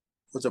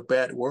was a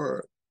bad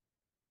word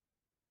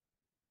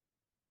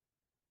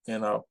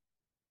in our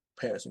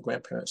parents' and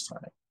grandparents'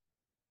 time.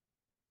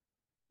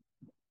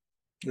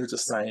 It was a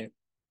sign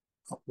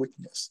of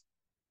weakness.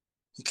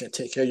 You can't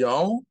take care of your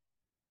own?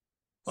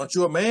 Aren't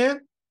you a man?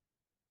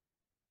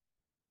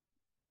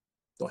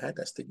 Don't have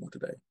that stigma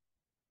today.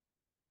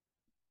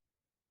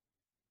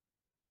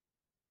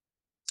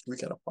 We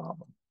got a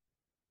problem.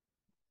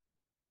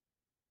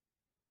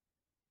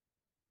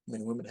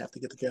 Men and women have to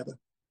get together,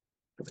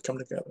 have to come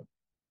together,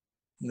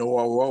 know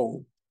our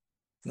role,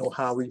 know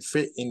how we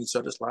fit in each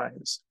other's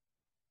lives.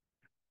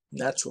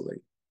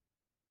 Naturally.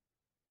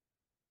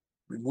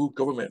 Remove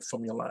government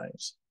from your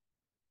lives.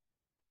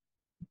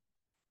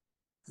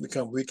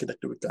 Become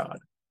reconnected with God.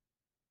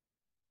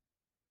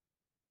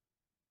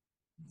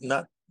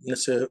 Not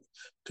necessarily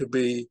to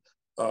be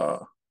a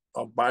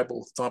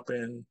Bible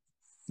thumping,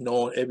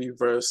 knowing every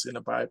verse in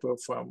the Bible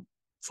from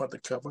front to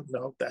cover.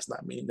 No, that's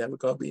not me. Never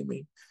gonna be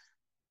me.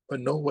 But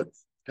know what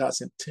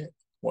God's intent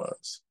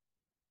was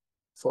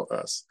for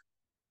us.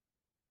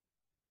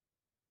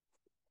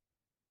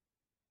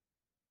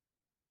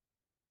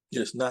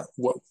 It's not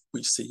what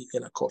we see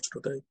in our culture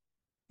today.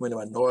 When the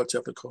minority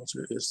of the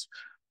culture is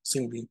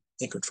seem to be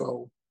in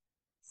control.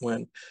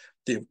 When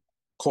the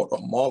court of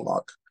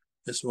Moloch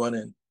is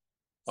running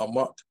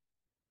amok,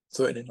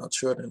 threatening our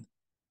children,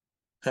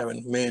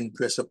 having men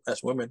dress up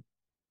as women,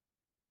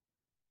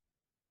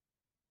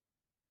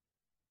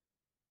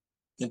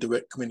 in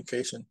direct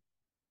communication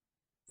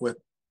with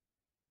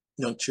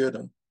young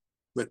children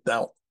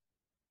without,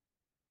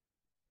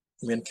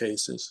 in many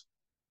cases,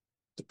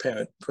 the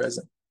parent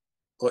present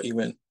or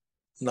even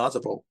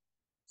knowledgeable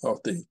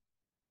of the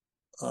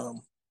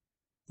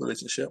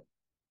relationship.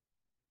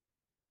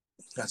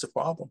 That's a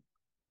problem.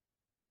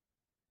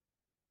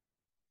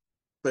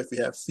 But if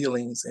you have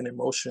feelings and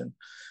emotion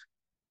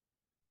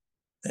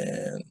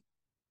and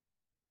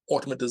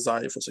ultimate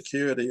desire for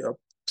security or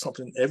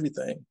something,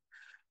 everything,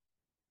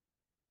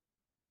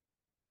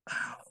 what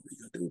are you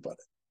going to do about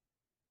it?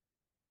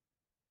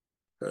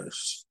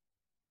 Because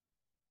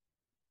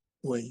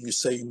when you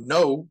say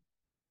no,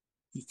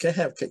 you can't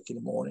have cake in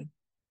the morning,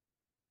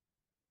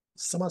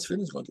 somebody's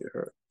feelings are going to get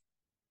hurt.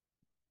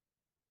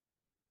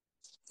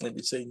 If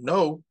you say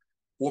no,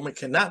 woman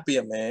cannot be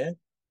a man,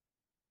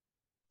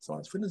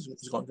 somebody's feelings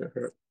is going to get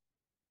hurt.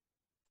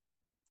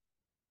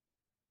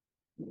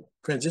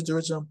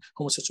 Transgenderism,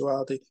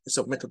 homosexuality, is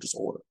a mental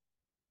disorder.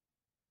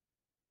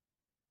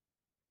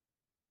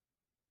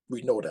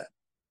 We know that.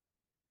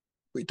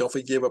 We don't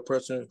forgive a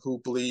person who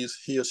believes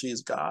he or she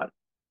is God.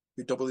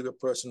 We don't believe a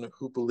person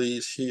who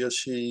believes he or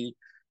she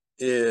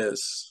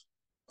is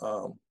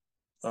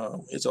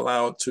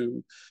allowed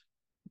to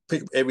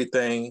pick up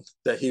everything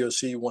that he or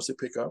she wants to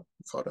pick up.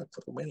 We call that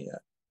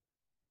kleptomaniac.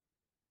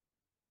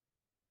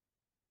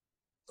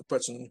 A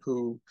person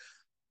who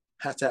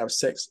has to have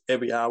sex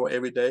every hour,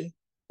 every day.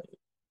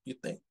 You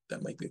think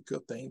that might be a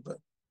good thing, but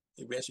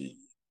eventually,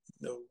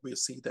 we'll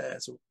see that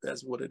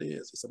as what it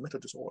is. It's a mental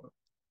disorder.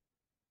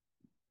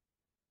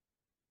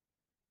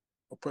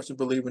 A person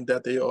believing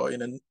that they are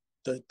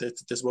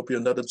that this will be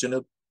another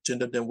gender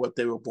than what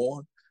they were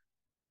born.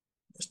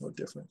 There's no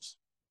difference.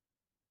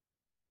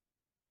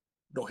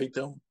 Don't hate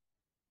them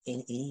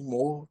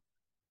anymore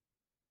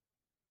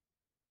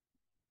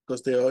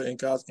because they are in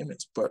God's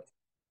image, but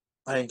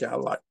I ain't got to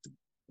like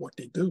what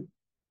they do.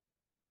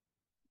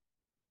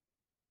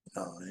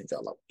 No, I ain't got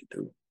to like what they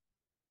do.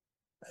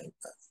 I ain't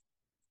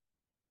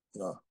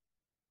got,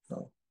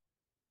 no.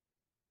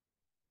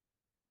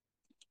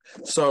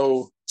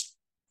 So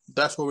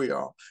that's where we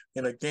are.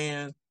 And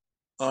again,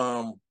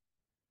 the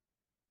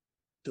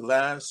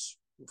last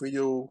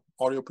video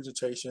audio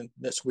presentation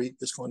next week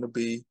is going to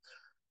be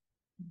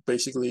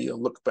basically a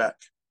look back.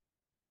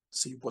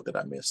 See, what did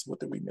I miss? What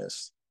did we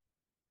miss?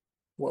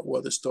 What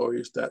were the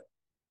stories that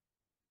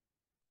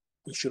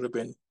we should have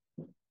been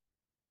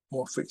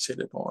more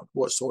fixated on?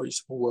 What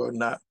stories were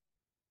not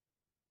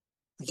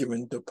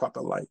given the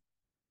proper light?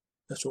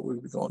 That's what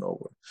we'll be going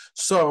over.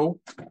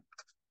 So,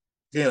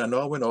 again, I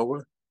know I went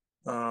over.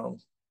 Hope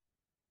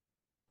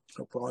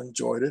you all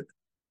enjoyed it.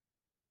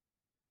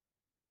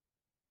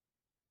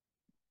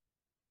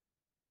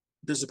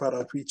 This is about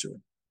our future.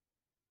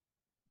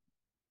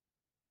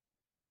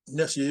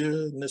 Next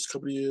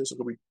couple of years, are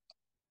going to be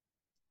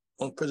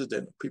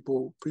unprecedented.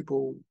 People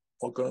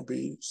are going to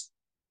be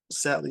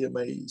sadly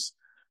amazed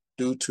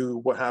due to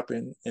what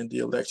happened in the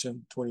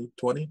election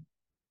 2020.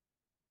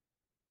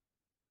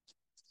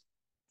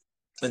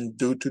 And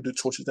due to the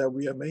choices that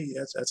we have made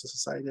as a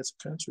society, as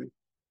a country,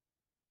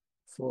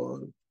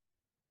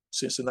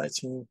 since the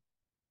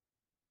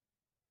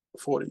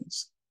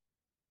 1940s,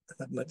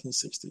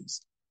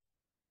 1960s.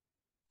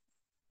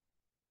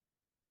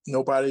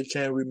 Nobody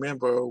can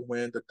remember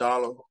when the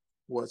dollar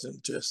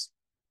wasn't just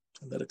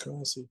another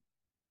currency.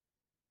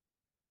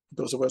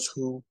 Those of us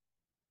who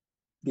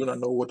do not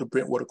know what the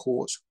Brentwood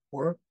Accords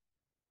were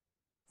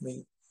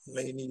may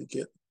need to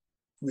get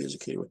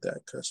re-educated with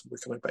that, because we're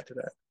coming back to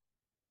that.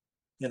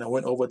 And I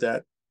went over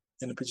that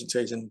in the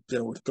presentation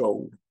dealing with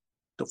gold.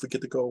 Don't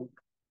forget the gold.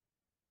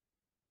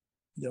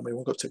 Maybe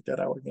we'll go check that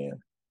out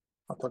again.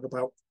 I'll talk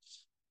about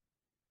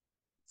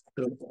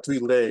the 3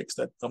 legs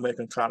that the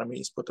American economy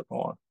is put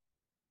upon.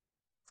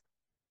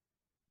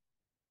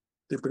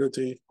 The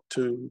ability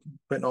to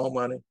print all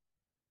money,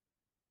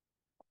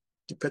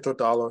 the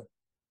petrodollar,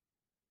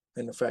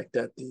 and the fact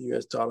that the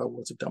US dollar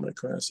was a dominant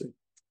currency.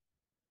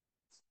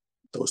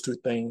 Those 2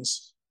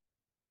 things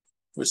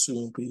will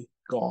soon be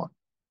gone.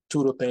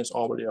 2 of the things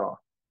already are.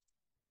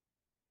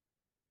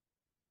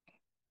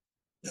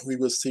 And we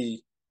will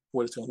see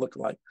what it's going to look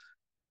like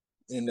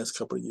in the next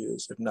couple of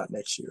years, if not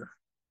next year.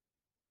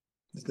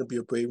 It's going to be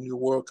a brave new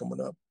world coming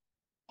up.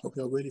 Hope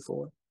you're ready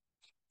for it.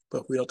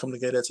 But if we don't come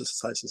together as a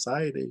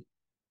society,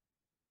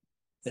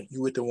 and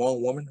you with the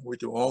wrong woman, with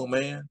the wrong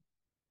man,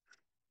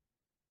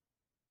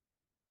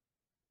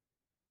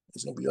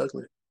 it's going to be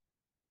ugly.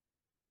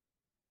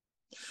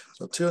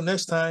 So till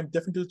next time,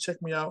 definitely do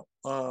check me out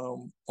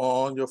on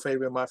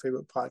my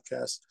favorite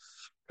podcast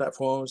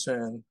platforms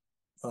and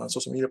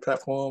social media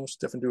platforms.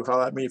 Definitely do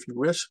holler at me if you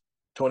wish.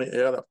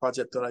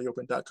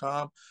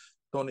 TonyL@project.iopen.com.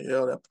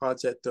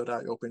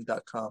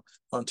 TonyL@project.iopen.com.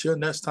 Until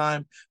next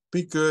time,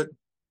 be good,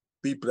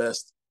 be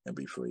blessed, and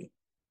be free.